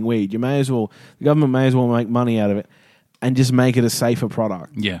smoking weed. The government may as well make money out of it and just make it a safer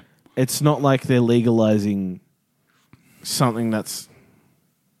product. Yeah. It's not like they're legalizing something that's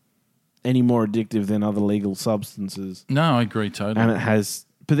any more addictive than other legal substances. No, I agree totally. And it has,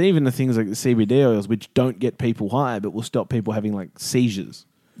 but even the things like the CBD oils, which don't get people high, but will stop people having like seizures.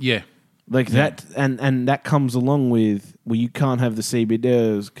 yeah. Like that, and that comes along with, well, you can't have the CBD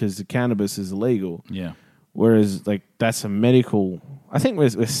oils because the cannabis is illegal. Yeah. Whereas, like, that's a medical. I think we're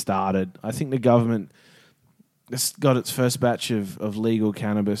started. I think the government has got its first batch of legal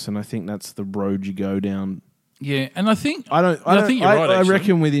cannabis, and I think that's the road you go down. Yeah. And I think I think you're right. I actually.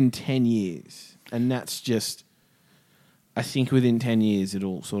 reckon within 10 years, and that's just. I think within 10 years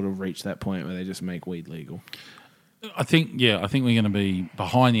it'll sort of reach that point where they just make weed legal. I think we're going to be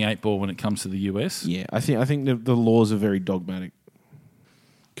behind the 8 ball when it comes to the US. Yeah, I think the laws are very dogmatic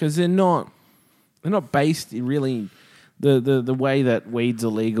because they're not based in really the way that weed's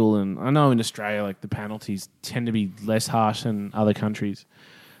illegal. And I know in Australia, like the penalties tend to be less harsh than other countries,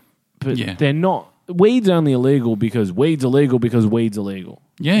 but Yeah. they're not. Weed's only illegal because weed's illegal because weed's illegal.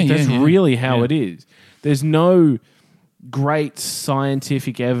 Yeah, That's yeah. really how Yeah. it is. There's no great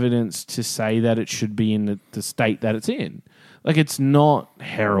scientific evidence to say that it should be in the state that it's in. Like, it's not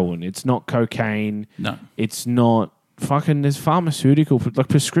heroin. It's not cocaine. No. It's not fucking... There's pharmaceutical... Like,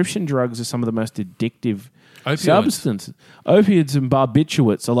 prescription drugs are some of the most addictive Opioids. substances. Opiates and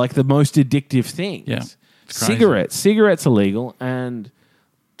barbiturates are, like, the most addictive things. Yeah. It's crazy. Cigarettes are legal, and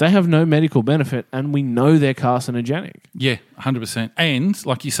they have no medical benefit, and we know they're carcinogenic. Yeah, 100%. And,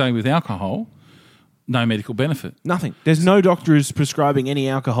 like you say, with alcohol, no medical benefit. Nothing. There's no doctor who's prescribing any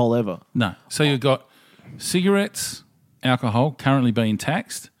alcohol ever. No. So you've got cigarettes, alcohol currently being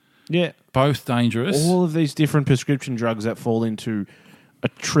taxed, Yeah. both dangerous. All of these different prescription drugs that fall into a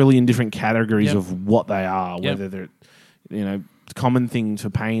trillion different categories Yep. of what they are, Yep. whether they're, common things for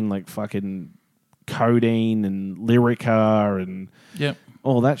pain like fucking codeine and Lyrica and Yep.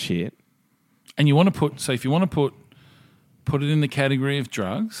 all that shit. And you want to if you want to put it in the category of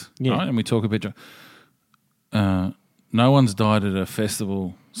drugs, Yeah. right? And we talk about drugs. No one's died at a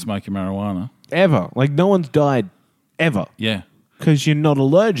festival smoking marijuana. Ever. Like, no one's died ever Yeah. because you're not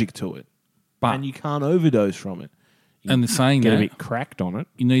allergic to it. But And you can't overdose from it. and saying Get a that, bit cracked on it.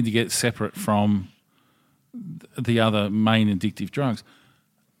 you need to get separate from the other main addictive drugs.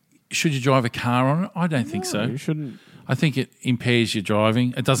 Should you drive a car on it? I don't think so. You shouldn't. I think it impairs your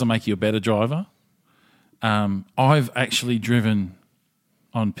driving. It doesn't make you a better driver. I've actually driven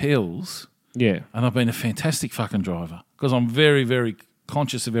on pills, Yeah. and I've been a fantastic fucking driver because I'm very, very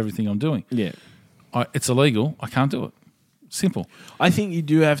conscious of everything I'm doing. Yeah. It's illegal. I can't do it. Simple. I think you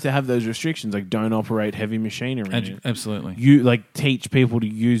do have to have those restrictions, like don't operate heavy machinery. in it. Absolutely. You like teach people to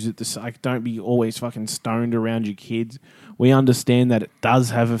use it. Like, don't be always fucking stoned around your kids. We understand that it does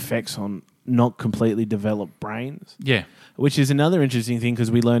have effects on not completely developed brains, Yeah. which is another interesting thing because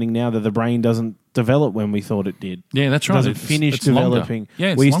we're learning now that the brain doesn't develop when we thought it did. Yeah, that's It right. doesn't finish it's longer. developing. Yeah,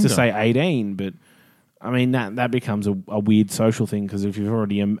 it's we used longer. to say 18, but I mean that becomes a weird social thing because if you've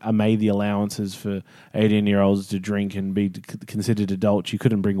already made the allowances for 18-year-olds to drink and be considered adults, you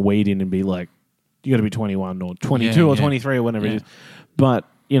couldn't bring weed in and be like, you got to be 21 or 22 or 23 or whatever Yeah. it is. But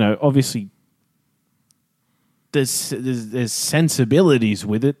obviously, there's sensibilities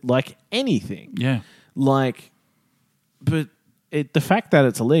with it, like anything. Yeah. But the fact that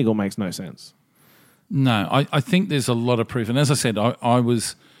it's illegal makes no sense. No, I think there's a lot of proof. And as I said, I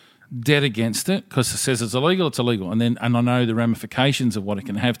was dead against it because it says it's illegal, it's illegal. And I know the ramifications of what it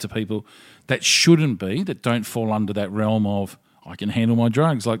can have to people that shouldn't be, that don't fall under that realm of, I can handle my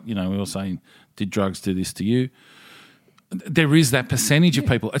drugs. Like, we were saying, did drugs do this to you? There is that percentage of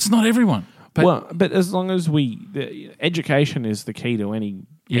people. It's not everyone. But But as long as education is the key to any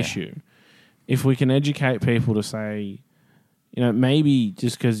Yeah. issue. If we can educate people to say, maybe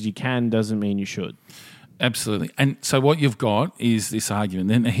just because you can doesn't mean you should. Absolutely. And so what you've got is this argument.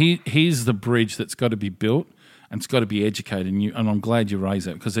 Then here's the bridge that's got to be built and it's got to be educated. And I'm glad you raised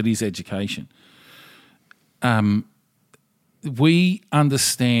that because it is education. we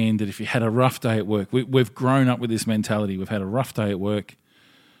understand that if you had a rough day at work, we've grown up with this mentality. We've had a rough day at work,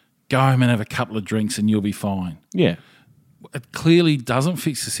 go home and have a couple of drinks and you'll be fine. Yeah. It clearly doesn't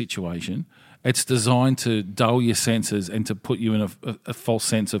fix the situation. It's designed to dull your senses and to put you in a false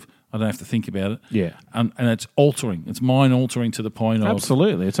sense of, I don't have to think about it. Yeah. And it's altering. It's mind altering to the point of...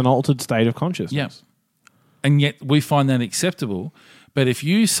 Absolutely. It's an altered state of consciousness. Yeah. And yet we find that acceptable. But if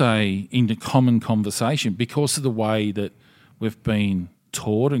you say in the common conversation, because of the way that we've been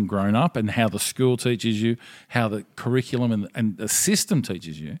taught and grown up and how the school teaches you, how the curriculum and the system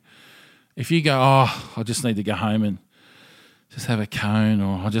teaches you, if you go, oh, I just need to go home and just have a cone,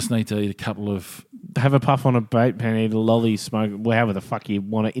 or I just need to eat a couple of... Have a puff on a vape pen, eat a lolly, smoke, however the fuck you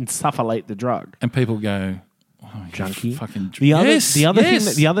want to insufflate the drug. And people go, oh, Junkie. Fucking The other yes.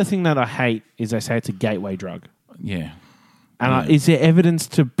 the other thing that I hate is they say it's a gateway drug. Yeah. And is there evidence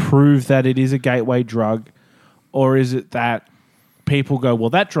to prove that it is a gateway drug, or is it that people go,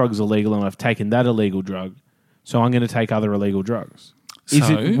 well, that drug's illegal and I've taken that illegal drug, so I'm going to take other illegal drugs? Is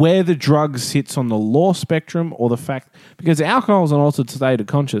it where the drug sits on the law spectrum, or the fact... Because alcohol is an altered state of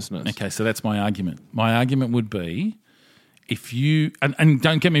consciousness. Okay, so that's my argument. My argument would be, if you... And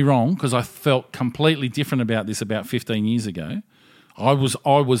don't get me wrong, because I felt completely different about this about 15 years ago. I was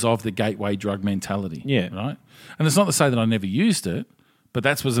of the gateway drug mentality. Yeah. Right? And it's not to say that I never used it, but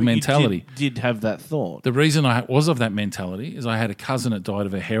that was a mentality. You did have that thought. The reason I was of that mentality is I had a cousin that died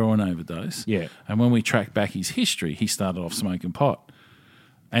of a heroin overdose. Yeah. And when we tracked back his history, he started off smoking pot.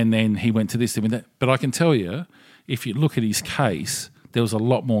 And then he went to this, he went that. But I can tell you, if you look at his case, there was a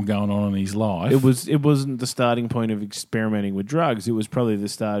lot more going on in his life. It wasn't the starting point of experimenting with drugs. It was probably the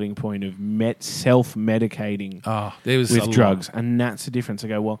starting point of self-medicating with drugs. And that's the difference. I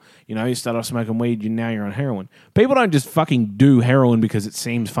go, well, you start off smoking weed, now you're on heroin. People don't just fucking do heroin because it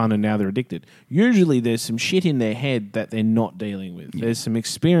seems fun and now they're addicted. Usually there's some shit in their head that they're not dealing with. Yeah. There's some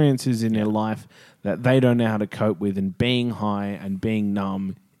experiences in their life that they don't know how to cope with, and being high and being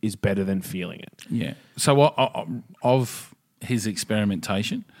numb is better than feeling it. Yeah. So of his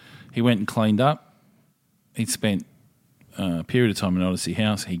experimentation, he went and cleaned up. He'd spent a period of time in Odyssey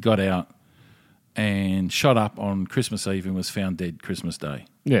House. He got out and shot up on Christmas Eve and was found dead Christmas Day.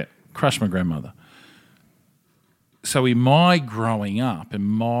 Yeah. Crushed my grandmother. So in my growing up and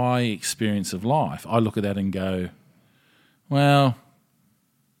my experience of life, I look at that and go, well...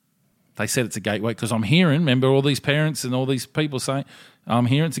 They said it's a gateway because I'm hearing, remember all these parents and all these people saying, I'm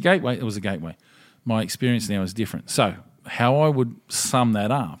hearing it's a gateway. It was a gateway. My experience now is different. So how I would sum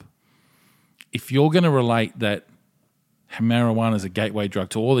that up, if you're going to relate that marijuana is a gateway drug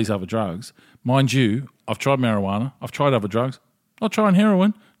to all these other drugs, mind you, I've tried marijuana, I've tried other drugs, not trying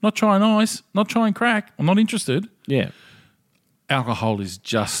heroin, not trying ice, not trying crack, I'm not interested. Yeah. Alcohol is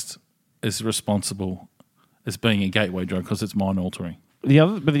just as responsible as being a gateway drug because it's mind-altering. The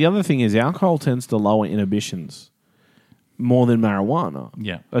other thing is alcohol tends to lower inhibitions more than marijuana.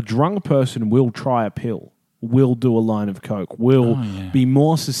 Yeah. A drunk person will try a pill, will do a line of coke, will be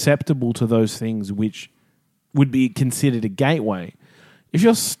more susceptible to those things which would be considered a gateway. If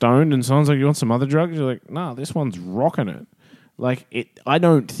you're stoned and someone's like, you want some other drugs? You're like, nah, this one's rocking it. Like, I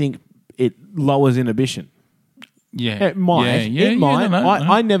don't think it lowers inhibition. Yeah. It might. Yeah, it might. No.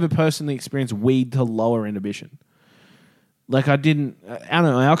 I never personally experienced weed to lower inhibition. Like, I don't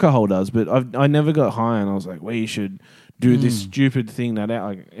know, alcohol does, but I never got high and I was like, well, you should do this stupid thing that out.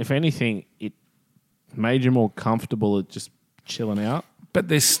 Like, if anything, it made you more comfortable at just chilling out. But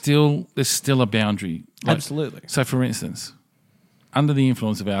there's still a boundary. Like, absolutely. So, for instance, under the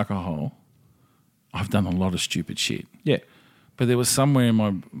influence of alcohol, I've done a lot of stupid shit. Yeah. But there was somewhere in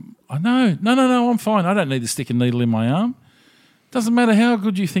my... No, I'm fine. I don't need to stick a needle in my arm. Doesn't matter how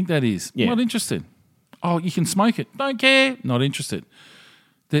good you think that is. Yeah. Not interested. Oh, you can smoke it. Don't care. Not interested.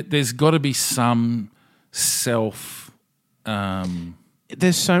 There's got to be some self...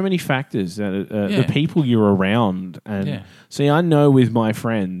 There's so many factors that the people you're around. And see, I know with my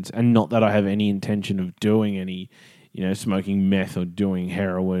friends, and not that I have any intention of doing any, smoking meth or doing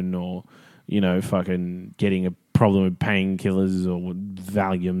heroin or, fucking getting a problem with painkillers or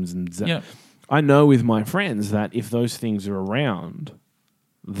Valiums and I know with my friends that if those things are around,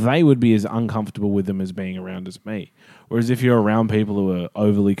 they would be as uncomfortable with them as being around as me. Whereas if you're around people who are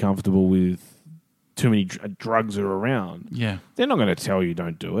overly comfortable with too many drugs are around, they're not going to tell you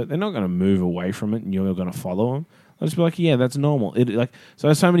don't do it. They're not going to move away from it and you're going to follow them. They'll just be like, yeah, that's normal. So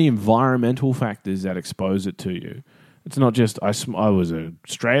there's so many environmental factors that expose it to you. It's not just I was a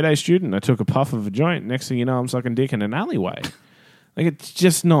straight A student. I took a puff of a joint. Next thing you know, I'm sucking dick in an alleyway. Like, it's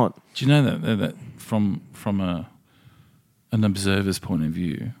just not. Do you know that from an observer's point of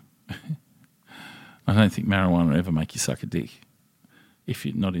view, I don't think marijuana will ever make you suck a dick if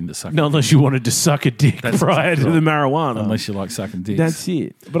you're not into sucking. Not unless you wanted to suck a dick That's prior to exactly the right. marijuana. Unless you like sucking dicks. That's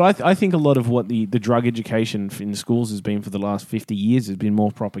it. But I think a lot of what the drug education in schools has been for the last 50 years has been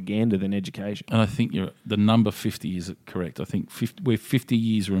more propaganda than education. And I think the number 50 is correct. I think we're 50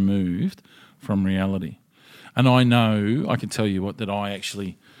 years removed from reality. And I can tell you what, that I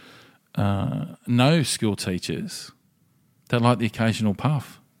actually know school teachers that like the occasional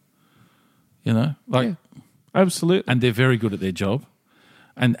puff. You know? Yeah, absolutely. And they're very good at their job.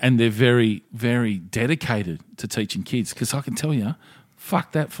 And they're very, very dedicated to teaching kids. Because I can tell you,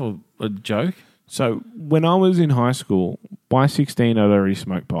 fuck that for a joke. So when I was in high school, by 16, I'd already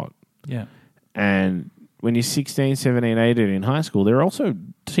smoked pot. Yeah. And when you're 16, 17, 18 in high school, they're also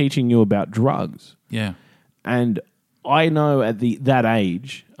teaching you about drugs. Yeah. And I know at that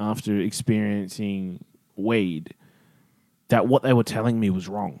age, after experiencing weed, that what they were telling me was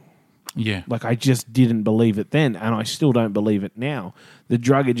wrong. Yeah. Like, I just didn't believe it then, and I still don't believe it now. The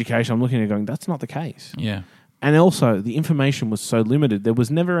drug education, I'm looking at it going, that's not the case. Yeah. And also, the information was so limited. There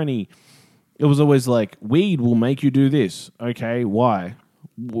was never any... It was always like, weed will make you do this. Okay, why?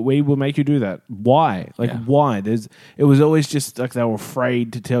 Weed will make you do that. Why? Like, Yeah. why? It was always just like they were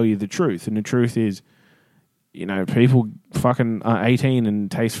afraid to tell you the truth. And the truth is, you know, people fucking are 18 and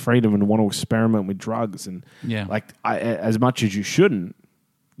taste freedom and want to experiment with drugs. And, Yeah. like, as much as you shouldn't,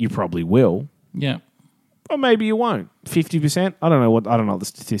 you probably will. Yeah. Or maybe you won't. 50%? I don't know what the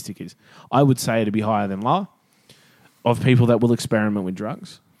statistic is. I would say it'd be higher than low of people that will experiment with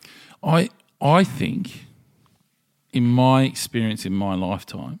drugs. I think, in my experience in my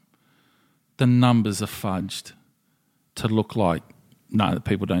lifetime, the numbers are fudged to look like, no, that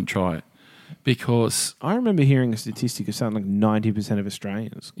people don't try it. Because... I remember hearing a statistic of something like 90% of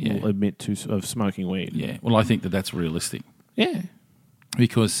Australians Yeah. will admit of smoking weed. Yeah, well, I think that's realistic. Yeah.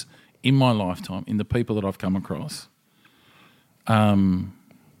 Because in my lifetime, in the people that I've come across, I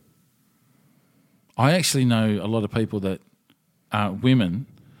actually know a lot of people that are women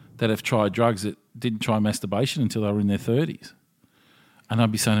that have tried drugs that didn't try masturbation until they were in their 30s. And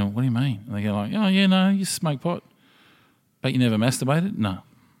I'd be saying to them, what do you mean? And they go like, oh, yeah, no, you smoke pot. But you never masturbated? No.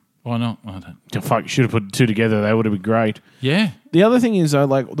 Why not? I don't. Oh, fuck, you should have put the two together. That would have been great. Yeah. The other thing is, though,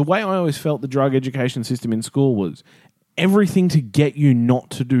 like, the way I always felt the drug education system in school was everything to get you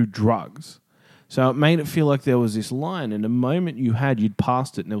not to do drugs. So it made it feel like there was this line, and the moment you'd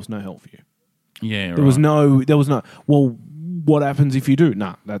passed it, and there was no help for you. Yeah, There was no, well, what happens if you do?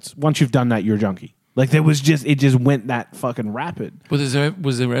 Nah, once you've done that, you're a junkie. Like, it just went that fucking rapid. Was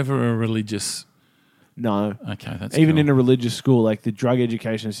there ever a religious... No. Okay, that's Even cool. in a religious school, like, the drug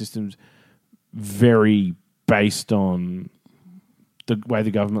education system's very based on the way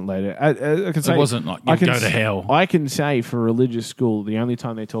the government laid it. I can say, wasn't like, you go to hell. I can say for a religious school, the only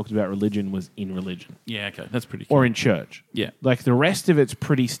time they talked about religion was in religion Yeah, okay, that's pretty cool. or in church. Yeah. Like, the rest of it's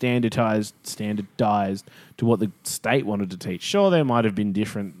pretty standardized to what the state wanted to teach. Sure, there might have been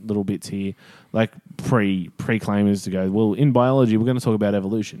different little bits here, like pre-claimers to go, well, in biology, we're going to talk about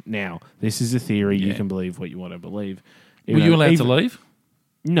evolution. Now, this is a theory. You Yeah. can believe what you want to believe. Were you allowed to leave?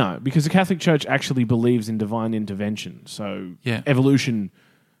 No, because the Catholic Church actually believes in divine intervention. So Yeah. evolution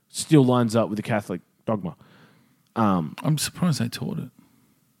still lines up with the Catholic dogma. I'm surprised they taught it.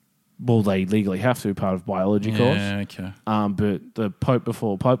 Well, they legally have to, part of biology course. Yeah, okay. But the Pope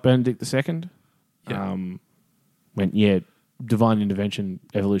before, Pope Benedict II, Yeah. went, yeah, divine intervention,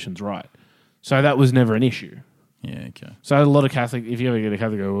 evolution's right. So that was never an issue. Yeah, okay. So a lot of Catholic, if you ever get a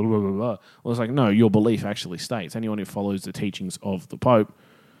Catholic go, blah, blah, blah, blah, well, it's like, no, your belief actually states. Anyone who follows the teachings of the Pope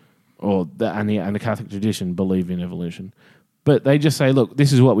or and the Catholic tradition believe in evolution. But they just say, look,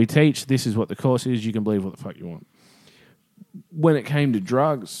 this is what we teach. This is what the course is. You can believe what the fuck you want. When it came to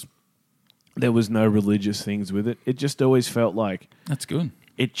drugs, there was no religious things with it. It just always felt like... That's good.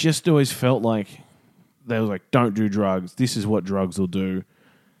 It just always felt like they was like, don't do drugs. This is what drugs will do.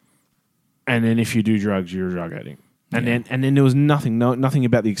 And then if you do drugs, you're a drug addict. And then there was nothing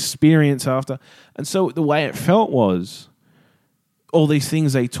about the experience after. And so the way it felt was all these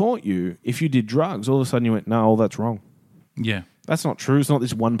things they taught you, if you did drugs, all of a sudden you went, no, that's wrong. Yeah. That's not true. It's not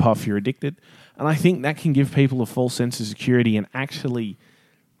this one puff you're addicted. And I think that can give people a false sense of security and actually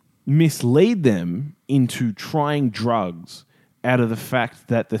mislead them into trying drugs out of the fact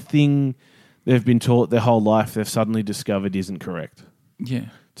that the thing they've been taught their whole life they've suddenly discovered isn't correct. Yeah.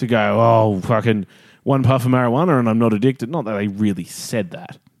 To go, oh, fucking one puff of marijuana and I'm not addicted. Not that they really said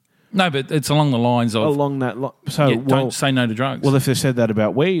that. No, but it's along the lines of... Along that so, yeah, well, don't say no to drugs. well, if they said that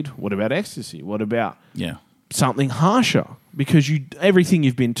about weed, what about ecstasy? What about yeah. something harsher? Because everything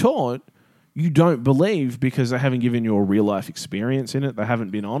you've been taught, you don't believe because they haven't given you a real life experience in it. They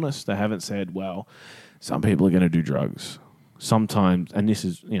haven't been honest. They haven't said, well, some people are going to do drugs sometimes, and this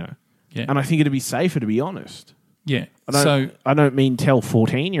is, Yeah. And I think it'd be safer to be honest. Yeah. I don't mean tell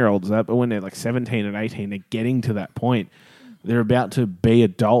 14-year-olds that, but when they're like 17 and 18, they're getting to that point. They're about to be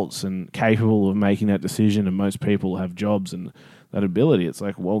adults and capable of making that decision, and most people have jobs and that ability. It's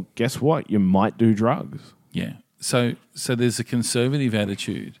like, well, guess what? You might do drugs. Yeah. So there's a conservative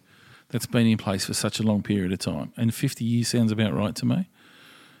attitude that's been in place for such a long period of time, and 50 years sounds about right to me,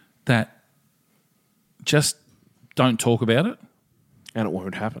 that just don't talk about it. And it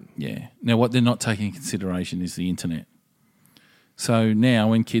won't happen. Yeah. Now, what they're not taking into consideration is the internet. So now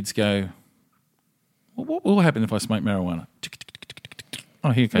when kids go, well, what will happen if I smoke marijuana?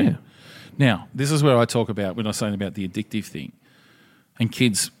 Oh, here, okay. Yeah. Now, this is where I talk about when I was saying about the addictive thing, and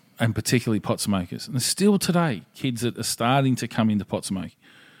kids, and particularly pot smokers. And still today, kids that are starting to come into pot smoking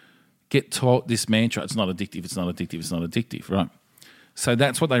get taught this mantra, it's not addictive, it's not addictive, it's not addictive, right? So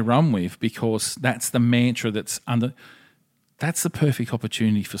that's what they run with, because that's the mantra that's under... That's the perfect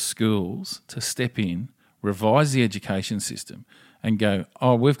opportunity for schools to step in, revise the education system, and go,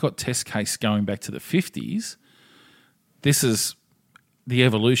 oh, we've got test case going back to the 50s. This is the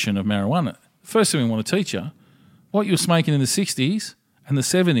evolution of marijuana. First thing we want to teach you, what you were smoking in the 60s and the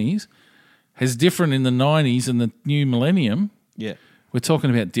 70s is different in the 90s and the new millennium. Yeah. We're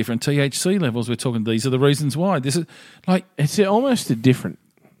talking about different THC levels. We're talking, these are the reasons why. This is like... It's almost a different...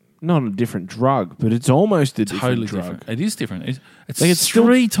 Not a different drug, but it's almost a totally different drug. different. It is different. It's Like, it's still-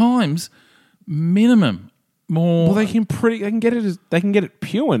 3 times minimum more. Well, they can get it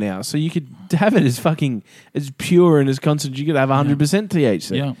pure now, so you could have it as pure and as constant. You could have 100%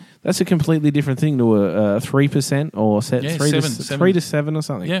 THC. Yeah. That's a completely different thing to a 3% or Yeah, 3 to 7 or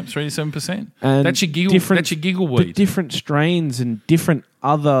something. Yeah, 3 to 7%. And That's your giggle. That's your giggle But weed. different strains and different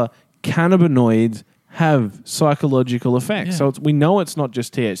other cannabinoids have psychological effects. Yeah. So we know it's not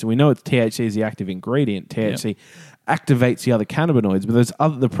just THC. We know THC is the active ingredient. THC activates the other cannabinoids,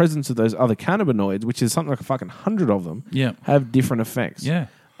 but the presence of those other cannabinoids, which is something like a fucking 100 of them, Yeah. have different effects. Yeah.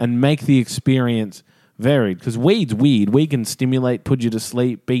 And make the experience varied. Because weed's weed. Weed can stimulate, put you to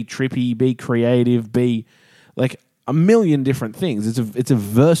sleep, be trippy, be creative, be like a million different things. It's a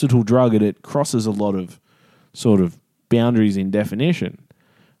versatile drug, and it crosses a lot of sort of boundaries in definition.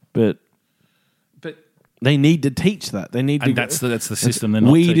 But they need to teach that. They need to. And that's the system they're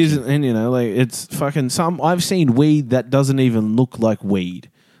not weed teaching. isn't, and like it's fucking some. I've seen weed that doesn't even look like weed.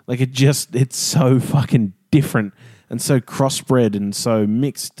 Like it's so fucking different and so crossbred and so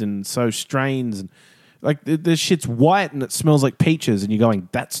mixed and so strains and like this shit's white and it smells like peaches and you're going,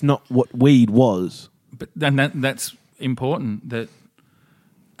 that's not what weed was. But then that's important that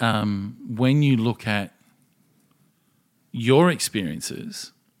when you look at your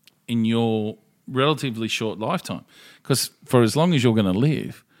experiences in your relatively short lifetime, because for as long as you're going to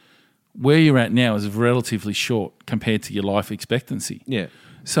live, where you're at now is relatively short compared to your life expectancy. Yeah.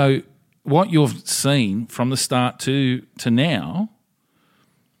 So what you've seen from the start to now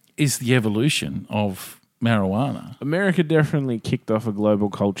is the evolution of marijuana. America definitely kicked off a global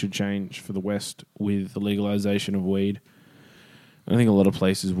culture change for the West with the legalization of weed. I think a lot of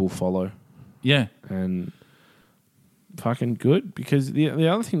places will follow. Yeah. And fucking good, because the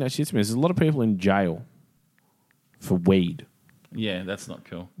other thing that shits me is there's a lot of people in jail for weed. Yeah, that's not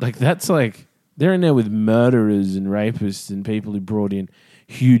cool. Like, that's like, they're in there with murderers and rapists and people who brought in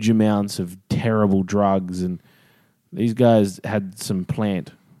huge amounts of terrible drugs, and these guys had some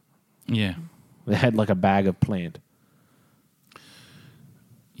plant. Yeah. They had like a bag of plant.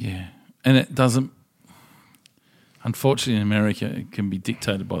 Yeah. And it doesn't... Unfortunately, in America, it can be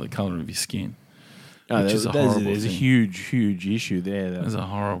dictated by the colour of your skin. Which is a horrible there's a thing. huge issue there. That's a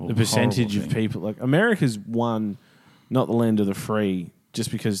horrible The percentage horrible of thing. people, like America's one, not the land of the free,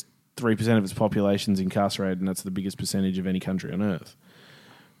 just because 3% of its population is incarcerated, and that's the biggest percentage of any country on earth.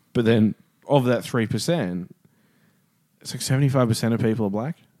 But then of that 3%, it's like 75% of people are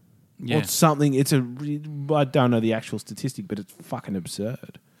black. Yeah. Or it's something. I don't know the actual statistic, but it's fucking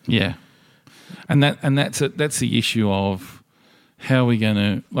absurd. Yeah. And that's the issue of how are we going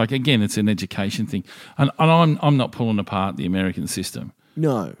to, like, again, it's an education thing. And I'm not pulling apart the American system,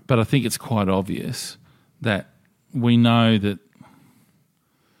 No. but I think it's quite obvious that we know that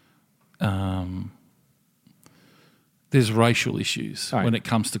there's racial issues Oh, when yeah. it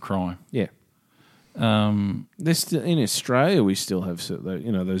comes to crime. Yeah. There's still, in Australia, we still have,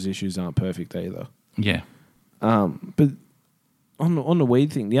 those issues aren't perfect either. Yeah. But on the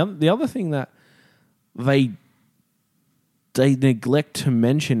weed thing, the other thing that they neglect to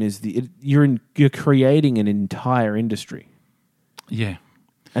mention is you're creating an entire industry. Yeah.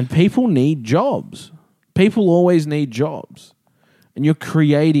 And people need jobs. People always need jobs. And you're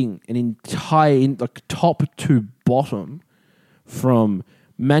creating an entire, like top to bottom, from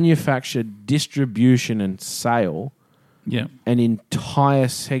manufacture, distribution, and sale, Yeah. an entire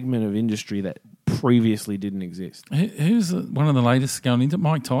segment of industry that previously didn't exist. Who's one of the latest going into?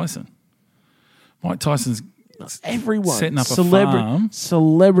 Mike Tyson. Mike Tyson's Everyone, setting up a farm.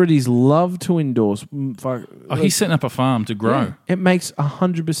 Celebrities love to endorse. He's setting up a farm to grow. Yeah, it makes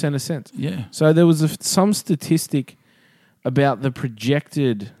 100% of sense. Yeah. So there was some statistic about the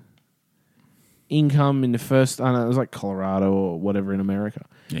projected income in the first, I don't know, it was like Colorado or whatever in America.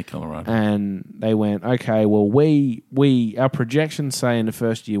 Yeah, Colorado. And they went, okay, well, our projections say in the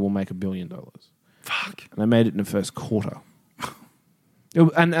first year we'll make $1 billion. Fuck. And they made it in the first quarter.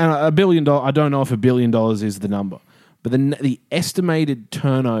 And $1 billion, I don't know if $1 billion is the number, but the estimated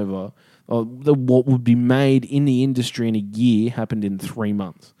turnover of what would be made in the industry in a year happened in 3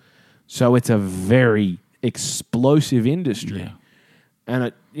 months. So it's a very explosive industry. Yeah.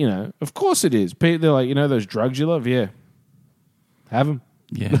 And, of course it is. They're like, those drugs you love? Yeah. Have them.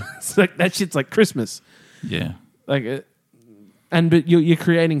 Yeah. It's like, that shit's like Christmas. Yeah. Like, but you're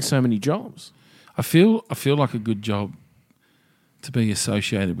creating so many jobs. I feel like a good job to be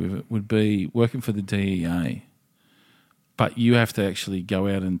associated with it would be working for the DEA, but you have to actually go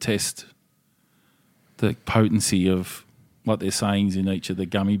out and test the potency of what they're saying is in each of the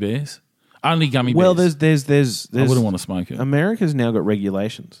gummy bears. Only gummy bears. Well, there's I wouldn't want to smoke it. America's now got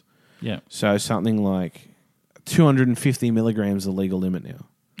regulations. Yeah. So something like 250 milligrams is the legal limit now,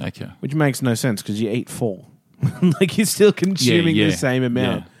 Okay. which makes no sense because you eat 4. Like you're still consuming the same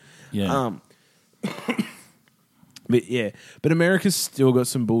amount. Yeah. But America's still got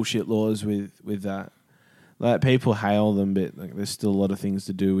some bullshit laws with that. Like people hail them, but like there's still a lot of things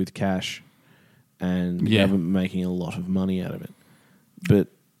to do with cash, and the government making a lot of money out of it. But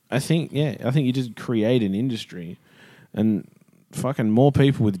I think you just create an industry, and fucking more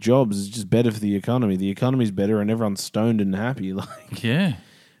people with jobs is just better for the economy. The economy's better, and everyone's stoned and happy. Like Yeah.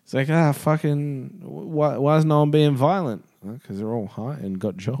 it's like fucking why is no one being violent? Because they're all high and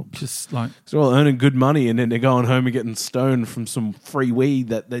got jobs. Just like, They're all earning good money, and then they're going home and getting stoned from some free weed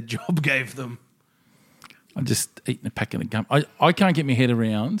that their job gave them. I'm just eating a packet of gum. I can't get my head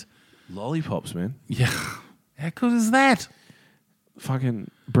around. Lollipops, man. Yeah. How good is that?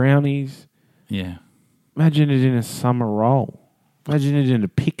 Fucking brownies. Yeah. Imagine it in a summer roll. Imagine it in a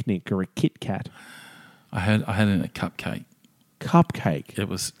picnic or a Kit Kat. I had it in a cupcake. Cupcake. It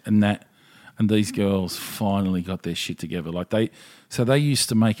was, and these girls finally got their shit together. Like they used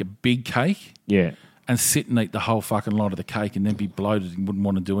to make a big cake Yeah. and sit and eat the whole fucking lot of the cake and then be bloated and wouldn't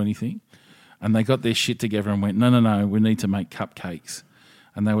want to do anything. And they got their shit together and went, no, we need to make cupcakes.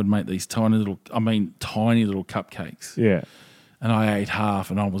 And they would make these tiny little cupcakes. Yeah. And I ate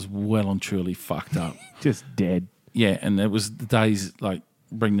half and I was well and truly fucked up. Just dead. Yeah, and it was the days like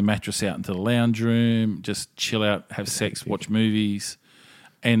bring the mattress out into the lounge room, just chill out, have sex, watch movies.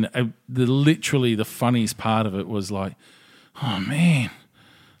 And literally the funniest part of it was like, oh man,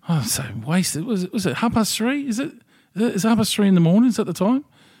 I'm so wasted. Was it 3:30? Is it 3:30 in the mornings at the time?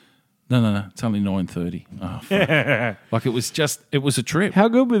 No, it's only 9:30. Oh, fuck. Like it was a trip. How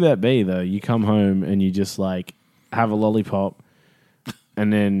good would that be, though? You come home and you just like have a lollipop,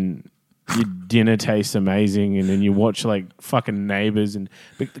 and then your dinner tastes amazing, and then you watch like fucking Neighbours,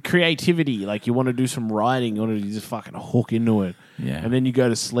 but the creativity, like you want to do some writing, you want to just fucking hook into it. Yeah. And then you go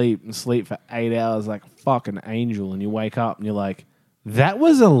to sleep for 8 hours like a fucking angel, and you wake up and you're like, that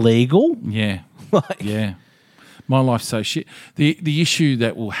was illegal? Yeah. Like- Yeah. My life's so shit. The issue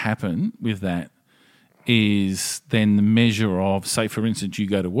that will happen with that is then the measure of, say, for instance, you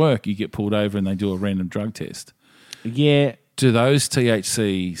go to work, you get pulled over and they do a random drug test. Yeah. Do those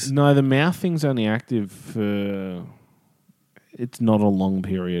THCs... No, the mouth thing's only active for... It's not a long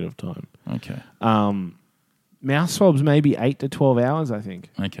period of time. Okay. Mouth swabs maybe 8 to 12 hours, I think.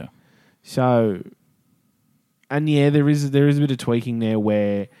 Okay. So, and yeah, there is a bit of tweaking there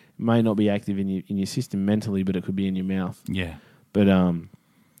where it may not be active in your system mentally, but it could be in your mouth. Yeah. But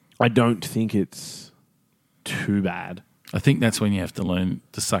I don't think it's too bad. I think that's when you have to learn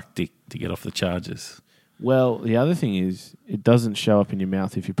to suck dick to get off the charges. Well, the other thing is it doesn't show up in your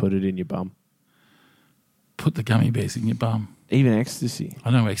mouth if you put it in your bum. Put the gummy bears in your bum. Even ecstasy. I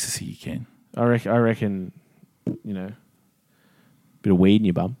know ecstasy you can. I reckon, you know, bit of weed in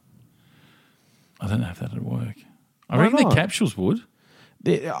your bum. I don't know if that'd work. I Why reckon not? the capsules would.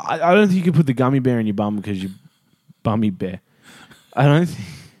 I don't think you could put the gummy bear in your bum because you're bummy bear.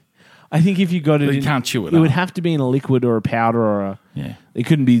 I think if you got it But you in, can't chew it it would up. have to be in a liquid or a powder or a... Yeah. It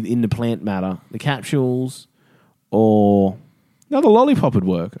couldn't be in the plant matter. The capsules or Another lollipop would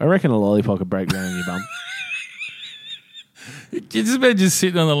work. I reckon a lollipop could break down in your bum. You just imagine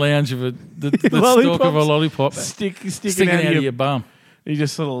sitting on the lounge of the stalk of a Lollipops lollipop sticking out of your bum. You're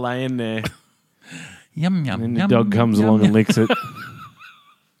just sort of laying there. Yum, yum, And yum. the dog comes yum, along yum. and licks it.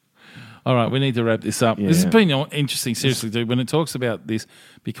 All right, we need to wrap this up. Yeah. This has been interesting, seriously, dude. When it talks about this,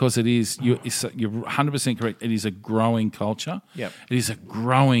 because you're 100% correct. It is a growing culture. Yep. It is a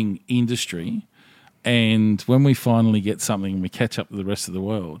growing industry. And when we finally get something and we catch up with the rest of the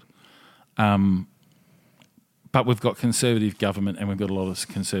world, but we've got conservative government and we've got a lot of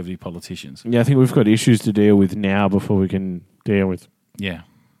conservative politicians. Yeah, I think we've got issues to deal with now before we can deal with Yeah.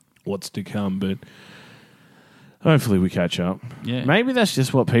 what's to come, but hopefully we catch up. Yeah. Maybe that's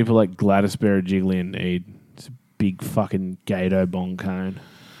just what people like Gladys Berejiklian need. It's a big fucking Gato bong cone.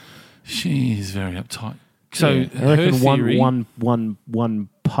 She is very uptight. So Yeah, I her reckon theory, one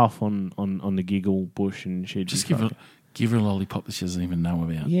puff on the giggle bush and she'd just be give her a lollipop that she doesn't even know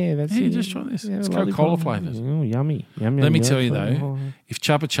about. Yeah, that's Hey, it. just try this. Yeah, It's lollipop. Coca-Cola flavours. Oh, yummy. Let me tell you though, if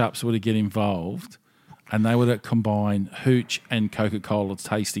Chupa Chups were to get involved and they were to combine hooch and Coca-Cola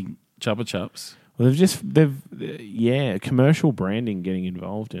tasting Chupa Chups, Well, commercial branding getting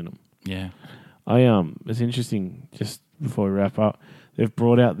involved in them. yeah. It's interesting. Just before we wrap up, they've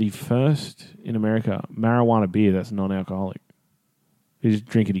brought out the first in America marijuana beer that's non-alcoholic. You just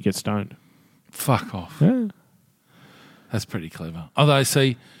drink it, you get stoned. Fuck off. Yeah. That's pretty clever. Although,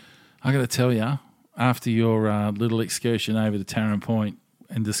 see, I got to tell you, after your little excursion over to Tarrant Point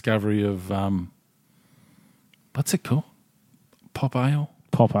and discovery of, what's it called? Pop Ale?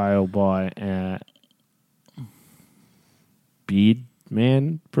 Pop Ale by Beard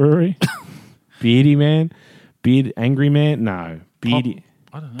Man Brewery. Beardy Man? Beard Angry Man? No. Beardy.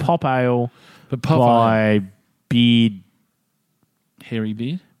 I don't know. Pop Ale But Pop Ale. by Beard Hairy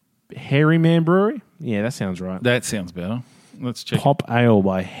Beard? Hairy Man Brewery? Yeah, that sounds right. That sounds better. Let's check. Pop Ale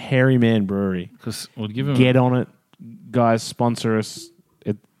by Hairy Man Brewery. Because we'll give him Get on it. Guys, sponsor us.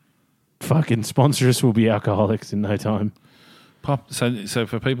 Fucking sponsor us. We'll be alcoholics in no time. Pop. So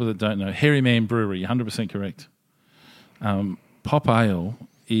for people that don't know, Hairy Man Brewery, 100% correct. Pop Ale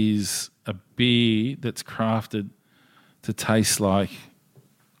is a beer that's crafted to taste like,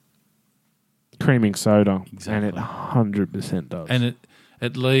 Creaming soda. Exactly. And it 100% does. and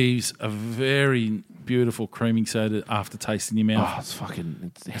it leaves a very beautiful creaming soda aftertaste in your mouth. Oh, it's fucking...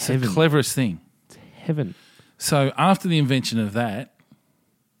 It's It's heaven. the cleverest thing. Heaven. So after the invention of that,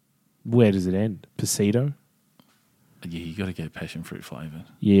 Where does it end? Pasito? yeah, you got to get passion fruit flavoured.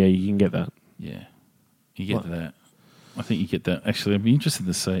 Yeah, you can get that. Yeah, you get What? that. I think you get that. Actually, I'd be interested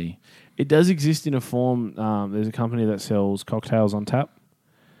to see. It does exist in a form. There's a company that sells cocktails on tap,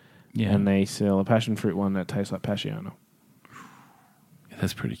 Yeah, and they sell a passion fruit one that tastes like Passiano.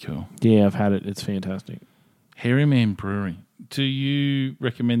 that's pretty cool. Yeah, I've had it. It's fantastic. Hairy Man Brewery. Do you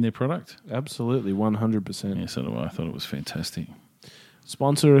recommend their product? Absolutely, 100%. Yeah, so do I. I thought it was fantastic.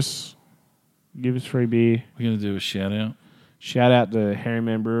 Sponsor us. Give us free beer. We're going to do a shout out. Shout out to Hairy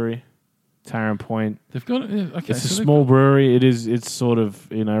Man Brewery, Tarrant Point. They've got okay. It's a so they've small brewery. It's sort of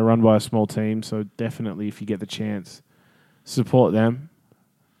run by a small team. So definitely, if you get the chance, support them.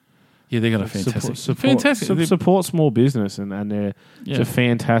 Yeah, they got a fantastic, Support support small business, and Yeah. it's a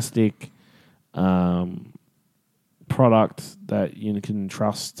fantastic product that you can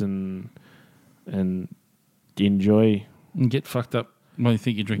trust and enjoy. and get fucked up when you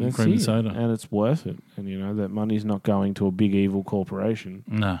think you're drinking That's cream and it. soda. And it's worth it. And that money's not going to a big evil corporation.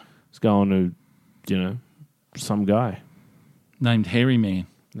 No, It's going to some guy named Hairy Man.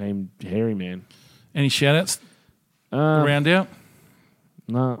 named Hairy Man. Any shout outs? Round out.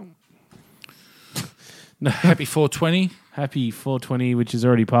 No. Happy 420. Happy 420, which is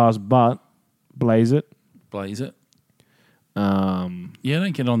already passed, but blaze it. Blaze it. Yeah, Yeah,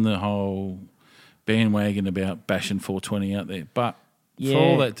 don't get on the whole bandwagon about bashing 420 out there. But for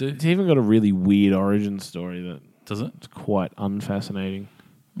all that, dude, it's even got a really weird origin story does it? that's quite unfascinating.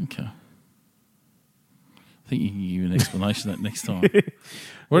 Okay. I think you can give an explanation of that next time.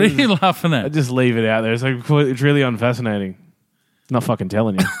 What are you laughing I at? just leave it out there. It's it's really unfascinating. Not fucking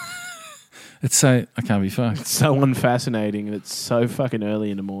telling you. It's so I can't be fucked. So unfascinating, and it's so fucking early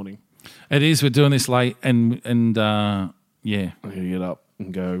in the morning. It is. We're doing this late, and yeah, I gotta get up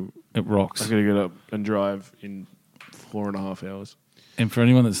and go. it rocks. I gotta get up and drive in 4.5 hours. And for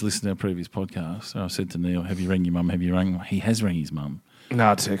anyone that's listened to our previous podcast, I said to Neil, "Have you rang your mum? Have you rang?" He has rang his mum,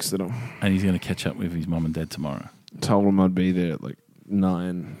 No, I texted him. and he's going to catch up with his mum and dad tomorrow. Told him I'd be there at like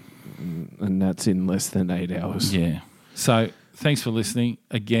 9, and that's in less than 8 hours. Yeah. So thanks for listening.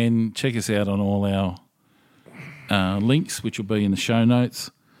 Again, check us out on all our links, which will be in the show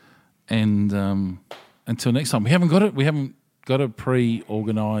notes. And until next time, we haven't got it. We haven't got a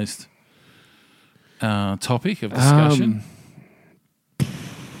pre-organised topic of discussion?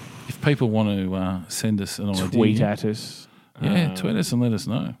 If people want to send us an idea, Tweet at us. Yeah, tweet us and let us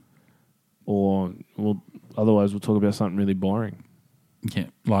know. Or otherwise we'll talk about something really boring. Yeah,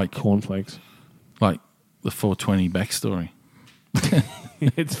 like Cornflakes. the 420 backstory.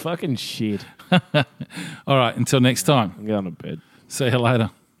 It's fucking shit. All right, until next time. I'm going to bed. See you later.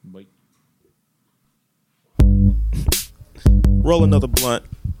 Bye. Roll another blunt.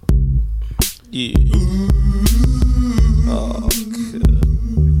 Yeah. Oh, good.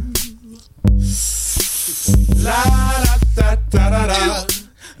 La da da da da.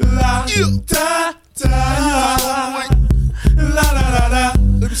 La da da. La da da da.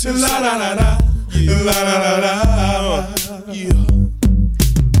 La da da da. La da da da. Yeah.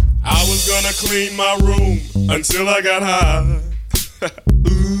 I was gonna clean my room until I got high.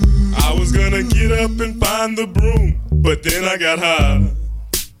 I was gonna get up and find the broom, but then I got high.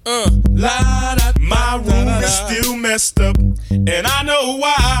 My room is still messed up, and I know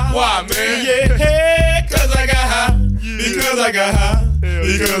why. Why, man? Yeah, cause I got high. Because I got high.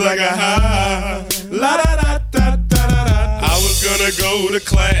 Because I got high. La da da da da da da. I was gonna go to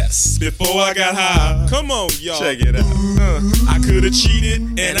class before I got high. Come on, y'all. Check it out. I could have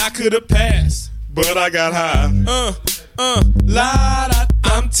cheated and I could have passed, but I got high. La da.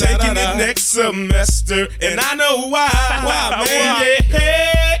 I'm taking it next semester, and I know why. Why, man?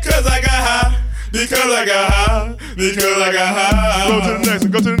 Yeah, cause I got high. Because I got high. Because I got high. Go to the next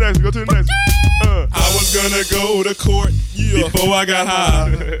one. Go to the next one. Go to the next one. I was gonna go to court before I got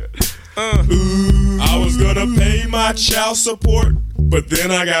high. I was gonna pay my child support, but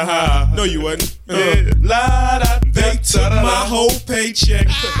then I got high. No, you wasn't. They took my whole paycheck,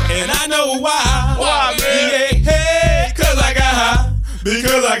 and I know why. Why, man? Yeah, cause I got high.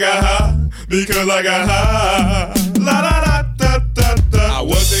 Because I got high. Because I got high. La da da da da da. I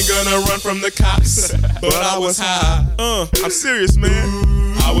wasn't gonna run from the cops, but I was high. I'm serious, man.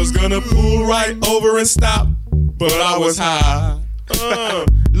 I was gonna pull right over and stop, but I was high.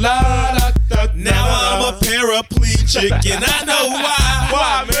 La da da. Now I'm a paraplegic, and I know why.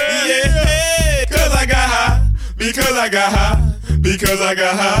 Why, man? Yeah, cause I got high. Because I got high. Because I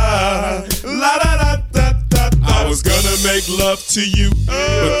got high. La da da da da. I was gonna make love to you,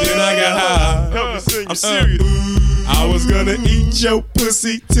 but then I got high. Help me sing. I'm serious. I was gonna eat your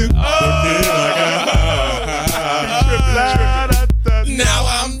pussy too, but then I got high. Now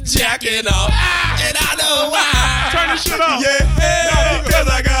I'm jacking off, and I know why. Turn this shit off. Yeah, because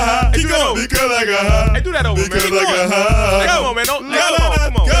I got high. Keep going. Because I got high. Hey, do that over, because man. Because I got high. Hey, come on, man.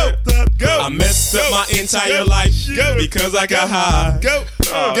 Come on. Go. I messed up my entire life because I got high. Go.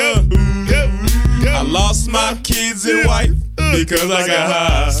 I lost my kids and wife because I got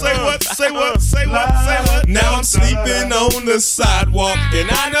high. Say what? Say what? Say what? Say what? Now I'm sleeping on the sidewalk, and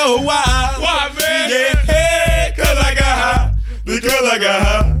I know why. Why, man? Yeah, cause I got high. Because I got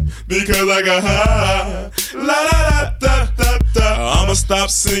high. Because I got high. La da da da da. I'ma stop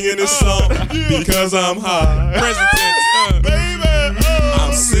singing this song because I'm high. Present tense, baby.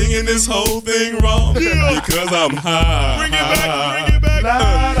 I'm singing this whole thing wrong because I'm high. Bring it back. Bring it back.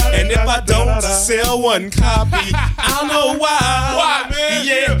 And if I don't sell one copy, I know why. Why, man?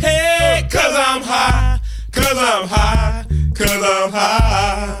 Yeah, hey, cause I'm high. Cause I'm high. Cause I'm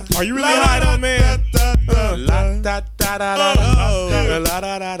high. Are you really high though, man?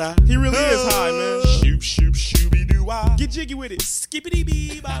 He really is high, man. Shoop, shoop, shooby doo wah. Get jiggy with it. Skippity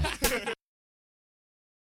bee bop.